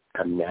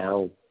I'm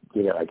now,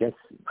 I guess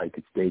like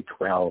it's day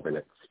 12, and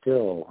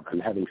I'm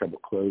having trouble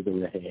closing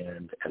the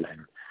hand, and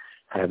I'm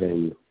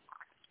having,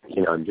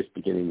 I'm just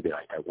beginning to be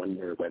like, I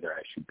wonder whether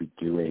I should be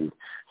doing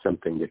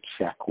something to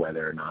check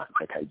whether or not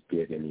like I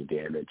did any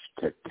damage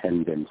to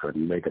tendons or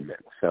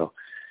ligaments. So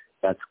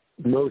that's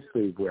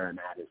mostly where I'm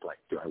at, is like,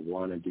 do I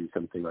want to do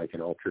something like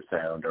an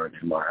ultrasound or an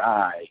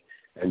MRI?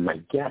 And my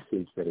guess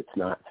is that it's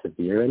not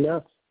severe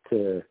enough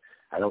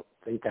I don't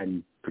think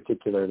I'm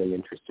particularly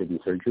interested in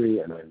surgery,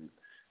 and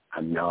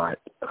I'm not,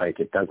 like,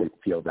 it doesn't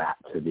feel that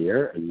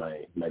severe. And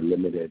my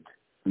limited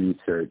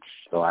research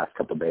the last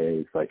couple of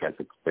days, like, as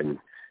it's been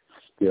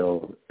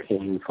still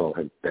painful,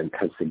 has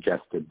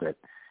suggested that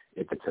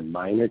if it's a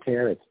minor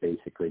tear, it's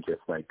basically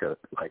just like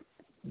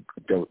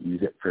don't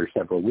use it for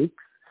several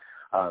weeks.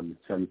 So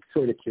I'm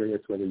sort of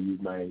curious where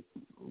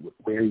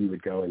you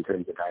would go in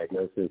terms of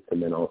diagnosis,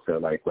 and then also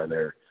like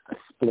whether a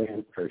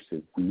splint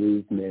versus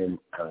movement,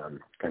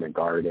 kind of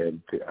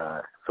guarded,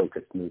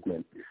 focused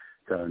movement.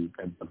 So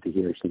I'd love to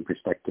hear some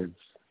perspectives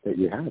that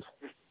you have.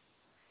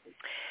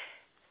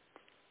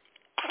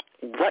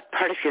 What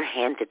part of your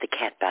hand did the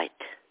cat bite?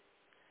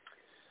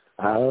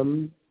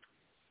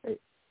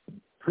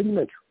 Pretty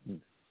much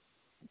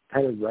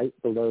kind of right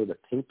below the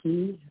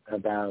pinky,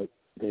 about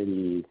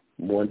maybe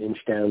 1 inch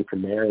down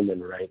from there, and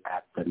then right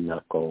at the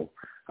knuckle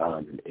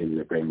in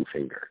the ring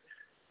finger.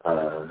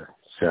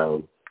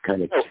 So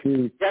kind of just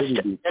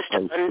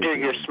under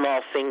your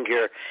small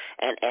finger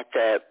and at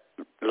the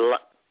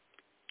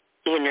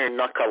inner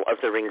knuckle of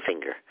the ring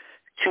finger.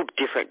 2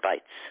 different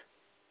bites.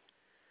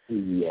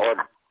 Yeah.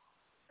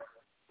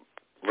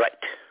 Right.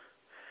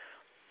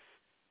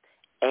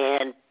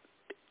 And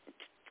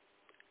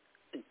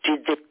did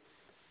the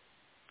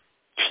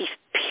teeth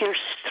pierce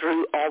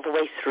through all the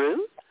way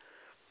through?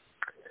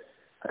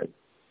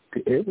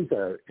 It was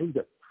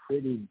a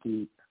pretty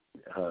deep,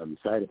 so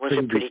I had a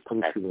pretty deep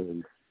puncture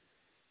wound.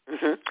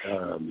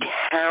 Mm-hmm.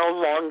 How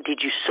long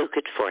did you soak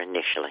it for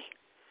initially?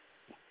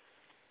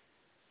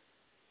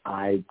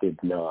 I did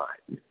not.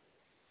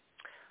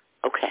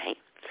 Okay.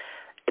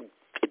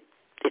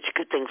 It's a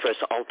good thing for us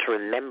all to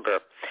remember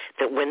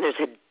that when there's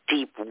a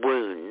deep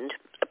wound,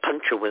 a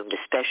puncture wound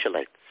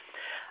especially,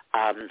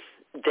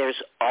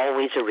 there's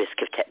always a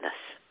risk of tetanus.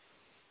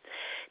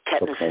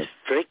 Tetanus is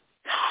a very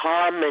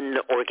common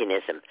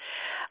organism.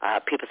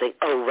 People think,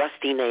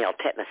 rusty nail,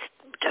 tetanus.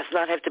 It does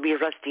not have to be a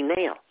rusty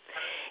nail.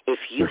 If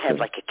you have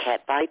like a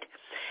cat bite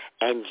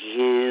and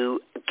you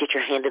get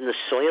your hand in the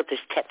soil,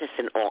 there's tetanus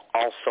in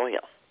all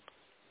soil.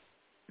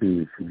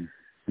 Mm-hmm.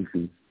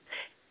 Mm-hmm.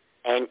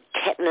 And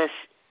tetanus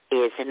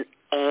is an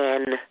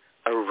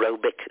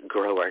anaerobic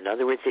grower. In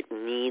other words, it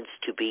needs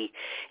to be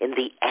in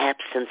the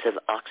absence of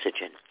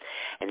oxygen.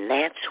 And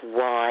that's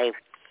why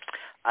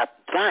a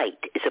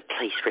bite is a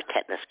place where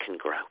tetanus can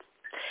grow.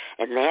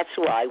 And that's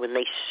why when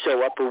they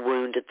sew up a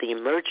wound at the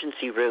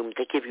emergency room,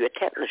 they give you a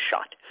tetanus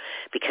shot,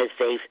 because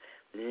they've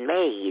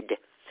made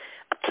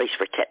a place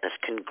where tetanus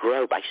can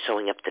grow by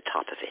sewing up the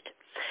top of it.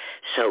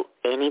 So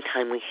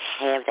anytime we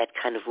have that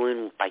kind of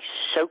wound, by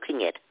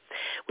soaking it,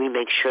 we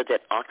make sure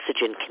that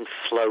oxygen can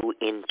flow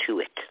into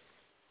it.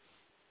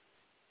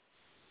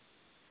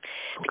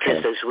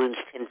 Because those wounds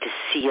tend to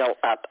seal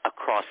up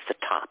across the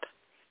top.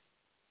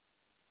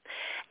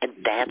 And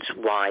that's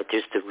why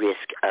there's the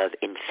risk of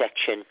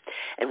infection.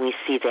 And we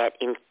see that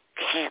in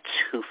cats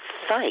who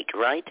fight,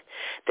 right?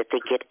 That they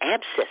get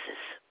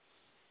abscesses.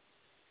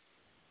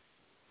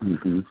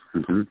 Mm-hmm.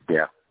 Mm-hmm.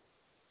 Yeah.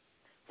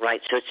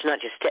 Right, so it's not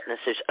just tetanus,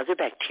 there's other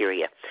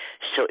bacteria.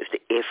 So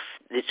if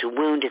it's a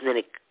wound and then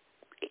it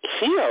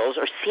heals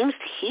or seems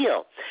to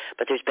heal,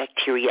 but there's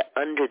bacteria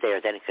under there,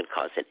 then it can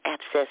cause an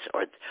abscess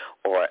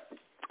or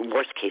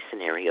worst case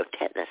scenario,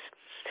 tetanus,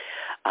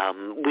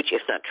 which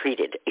if not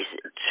treated is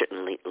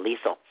certainly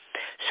lethal.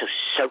 So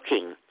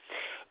soaking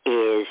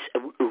is a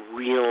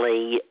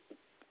really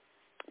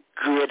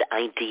good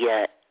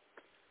idea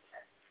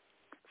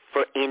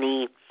for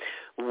any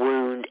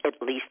wound,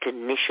 at least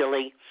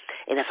initially.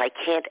 And if I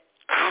can't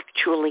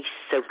actually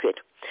soak it,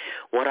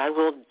 what I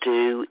will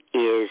do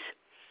is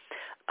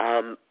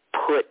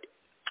put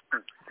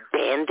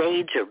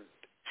Band-Aids or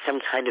some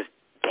kind of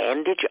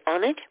bandage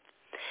on it,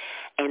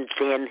 and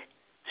then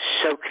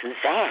soak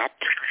that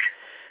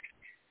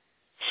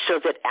so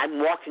that I'm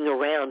walking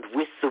around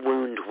with the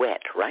wound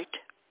wet, right?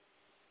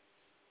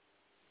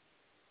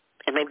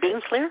 Am I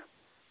being clear?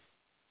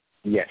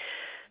 Yes.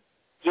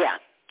 Yeah.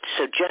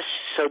 So just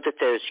so that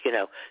there's,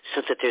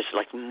 so that there's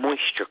like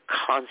moisture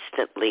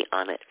constantly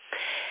on it.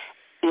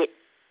 It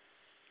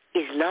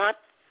is not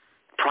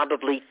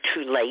probably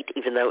too late,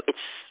 even though it's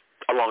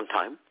a long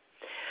time.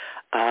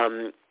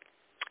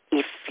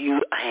 If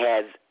you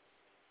have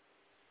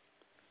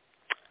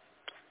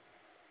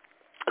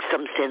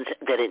some sense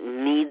that it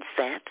needs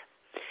that,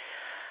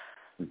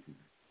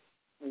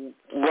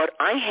 what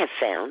I have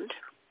found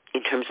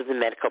in terms of the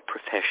medical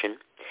profession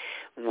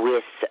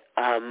with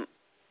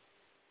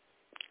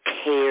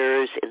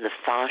tears in the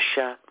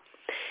fascia,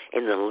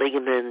 in the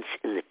ligaments,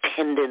 in the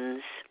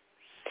tendons,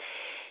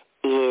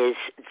 is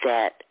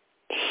that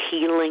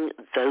healing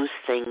those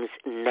things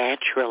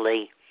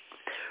naturally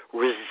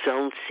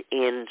results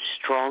in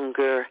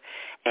stronger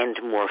and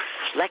more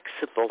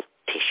flexible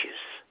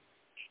tissues.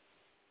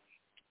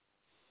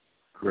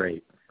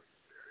 Great.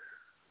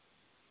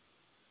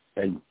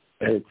 And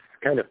it's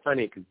kind of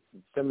funny because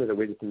some of the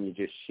wisdom you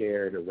just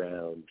shared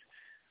around,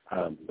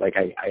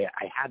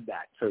 I had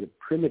that sort of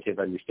primitive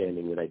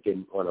understanding that I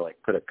didn't want to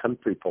put a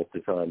comfrey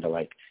poultice on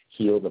to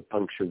heal the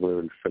puncture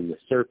wound from the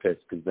surface,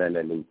 because then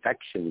an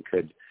infection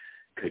could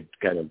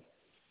kind of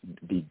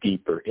be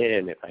deeper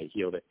in if I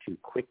healed it too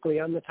quickly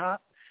on the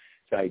top.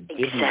 So I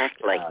didn't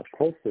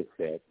poultice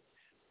it,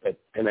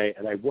 and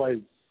I was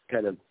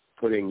kind of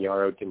putting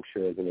yarrow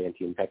tincture as an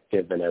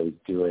anti-infective, and I was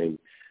doing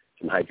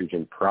some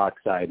hydrogen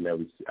peroxide, and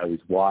I was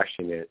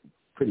washing it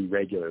pretty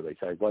regularly,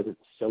 so I wasn't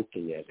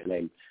soaking it.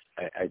 And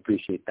I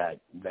appreciate that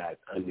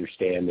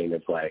understanding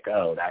of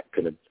that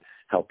could have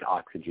helped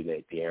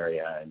oxygenate the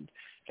area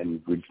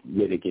and would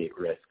mitigate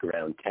risk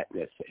around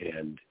tetanus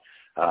and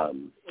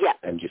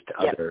just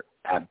other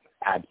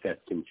abscess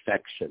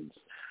infections.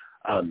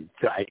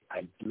 So I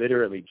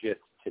literally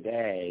just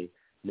today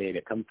made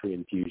a comfrey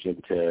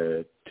infusion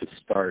to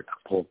start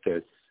a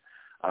poultice.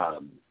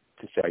 But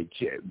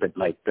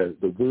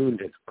the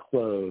wound has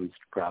closed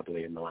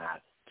probably in the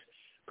last,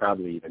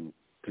 even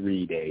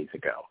 3 days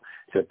ago.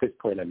 So at this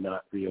point, I'm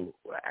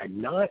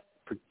not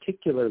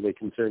particularly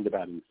concerned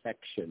about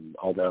infection,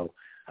 although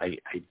I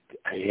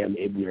am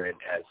ignorant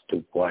as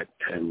to what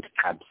an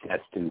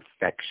abscessed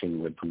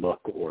infection would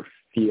look or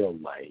feel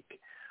like.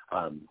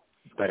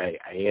 But I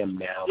am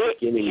now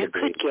beginning to you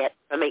could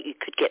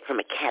get from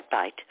a cat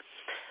bite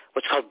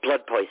what's called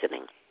blood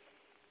poisoning.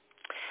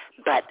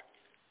 But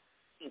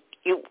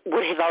it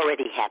would have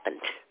already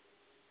happened.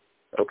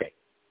 Okay,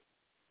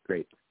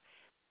 great.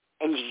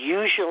 And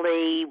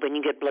usually when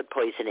you get blood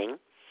poisoning,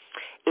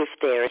 if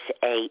there's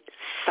a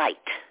site,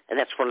 and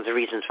that's one of the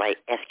reasons why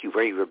I ask you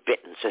where you were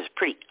bitten, so it's a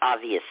pretty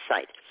obvious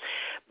site.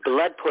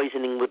 Blood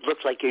poisoning would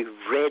look like a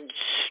red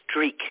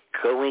streak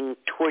going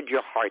toward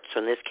your heart, so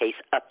in this case,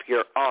 up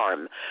your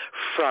arm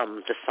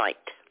from the site.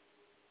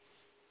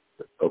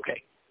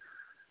 Okay.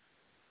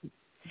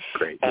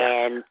 Great.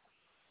 And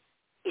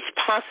it's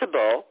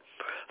possible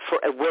for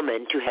a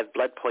woman to have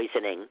blood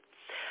poisoning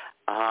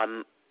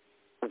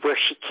where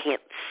she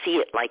can't see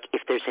it, like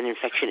if there's an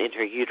infection in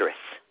her uterus.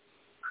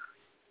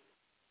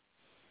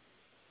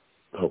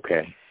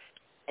 Okay.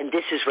 And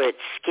this is where it's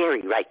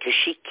scary, right? Because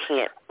she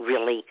can't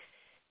really,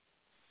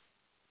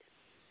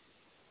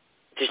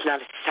 there's not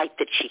a site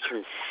that she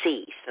can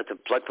see. So the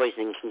blood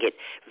poisoning can get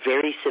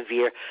very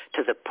severe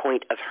to the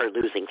point of her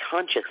losing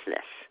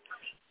consciousness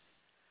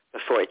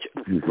before it's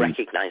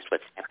recognized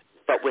what's happening.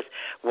 But with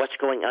what's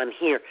going on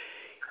here,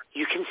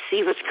 you can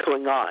see what's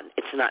going on.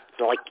 It's not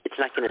going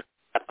to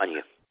up on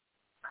you.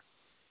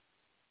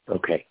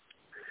 Okay.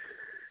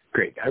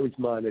 Great. I was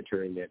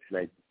monitoring it,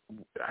 and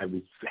I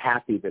was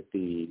happy that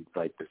the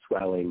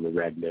swelling, the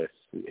redness,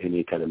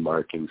 any kind of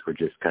markings were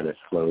just kind of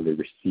slowly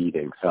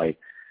receding. So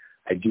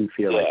I do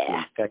feel like the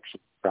infection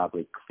is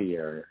probably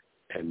clear,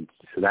 and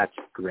so that's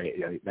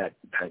great. That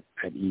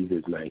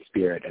eases my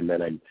spirit. And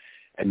then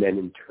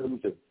in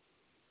terms of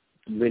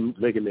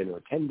ligament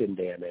or tendon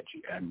damage,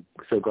 I'm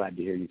so glad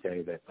to hear you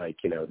say that,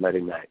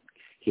 letting that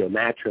heal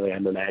naturally.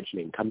 I'm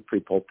imagining comfrey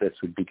poultice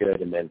would be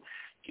good. And then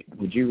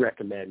would you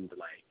recommend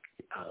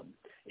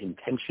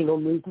intentional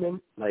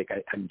movement?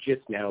 I'm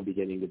just now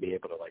beginning to be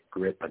able to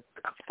grip a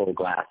full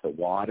glass of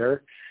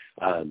water,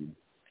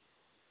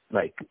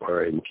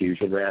 or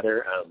infusion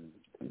rather.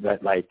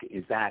 But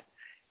is that,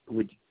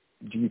 do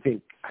you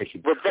think I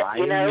should try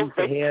and use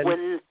the hand?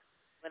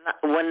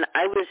 When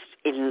I was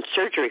in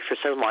surgery for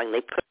so long,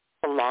 they put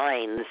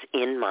lines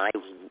in my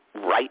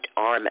right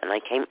arm, and I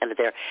came out of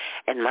there,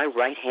 and my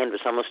right hand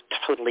was almost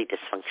totally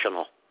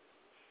dysfunctional.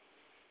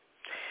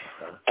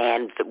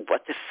 And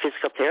what the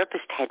physical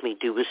therapist had me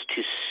do was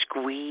to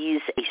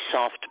squeeze a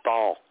soft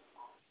ball.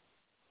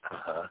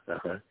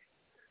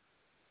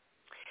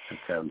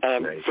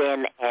 And nice.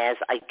 Then as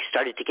I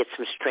started to get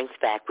some strength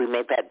back, we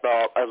made that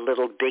ball a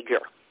little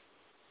bigger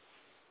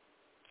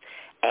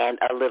and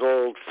a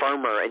little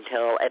firmer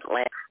until at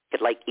last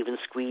I could even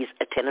squeeze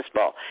a tennis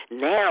ball.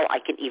 Now I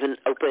can even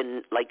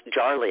open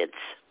jar lids.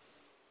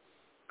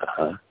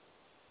 Uh-huh.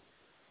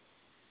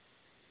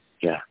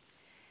 Yeah.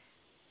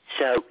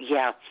 So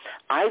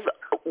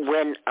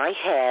when I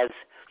have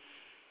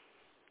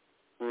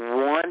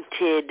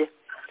wanted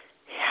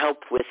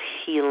help with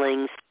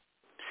healing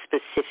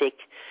specific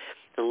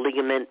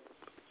ligament,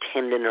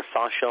 tendon, or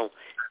fascial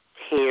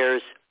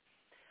tears,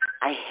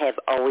 I have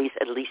always,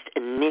 at least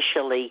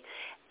initially,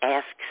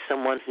 asked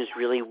someone who's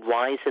really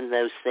wise in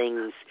those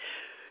things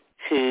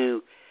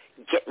to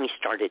get me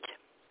started.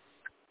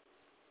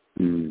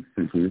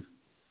 Mm-hmm.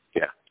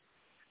 Yeah.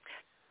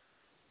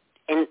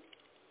 And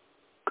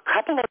a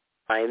couple of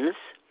times,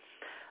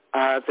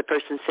 the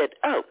person said,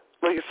 "Oh,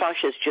 well, your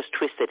fascia is just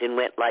twisted," and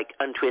went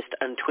untwist.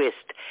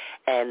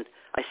 And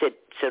I said,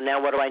 "So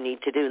now what do I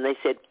need to do?" And they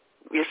said,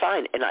 "You're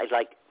fine." And I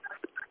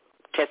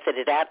tested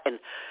it out, and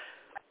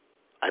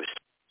I was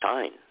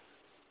fine.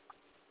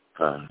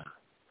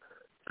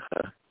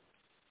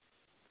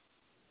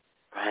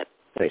 Right.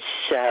 Nice.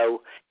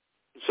 So,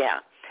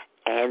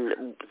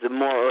 and the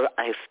more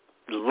I've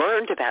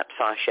learned about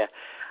fascia,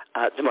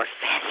 the more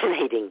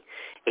fascinating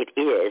it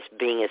is,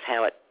 being as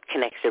how it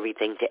connects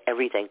everything to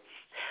everything.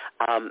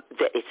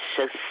 That it's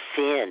so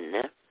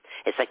thin.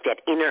 It's like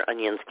that inner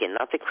onion skin,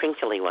 not the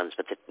crinkly ones,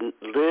 but the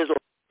little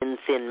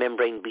thin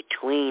membrane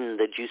between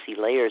the juicy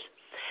layers.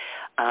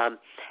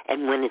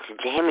 And when it's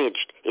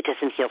damaged, it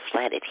doesn't heal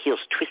flat. It heals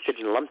twisted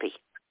and lumpy.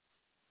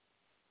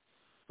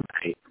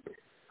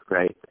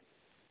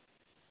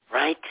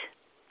 Right.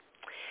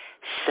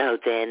 So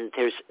then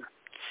there's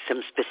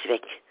some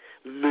specific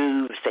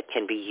moves that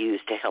can be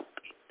used to help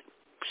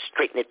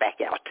straighten it back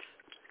out.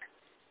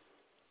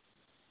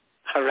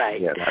 All right.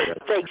 Yeah,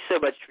 Thanks so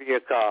much for your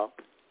call.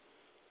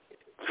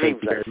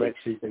 Thank you very much,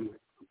 Susan.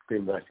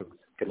 Green blessings.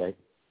 Good night.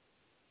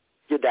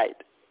 Good night.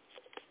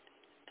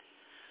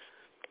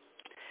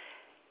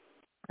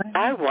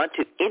 I want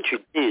to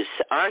introduce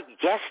our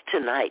guest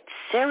tonight,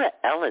 Sarah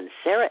Ellen.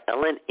 Sarah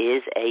Ellen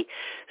is a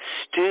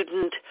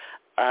student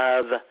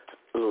of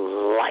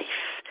life.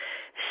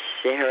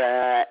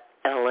 Sarah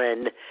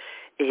Ellen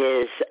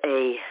is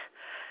a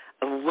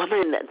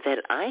woman that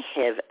I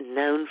have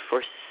known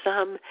for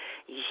some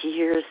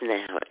years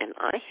now, and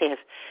I have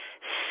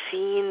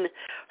seen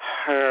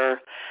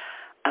her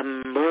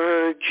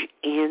emerge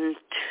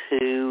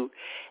into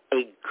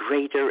a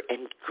greater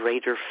and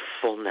greater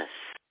fullness.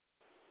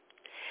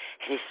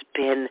 It has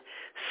been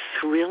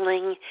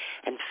thrilling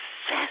and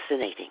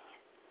fascinating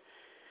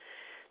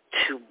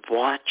to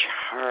watch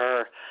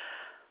her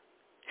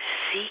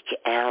seek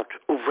out,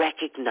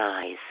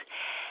 recognize,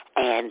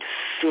 and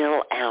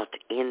fill out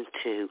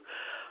into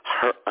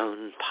her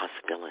own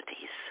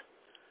possibilities.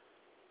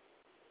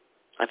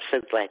 I'm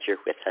so glad you're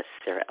with us,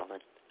 Sarah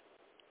Ellen.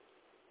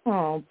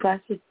 Oh,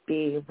 blessed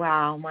be.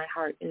 Wow, my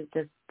heart is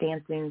just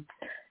dancing.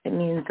 It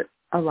means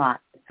a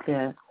lot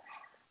to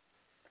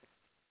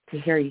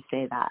hear you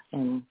say that,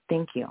 and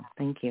thank you.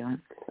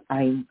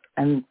 I'm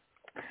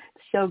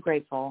so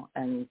grateful,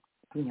 and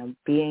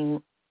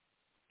being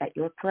at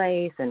your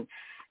place and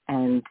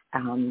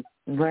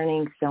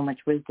learning so much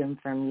wisdom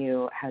from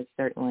you has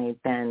certainly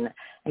been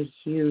a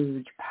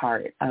huge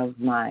part of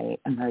my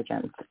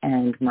emergence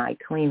and my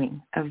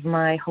claiming of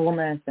my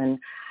wholeness. And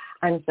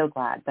I'm so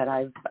glad that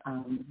I've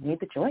made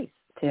the choice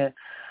to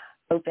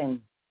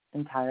open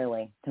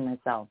entirely to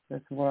myself.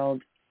 This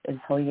world, this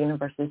whole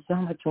universe is so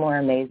much more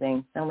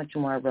amazing, so much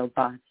more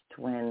robust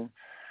when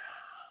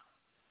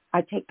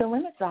I take the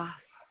limits off.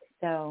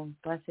 So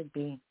blessed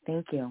be.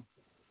 Thank you.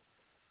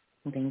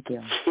 Thank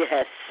you.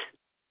 Yes.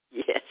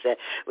 It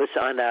was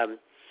on a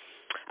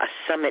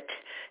summit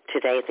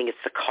today. I think it's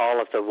the Call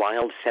of the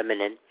Wild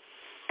Feminine.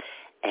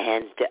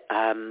 And,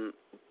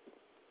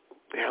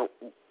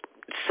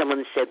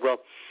 someone said, well,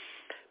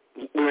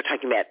 we were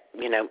talking about,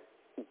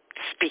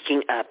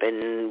 speaking up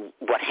and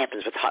what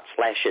happens with hot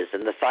flashes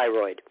and the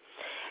thyroid.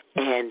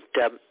 And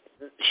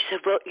she said,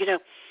 well,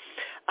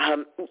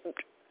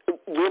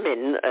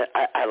 women,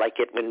 I like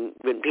it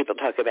when people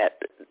talk about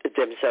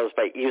themselves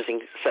by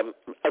using some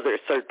other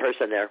third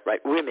person there,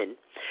 right? Women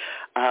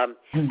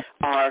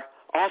are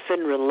often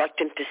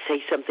reluctant to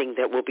say something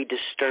that will be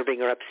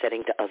disturbing or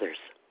upsetting to others.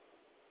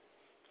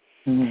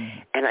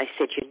 And I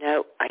said,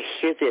 I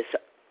hear this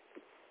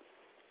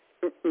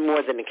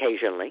more than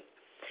occasionally,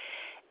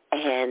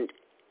 and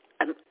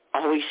I'm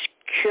always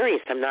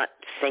curious. I'm not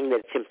saying that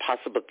it's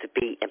impossible to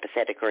be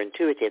empathetic or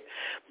intuitive,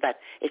 but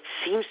it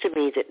seems to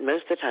me that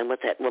most of the time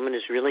what that woman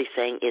is really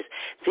saying is,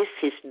 this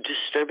is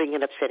disturbing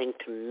and upsetting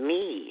to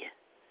me.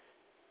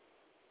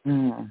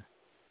 And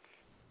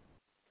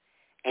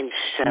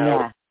so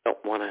I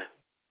don't want to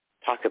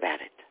talk about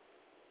it.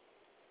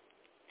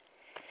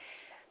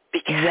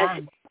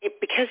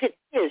 Because it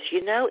is,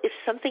 if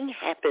something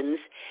happens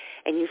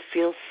and you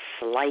feel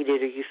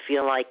slighted or you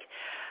feel like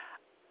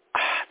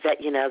that,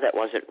 that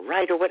wasn't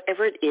right or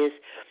whatever it is,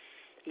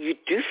 you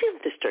do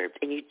feel disturbed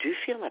and you do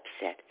feel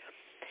upset.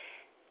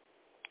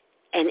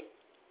 And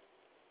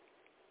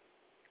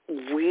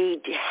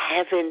we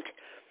haven't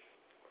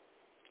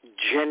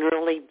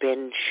generally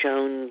been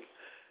shown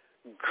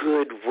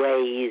good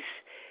ways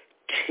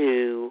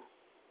to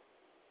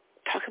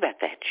talk about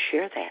that,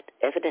 share that,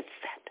 evidence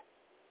that.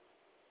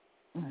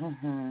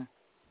 Mhm.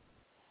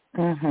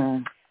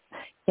 Mhm.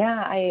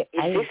 Yeah, I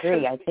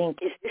agree. I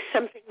think, is this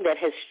something that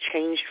has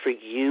changed for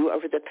you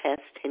over the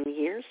past 10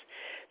 years,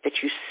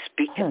 that you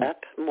speak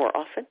up more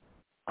often?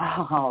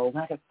 Oh,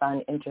 what a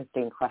fun,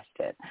 interesting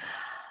question.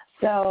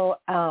 So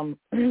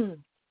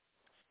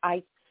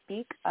I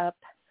speak up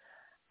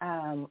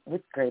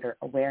with greater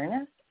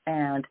awareness,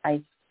 and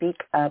I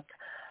speak up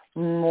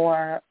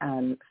more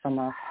from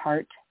a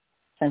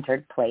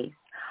heart-centered place.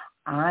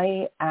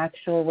 I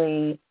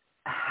actually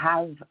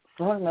have,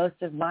 for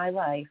most of my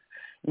life,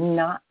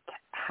 not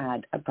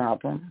had a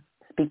problem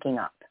speaking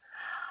up.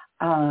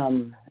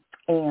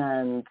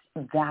 And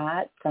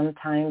that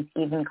sometimes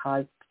even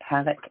caused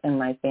havoc in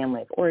my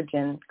family of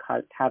origin,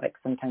 caused havoc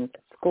sometimes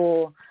at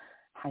school.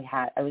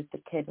 I was the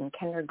kid in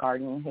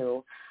kindergarten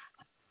who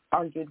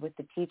argued with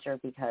the teacher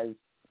because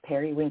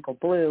periwinkle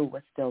blue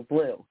was still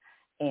blue,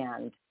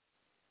 and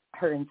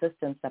her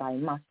insistence that I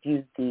must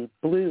use the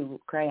blue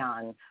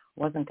crayon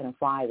wasn't going to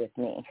fly with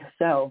me.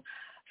 So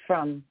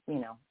from,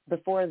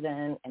 before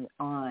then and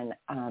on,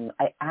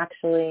 I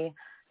actually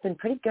been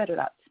pretty good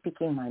about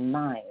speaking my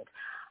mind.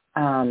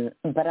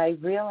 But I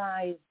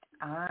realized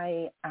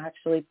I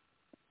actually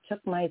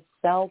took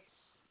myself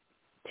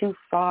too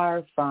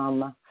far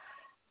from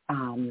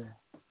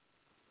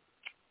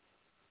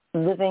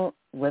living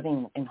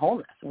in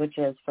wholeness, which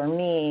is for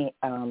me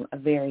a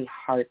very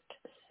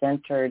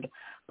heart-centered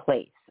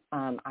place.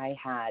 I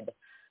had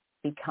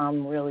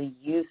become really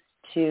used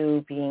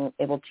to being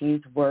able to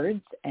use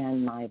words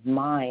and my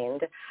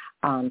mind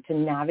to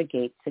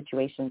navigate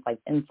situations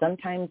and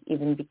sometimes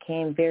even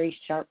became very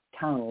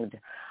sharp-tongued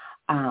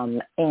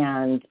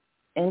and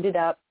ended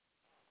up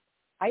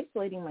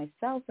isolating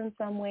myself in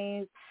some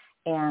ways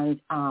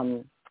and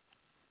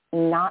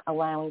not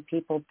allowing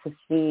people to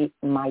see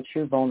my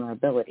true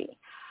vulnerability.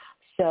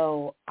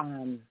 So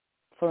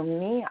for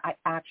me, I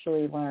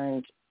actually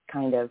learned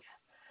kind of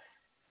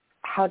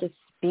how to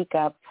speak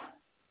up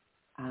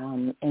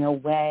in a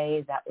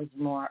way that was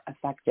more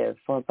effective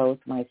for both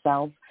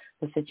myself,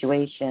 the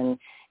situation,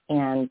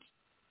 and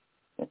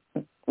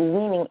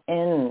leaning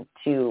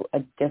into a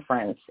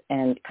difference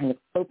and kind of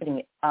opening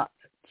it up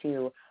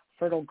to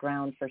fertile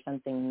ground for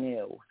something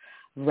new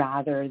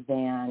rather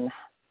than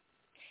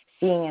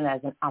seeing it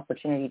as an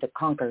opportunity to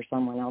conquer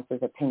someone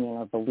else's opinion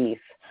or belief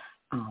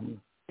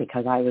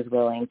because I was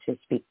willing to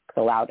speak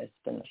the loudest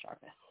and the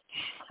sharpest.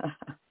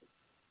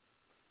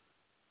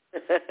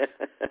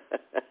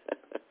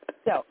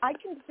 So I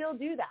can still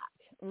do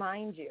that,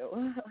 mind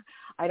you.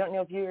 I don't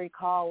know if you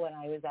recall when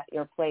I was at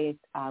your place,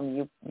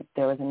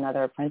 there was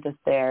another apprentice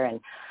there,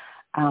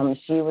 and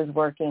she was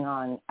working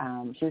on,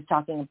 she was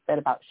talking a bit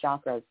about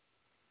chakras,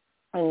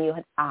 and you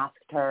had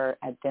asked her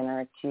at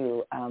dinner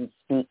to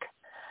speak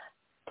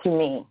to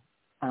me,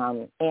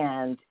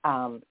 and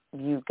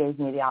you gave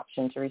me the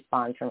option to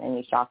respond from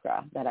any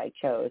chakra that I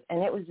chose,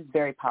 and it was just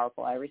very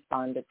powerful. I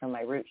responded from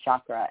my root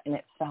chakra, and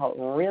it felt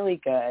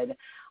really good.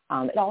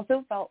 It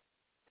also felt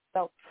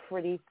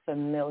pretty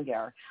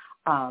familiar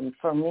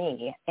for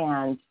me,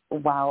 and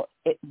while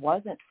it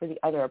wasn't for the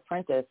other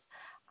apprentice,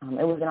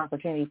 it was an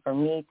opportunity for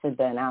me to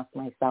then ask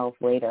myself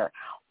later,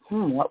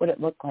 what would it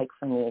look like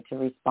for me to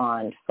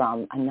respond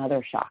from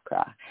another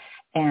chakra?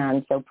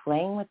 And so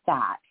playing with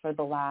that for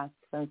the last,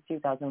 since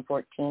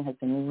 2014, has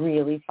been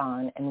really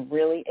fun and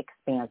really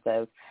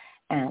expansive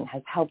and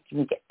has helped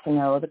me get to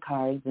know the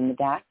cards in the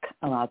deck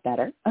a lot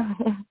better.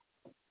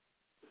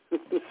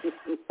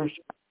 For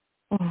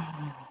sure.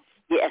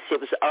 Yes, it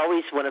was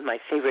always one of my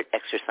favorite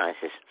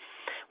exercises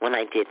when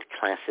I did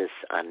classes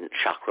on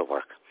chakra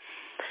work,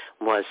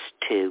 was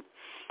to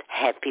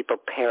have people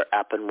pair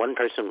up, and one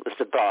person was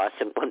the boss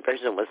and one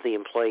person was the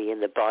employee,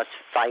 and the boss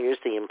fires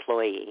the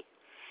employee.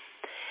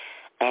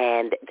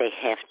 And they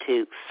have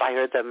to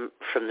fire them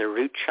from the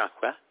root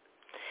chakra,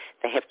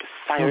 they have to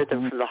fire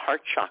them from the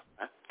heart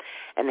chakra,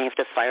 and they have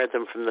to fire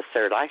them from the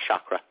third eye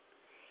chakra.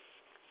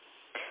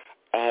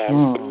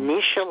 And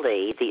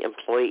initially, the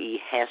employee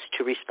has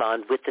to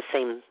respond with the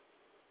same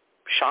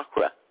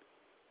chakra.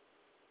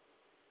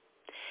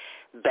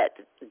 But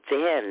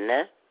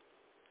then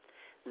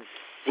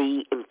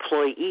the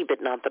employee,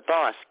 but not the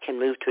boss, can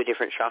move to a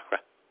different chakra.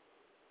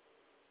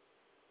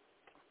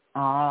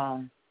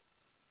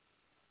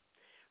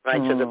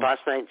 Right, so the boss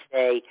might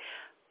say,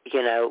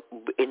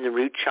 in the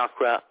root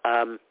chakra,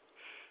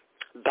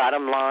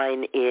 bottom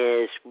line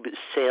is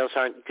sales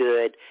aren't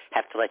good,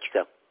 have to let you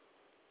go.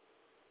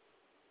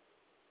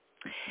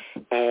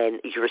 And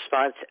your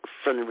response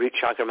from the root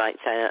chakra might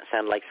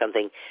sound like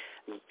something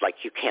like,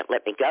 you can't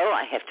let me go,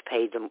 I have to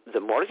pay the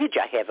mortgage,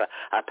 I have a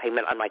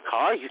payment on my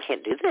car, you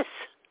can't do this.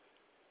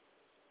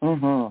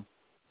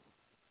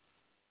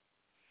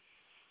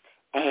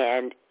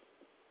 And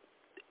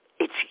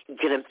it's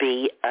going to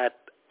be a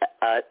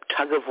a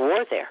tug of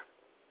war there.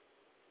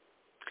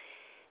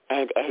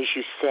 And as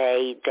you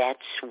say, that's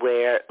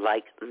where,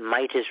 like,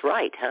 might is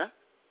right, huh?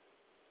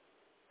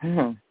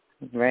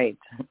 Mm-hmm. Right.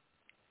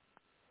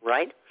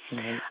 Right?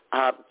 Mm-hmm.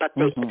 But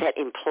that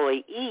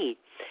employee,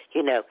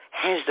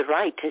 has the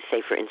right to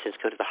say, for instance,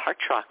 go to the heart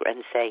chakra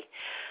and say,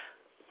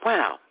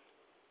 wow,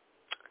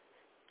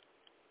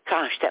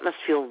 gosh, that must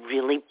feel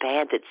really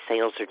bad that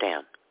sales are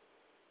down.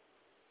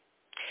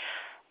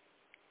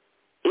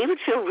 It would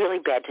feel really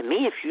bad to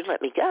me if you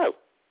let me go.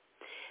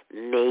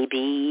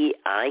 Maybe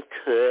I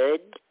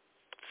could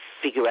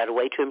figure out a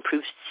way to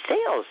improve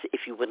sales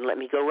if you wouldn't let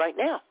me go right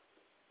now.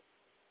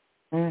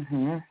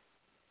 Mm-hmm.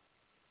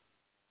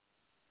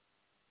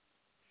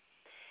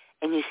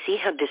 And you see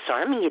how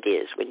disarming it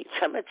is when you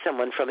come at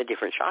someone from a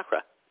different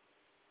chakra.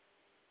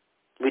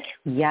 Which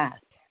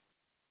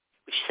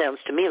sounds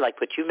to me like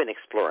what you've been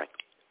exploring.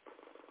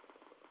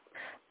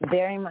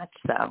 Very much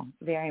so.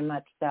 Very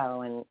much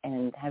so.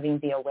 And having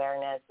the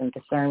awareness and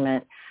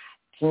discernment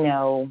to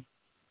know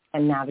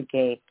and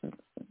navigate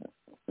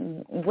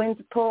when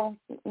to pull,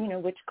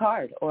 which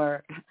card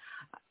or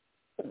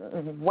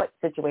what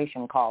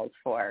situation calls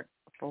for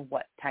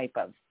what type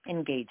of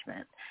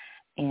engagement.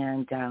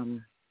 And,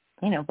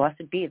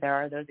 blessed be, there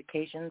are those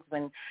occasions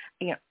when,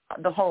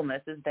 the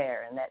wholeness is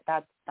there. And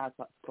that's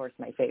of course,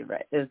 my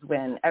favorite, is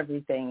when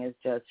everything is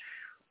just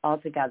all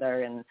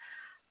together and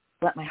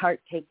let my heart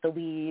take the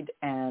lead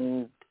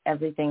and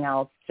everything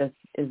else just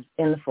is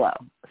in the flow.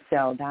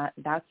 So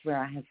that's where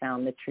I have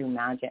found the true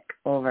magic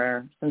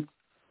over since,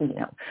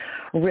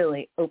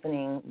 really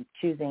opening,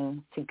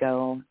 choosing to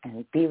go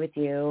and be with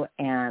you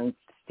and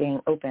staying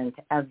open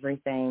to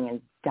everything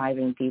and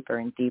diving deeper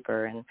and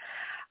deeper. And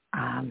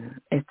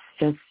it's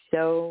just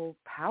so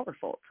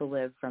powerful to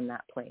live from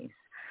that place.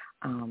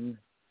 I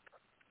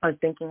was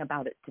thinking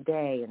about it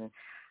today, and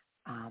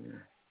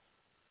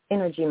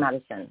energy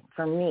medicine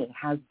for me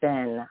has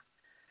been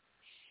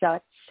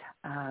such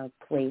a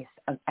place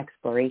of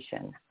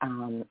exploration.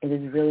 It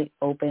has really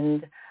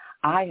opened,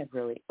 I have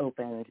really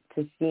opened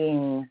to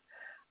seeing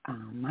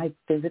my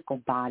physical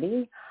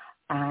body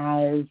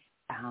as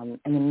an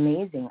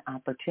amazing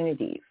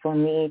opportunity for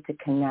me to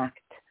connect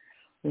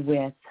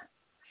with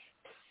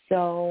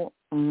so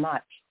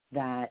much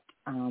that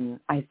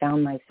I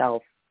found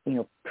myself,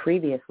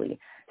 previously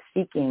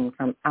seeking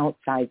from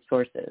outside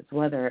sources,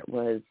 whether it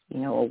was,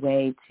 a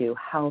way to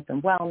health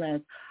and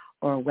wellness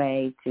or a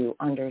way to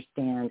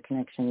understand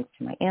connections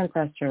to my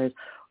ancestors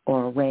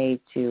or a way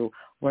to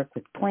work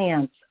with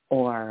plants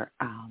or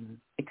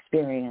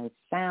experience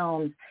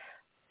sound.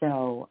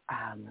 So,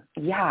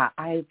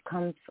 I've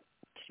come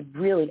to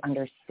really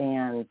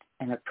understand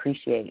and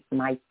appreciate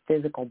my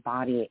physical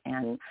body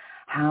and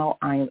how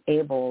I'm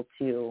able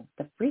to,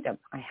 the freedom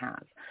I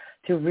have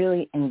to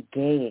really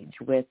engage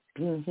with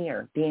being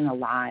here, being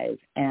alive,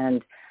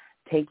 and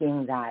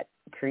taking that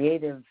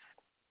creative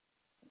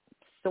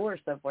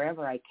source of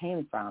wherever I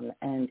came from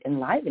and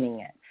enlivening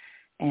it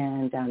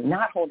and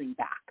not holding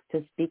back,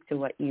 to speak to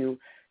what you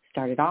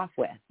started off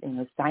with,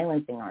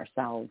 silencing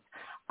ourselves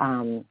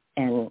and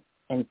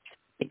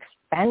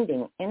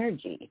expending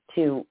energy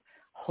to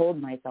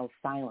hold myself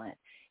silent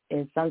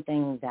is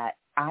something that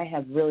I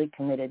have really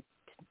committed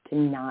to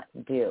not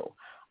do.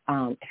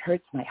 It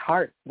hurts my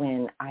heart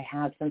when I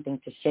have something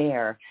to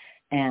share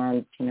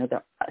and,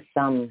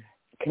 some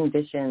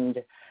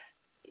conditioned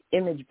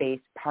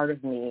image-based part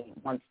of me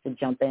wants to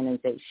jump in and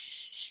say,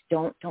 shh,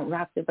 don't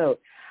rock the boat.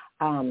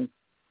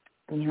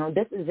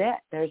 This is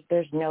it.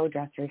 There's no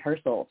dress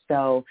rehearsal.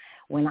 So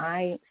when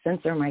I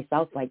censor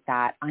myself like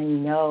that, I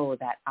know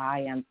that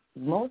I am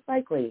most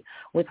likely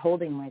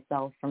withholding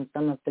myself from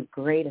some of the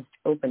greatest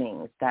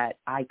openings that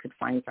I could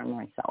find for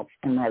myself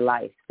in my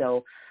life.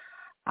 So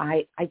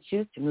I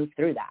choose to move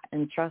through that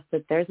and trust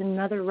that there's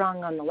another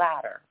rung on the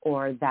ladder,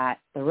 or that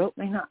the rope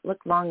may not look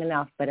long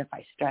enough, but if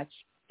I stretch,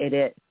 it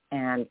is.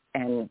 And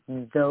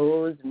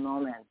those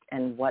moments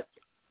and what's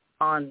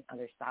on the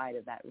other side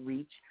of that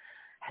reach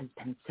has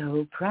been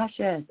so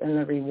precious, and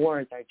the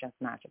rewards are just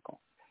magical.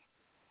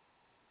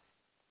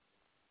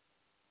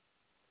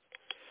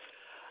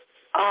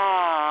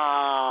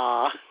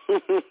 Ah,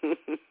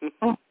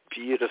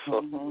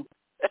 beautiful.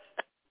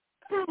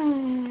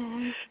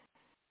 Mm-hmm.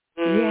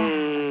 Yeah.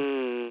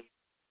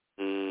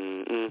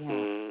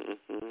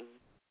 Mm-hmm.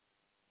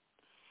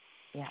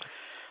 Yeah.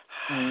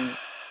 Mm.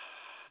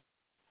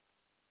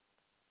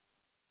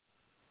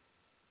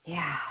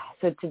 Yeah.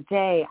 So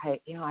today, I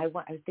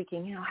was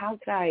thinking, how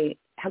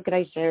could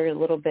I share a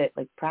little bit,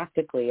 like,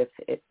 practically,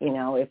 if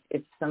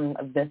some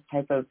of this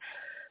type of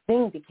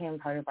thing became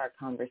part of our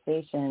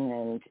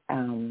conversation.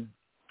 And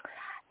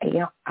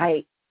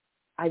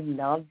I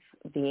love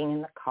being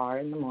in the car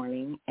in the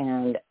morning,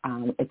 and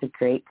it's a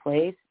great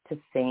place to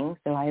sing.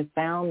 So I have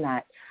found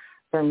that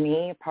for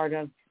me, part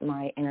of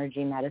my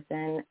energy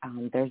medicine,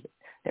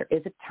 there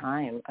is a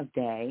time of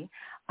day,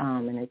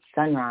 and it's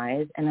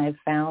sunrise, and I've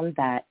found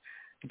that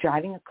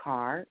driving a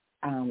car,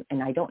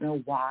 and I don't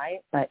know why,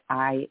 but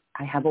I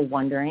have a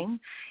wondering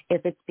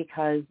if it's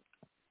because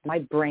my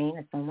brain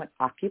is somewhat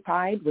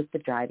occupied with the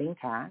driving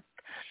task,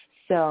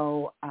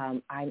 So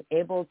I'm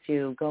able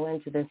to go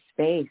into this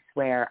space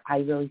where I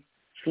really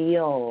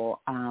feel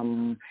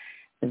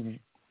the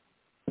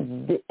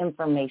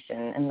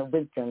information and the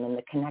wisdom and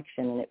the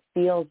connection, and it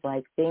feels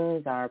like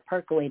things are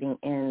percolating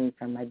in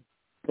from my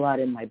blood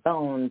and my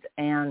bones,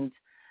 and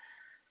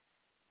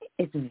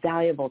it's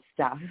valuable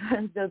stuff.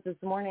 And so this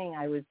morning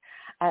I was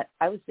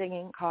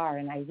singing in the car,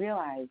 and I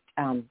realized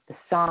the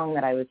song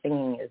that I was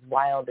singing is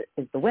 "Wild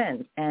is the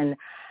Wind," and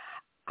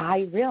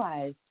I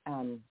realized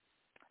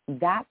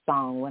that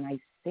song, when I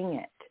sing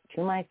it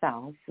to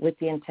myself with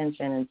the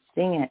intention and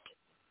sing it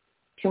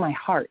to my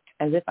heart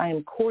as if I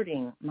am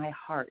courting my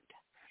heart,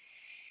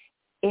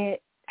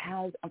 it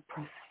has a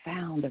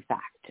profound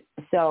effect.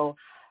 So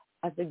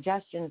a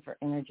suggestion for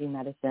energy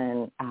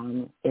medicine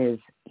is,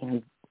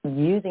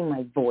 using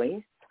my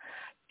voice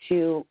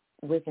to,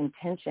 with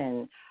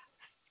intention,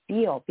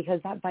 feel,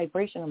 because that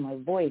vibration of my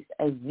voice,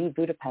 as V.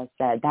 Budapest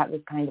said, that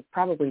was kind of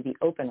probably the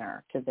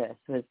opener to this,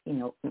 was,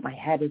 my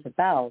head is a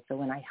bell. So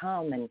when I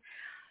hum, and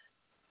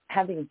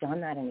having done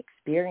that and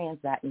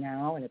experienced that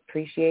now and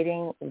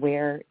appreciating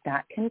where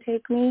that can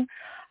take me,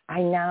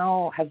 I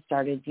now have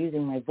started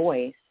using my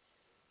voice,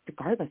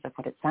 regardless of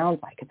what it sounds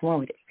like, it's more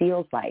what it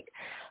feels like,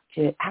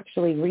 to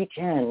actually reach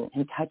in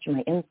and touch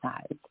my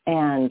insides.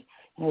 And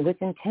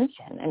with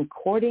intention, and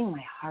courting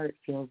my heart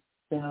feels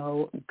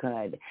so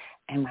good,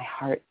 and my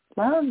heart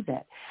loves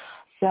it.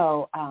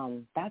 So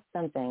that's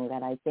something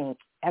that I think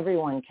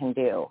everyone can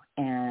do,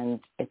 and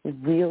it's a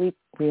really,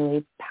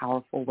 really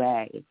powerful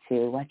way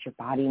to let your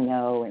body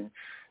know and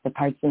the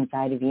parts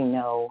inside of you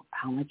know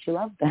how much you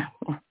love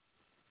them.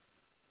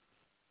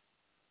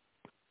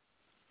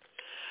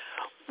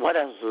 What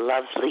a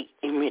lovely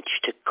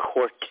image to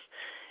court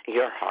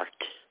your heart.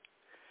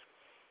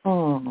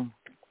 Oh.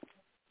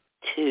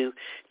 To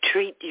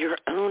treat your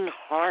own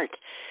heart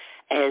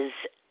as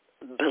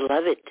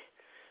beloved.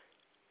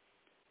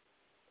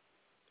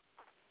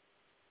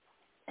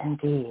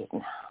 Indeed.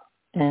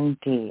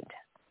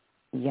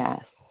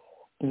 Yes.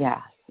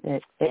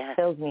 It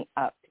fills me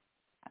up.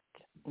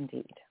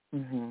 Indeed.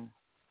 Mm-hmm.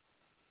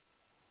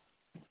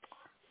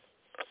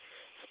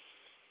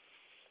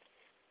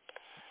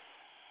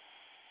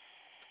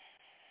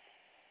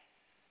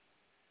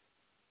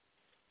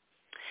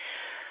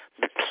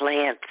 The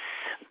plants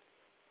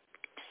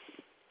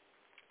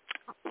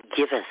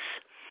give us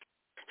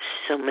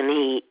so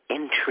many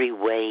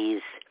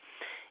entryways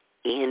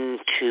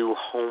into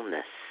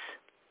wholeness.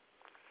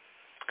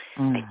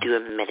 I do a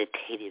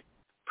meditative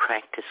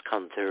practice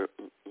called the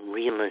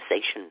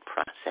realization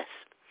process.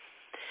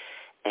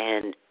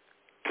 And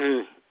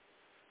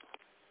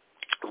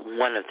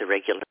one of the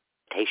regular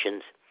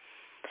meditations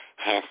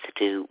has to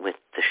do with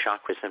the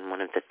chakras, and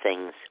one of the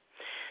things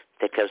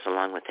that goes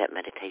along with that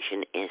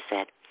meditation is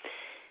that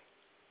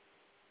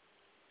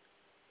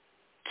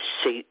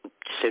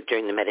so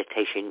during the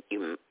meditation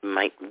you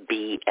might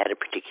be at a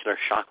particular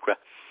chakra,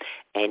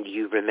 and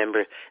you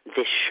remember,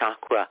 this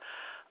chakra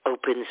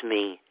opens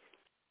me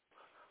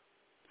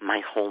my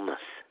wholeness.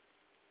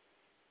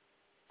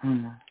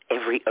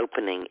 Every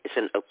opening is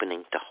an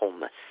opening to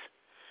wholeness.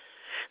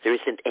 There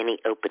isn't any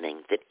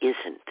opening that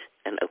isn't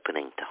an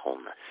opening to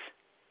wholeness.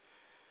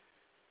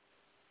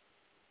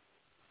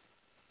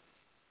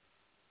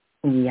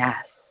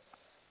 Yes.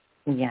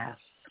 Yeah.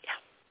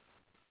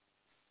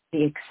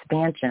 The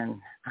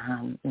expansion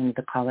in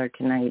the caller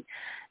tonight,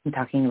 and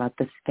talking about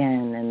the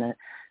skin and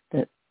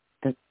the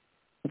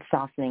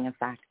softening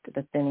effect,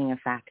 the thinning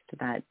effect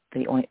that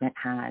the ointment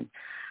had.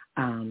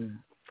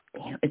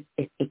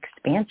 It's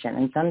expansion.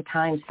 And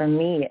sometimes for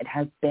me, it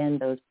has been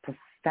those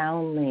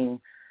profoundly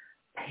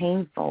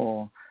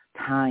painful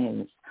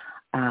times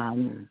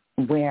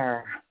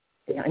where,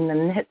 in the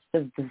midst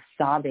of the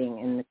sobbing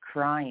and the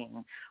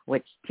crying,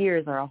 which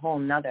tears are a whole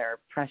nother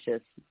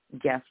precious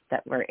gift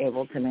that we're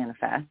able to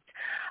manifest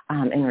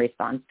in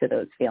response to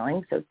those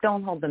feelings. So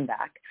don't hold them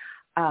back.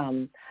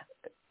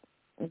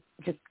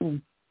 Just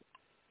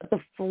the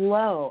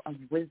flow of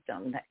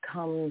wisdom that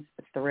comes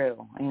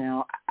through,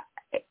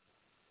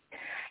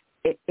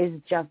 it is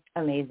just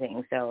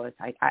amazing. So it's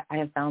like I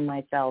have found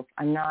myself,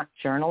 I'm not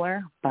a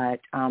journaler, but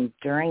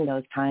during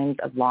those times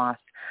of loss,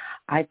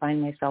 I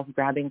find myself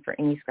grabbing for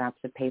any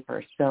scraps of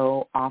paper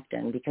so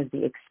often, because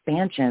the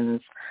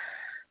expansions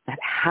that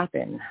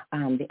happen,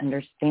 the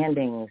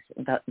understandings,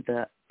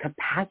 the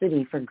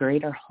capacity for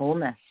greater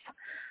wholeness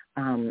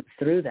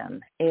through them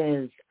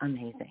is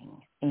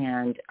amazing.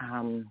 And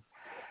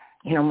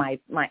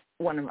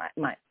one of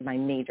my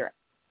major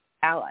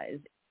allies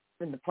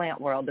in the plant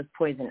world is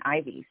poison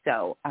ivy.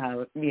 So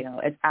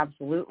it's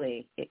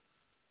absolutely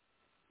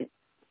the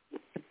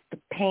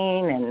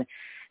pain and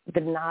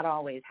the not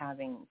always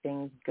having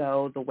things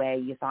go the way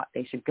you thought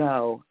they should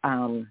go.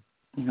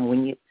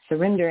 When you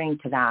surrendering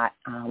to that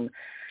and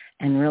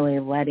really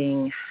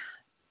letting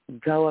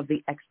go of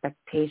the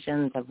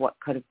expectations of what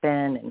could have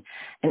been,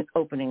 and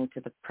opening to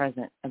the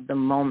present of the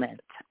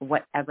moment,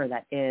 whatever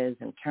that is,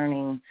 and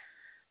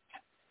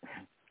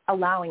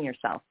allowing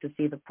yourself to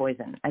see the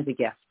poison as a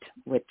gift,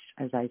 which,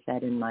 as I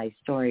said in my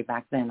story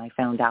back then, I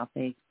found out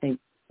they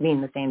mean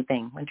the same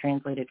thing when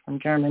translated from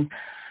German.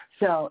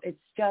 So it's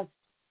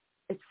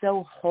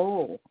so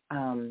whole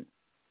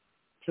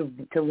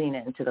to lean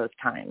into those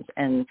times,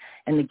 and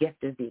the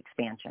gift is the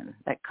expansion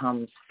that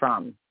comes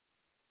from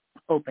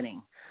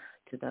opening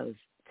to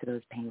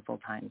those painful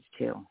times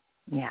too.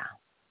 Yeah.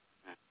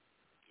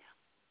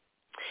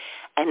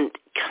 And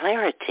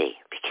clarity,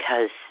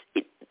 because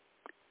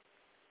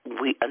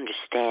we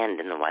understand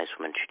in the Wise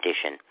Woman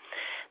tradition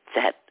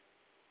that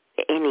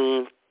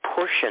any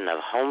portion of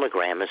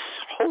hologram is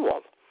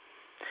whole,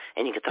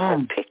 and you get the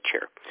whole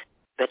picture.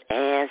 But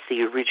as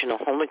the original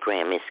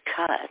hologram is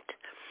cut,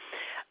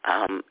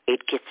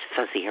 it gets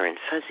fuzzier and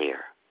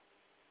fuzzier.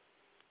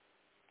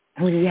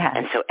 Oh, yeah.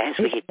 And so as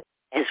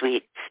we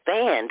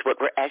expand, what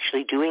we're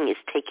actually doing is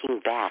taking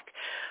back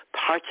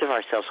parts of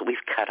ourselves that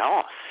we've cut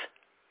off.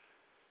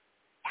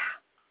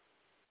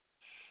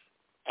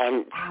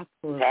 And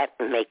that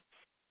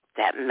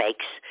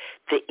makes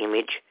the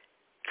image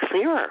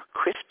clearer,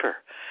 crisper,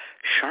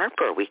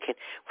 sharper. We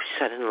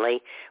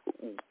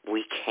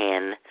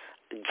can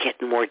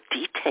get more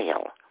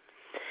detail.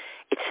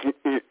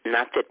 It's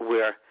not that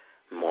we're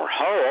more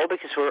whole,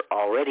 because we're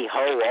already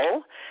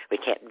whole. We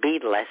can't be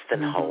less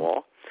than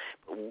whole.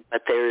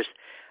 But there's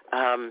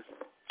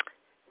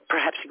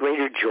perhaps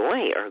greater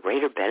joy or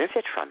greater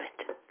benefit from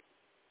it.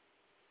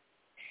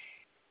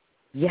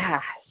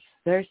 Yes,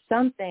 there's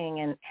something,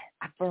 and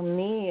for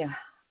me,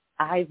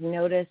 I've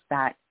noticed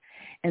that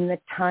in the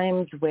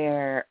times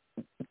where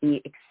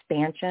the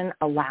expansion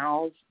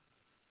allows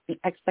the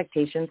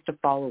expectations to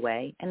fall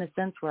away, in a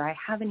sense where I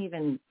haven't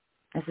even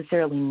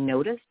necessarily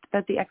noticed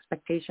that the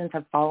expectations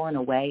have fallen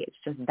away. It's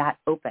just that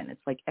open.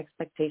 It's like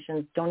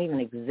expectations don't even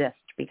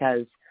exist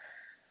because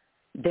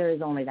there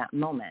is only that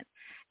moment.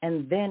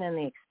 And then in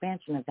the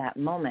expansion of that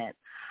moment,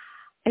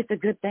 it's a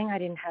good thing I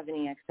didn't have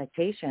any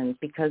expectations,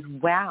 because,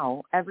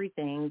 wow,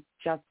 everything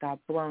just got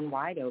blown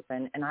wide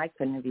open, and I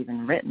couldn't have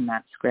even written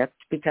that script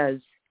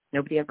because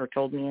nobody ever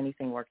told me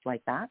anything worked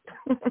like that.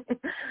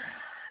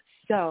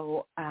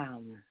 So,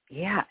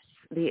 yes,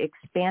 the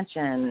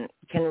expansion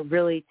can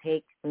really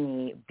take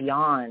me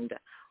beyond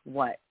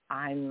what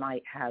I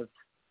might have,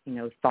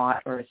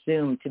 thought or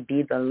assumed to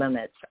be the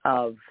limits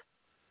of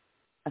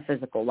a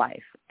physical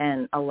life,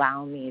 and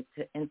allow me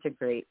to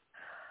integrate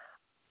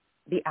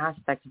the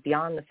aspects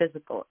beyond the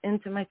physical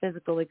into my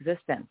physical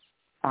existence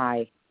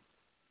by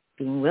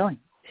being willing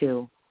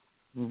to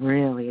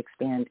really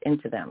expand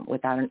into them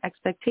without an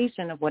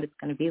expectation of what it's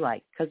going to be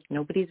like, because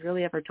nobody's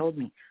really ever told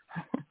me.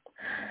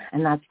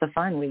 And that's the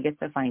fun we get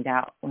to find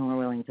out when we're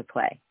willing to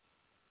play.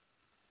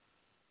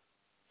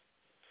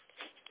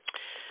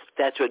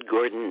 That's what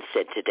Gordon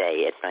said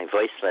today at my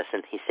voice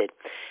lesson. He said,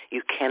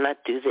 you cannot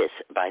do this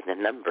by the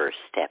number,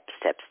 step,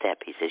 step,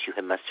 step. He says, you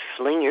must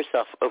fling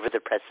yourself over the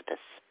precipice.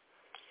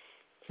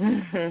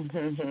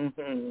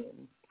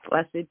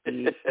 Blessed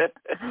be.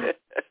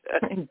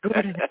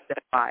 Gordon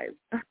step 5.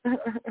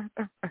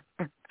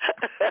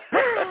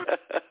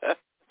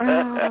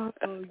 Oh,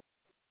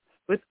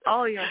 with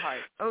all your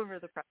heart, over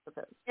the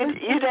precipice. You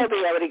know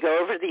me, I want to go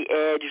over the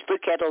edge,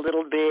 look at it a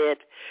little bit,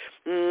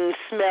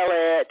 smell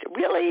it.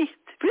 Really?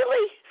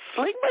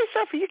 Fling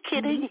myself? Are you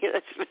kidding?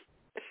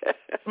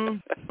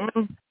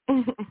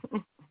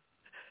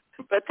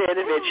 But then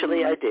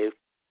eventually I do.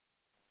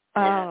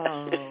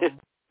 Oh,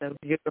 so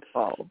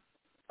beautiful.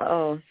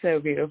 Oh, so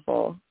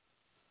beautiful.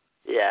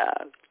 Yeah.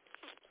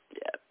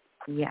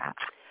 Yeah.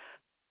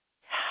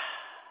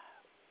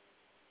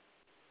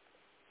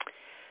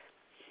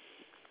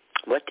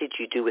 What did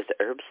you do with the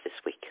herbs this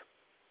week?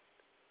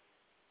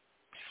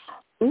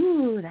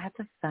 Ooh, that's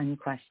a fun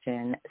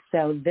question.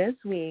 So this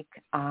week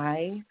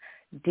I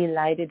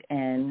delighted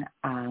in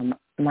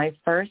my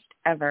first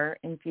ever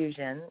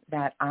infusion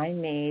that I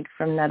made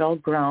from nettle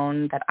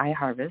grown that I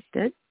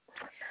harvested.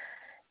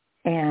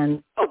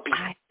 And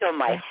still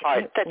my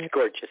heart. That's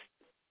gorgeous.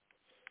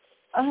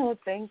 Oh,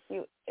 thank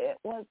you. It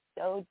was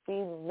so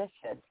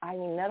delicious. I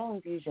mean, nettle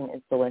infusion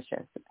is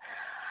delicious.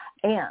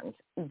 And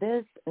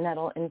this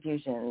nettle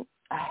infusion,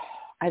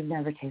 I've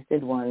never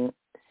tasted one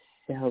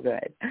so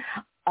good.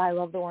 I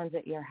love the ones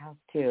at your house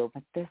too,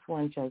 but this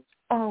one just,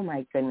 oh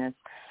my goodness.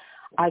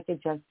 I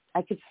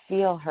could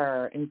feel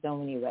her in so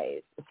many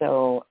ways.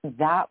 So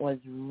that was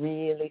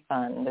really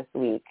fun this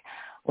week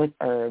with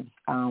herbs,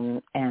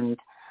 and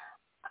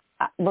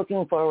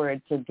looking forward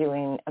to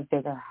doing a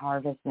bigger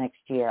harvest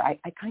next year. I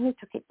kind of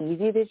took it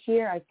easy this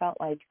year. I felt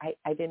like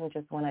I didn't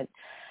just want to,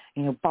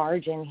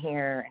 barge in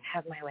here and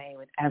have my way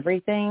with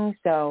everything.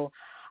 So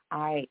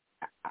I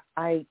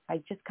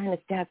just kind of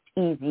stepped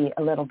easy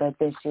a little bit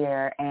this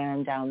year,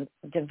 and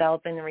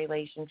developing the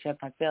relationship.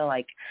 I feel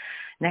like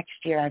next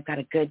year I've got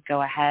a good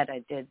go ahead.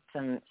 I did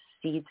some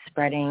seed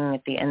spreading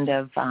at the end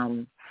of,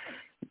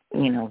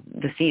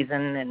 the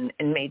season,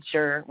 and made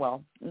sure,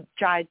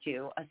 tried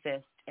to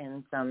assist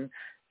in some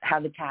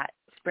habitat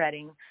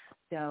spreading.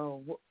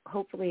 So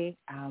hopefully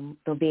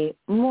there'll be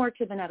more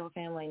to the nettle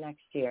family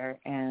next year,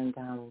 and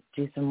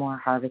do some more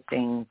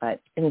harvesting, but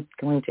I'm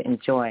going to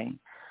enjoy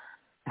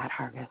that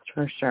harvest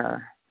for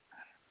sure.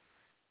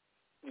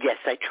 Yes,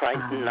 I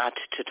tried not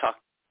to talk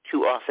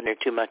too often or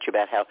too much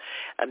about how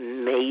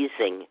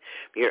amazing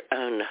your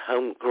own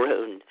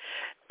homegrown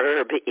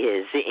herb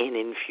is in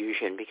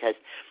infusion, because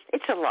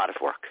it's a lot of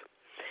work.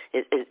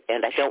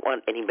 And I don't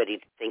want anybody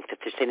to think that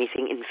there's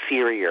anything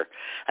inferior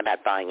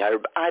about buying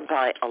herb. I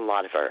buy a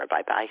lot of herb.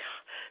 I buy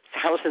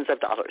thousands of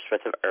dollars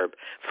worth of herb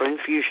for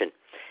infusion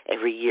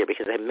every year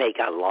because I make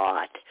a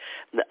lot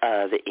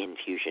of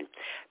infusion.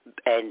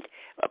 And,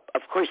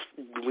 of course,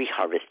 we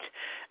harvest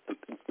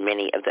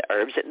many of the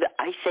herbs.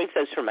 I save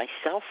those for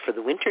myself for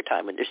the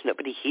wintertime when there's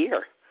nobody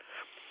here.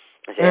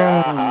 I say,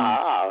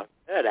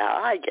 good,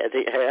 I get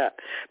it. Yeah.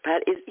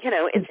 But,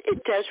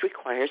 it does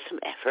require some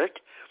effort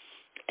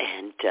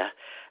and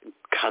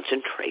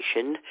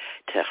concentration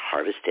to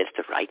harvest it at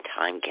the right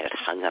time, get it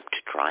hung up to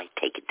dry,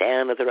 take it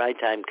down at the right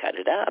time, cut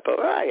it up. But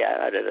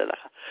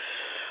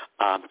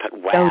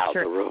wow, the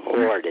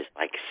reward is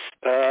like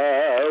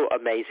so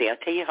amazing. I'll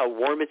tell you how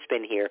warm it's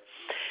been here.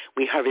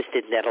 We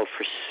harvested nettle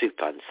for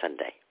soup on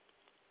Sunday.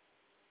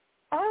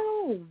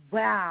 Oh,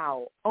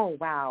 wow. Oh,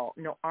 wow.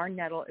 No, our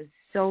nettle is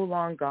so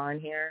long gone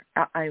here.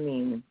 I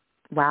mean,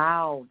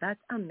 wow, that's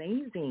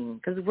amazing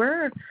because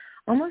we're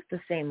almost the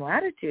same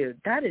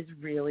latitude. That is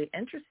really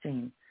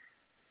interesting.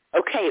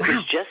 Okay, it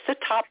was just the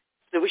top.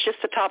 There was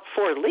just the top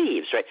 4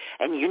 leaves, right?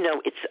 And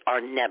it's our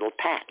nettle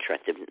patch,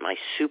 right? My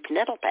soup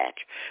nettle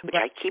patch, which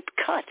I keep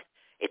cut.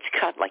 It's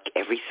cut like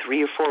every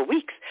 3 or 4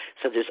 weeks.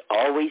 So there's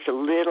always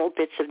little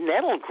bits of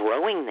nettle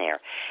growing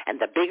there. And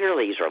the bigger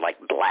leaves are like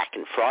black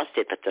and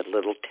frosted, but the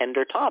little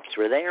tender tops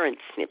were there. And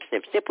snip,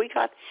 snip, snip, we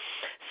got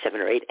 7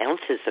 or 8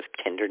 ounces of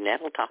tender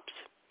nettle tops.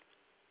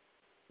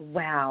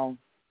 Wow.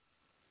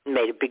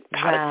 Made a big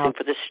pot of soup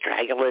with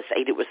astragalus,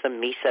 ate it with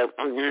some miso.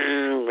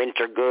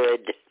 Winter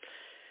good.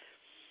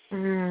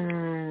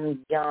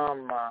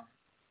 Yum.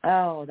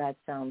 Oh, that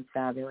sounds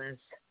fabulous.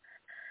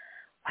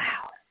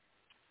 Wow.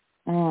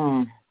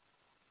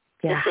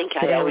 Yeah. I think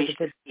I always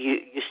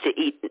used to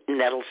eat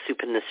nettle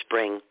soup in the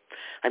spring.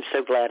 I'm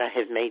so glad I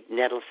have made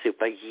nettle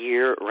soup a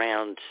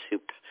year-round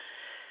soup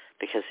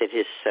because it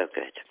is so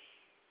good.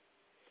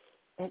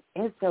 It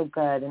is so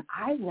good, and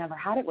I've never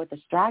had it with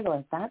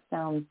astragalus. That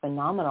sounds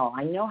phenomenal.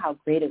 I know how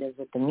great it is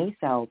with the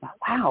miso, but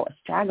wow,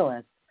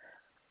 astragalus.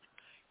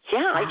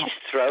 Yeah, I just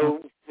throw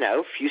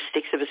a few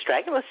sticks of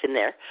astragalus in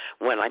there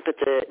when I put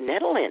the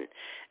nettle in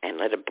and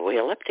let it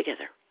boil up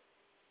together.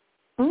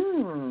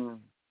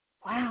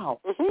 Wow.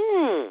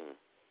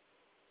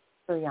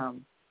 So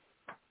yum.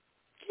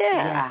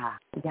 Yeah.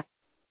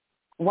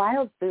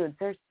 Wild foods,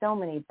 there's so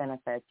many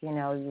benefits.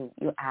 You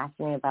asked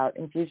me about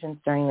infusions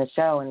during the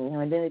show, and,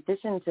 in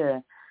addition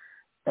to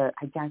the,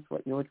 I guess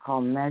what you would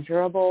call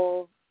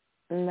measurable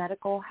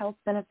medical health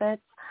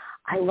benefits,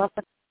 I love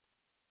the,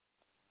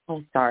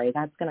 sorry,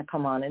 that's going to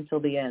come on until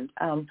the end.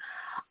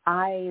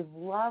 I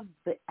love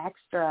the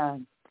extra,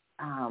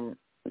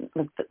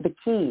 the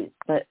keys,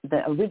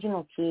 the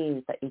original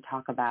keys that you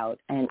talk about,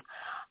 and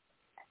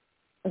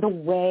the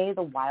way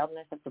the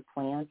wildness of the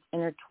plants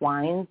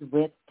intertwines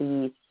with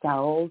the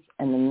cells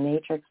and the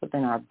matrix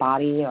within our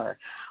body or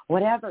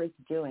whatever it's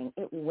doing,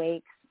 it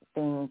wakes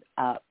things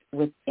up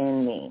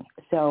within me.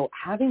 So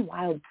having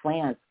wild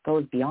plants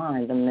goes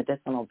beyond the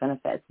medicinal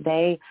benefits.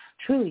 They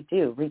truly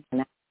do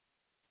reconnect.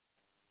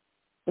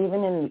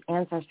 Even in the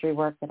ancestry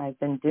work that I've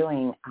been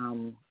doing,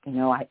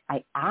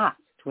 I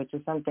asked, which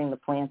is something the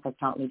plants have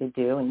taught me to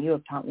do and you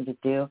have taught me to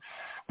do.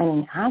 And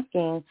in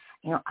asking,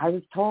 I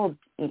was told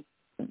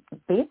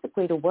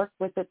basically to work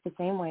with it the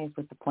same way as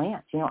with the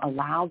plants,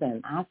 allow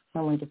them, ask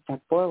someone to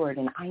step forward.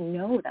 And I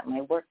know that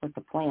my work with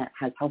the plant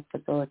has helped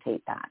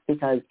facilitate that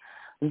because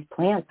these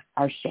plants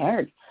are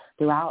shared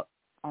throughout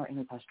our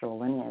ancestral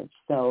lineage.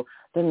 So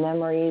the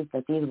memories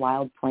that these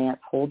wild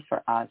plants hold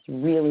for us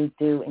really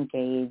do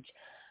engage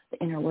the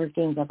inner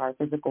workings of our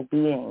physical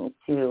being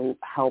to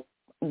help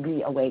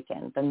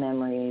reawaken the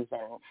memories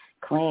and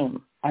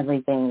claim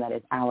everything that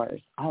is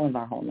ours, all of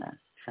our wholeness.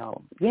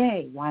 So,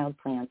 yay, wild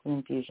plants and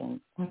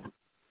infusions. Yay,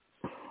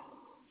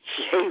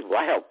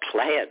 wild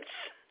plants.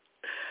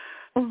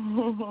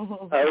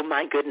 Oh,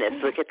 my goodness,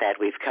 look at that.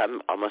 We've come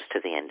almost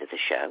to the end of the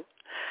show.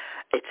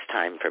 It's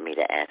time for me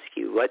to ask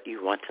you what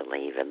you want to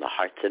leave in the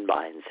hearts and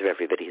minds of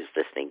everybody who's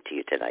listening to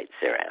you tonight,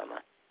 Sarah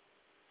Ellen.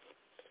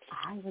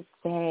 I would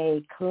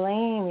say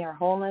claim your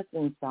wholeness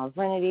and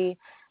sovereignty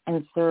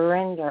and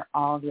surrender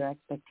all of your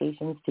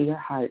expectations to your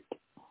heart.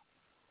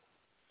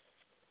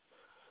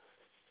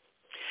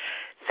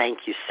 Thank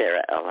you,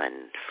 Sarah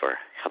Ellen, for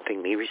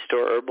helping me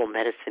restore herbal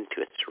medicine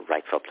to its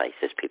rightful place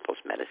as people's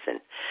medicine.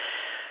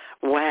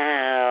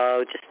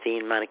 Wow,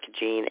 Justine, Monica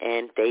Jean,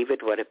 and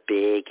David, what a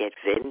big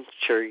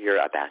adventure you're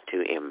about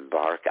to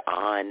embark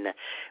on.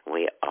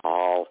 We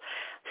all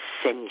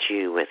send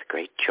you with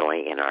great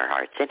joy in our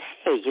hearts. And,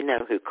 hey, you know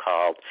who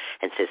called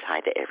and says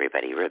hi to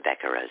everybody?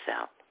 Rebecca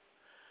Roselle.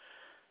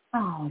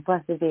 Oh,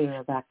 blessed be,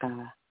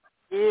 Rebecca.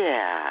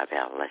 Yeah,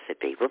 well, blessed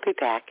be. We'll be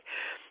back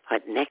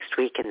next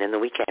week and then the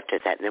week after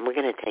that. And then we're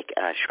going to take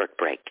a short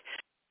break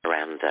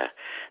around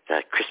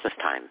the Christmas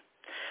time.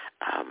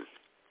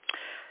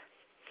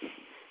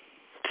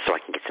 So I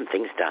can get some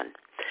things done.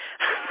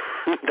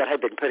 that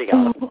I've been putting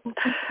on.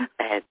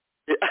 And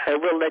I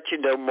will let you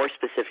know more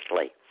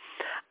specifically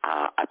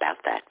about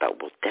that,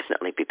 but we'll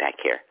definitely be back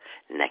here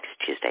next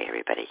Tuesday,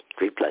 everybody.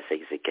 Great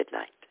blessings and good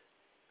night.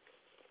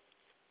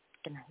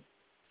 Good night.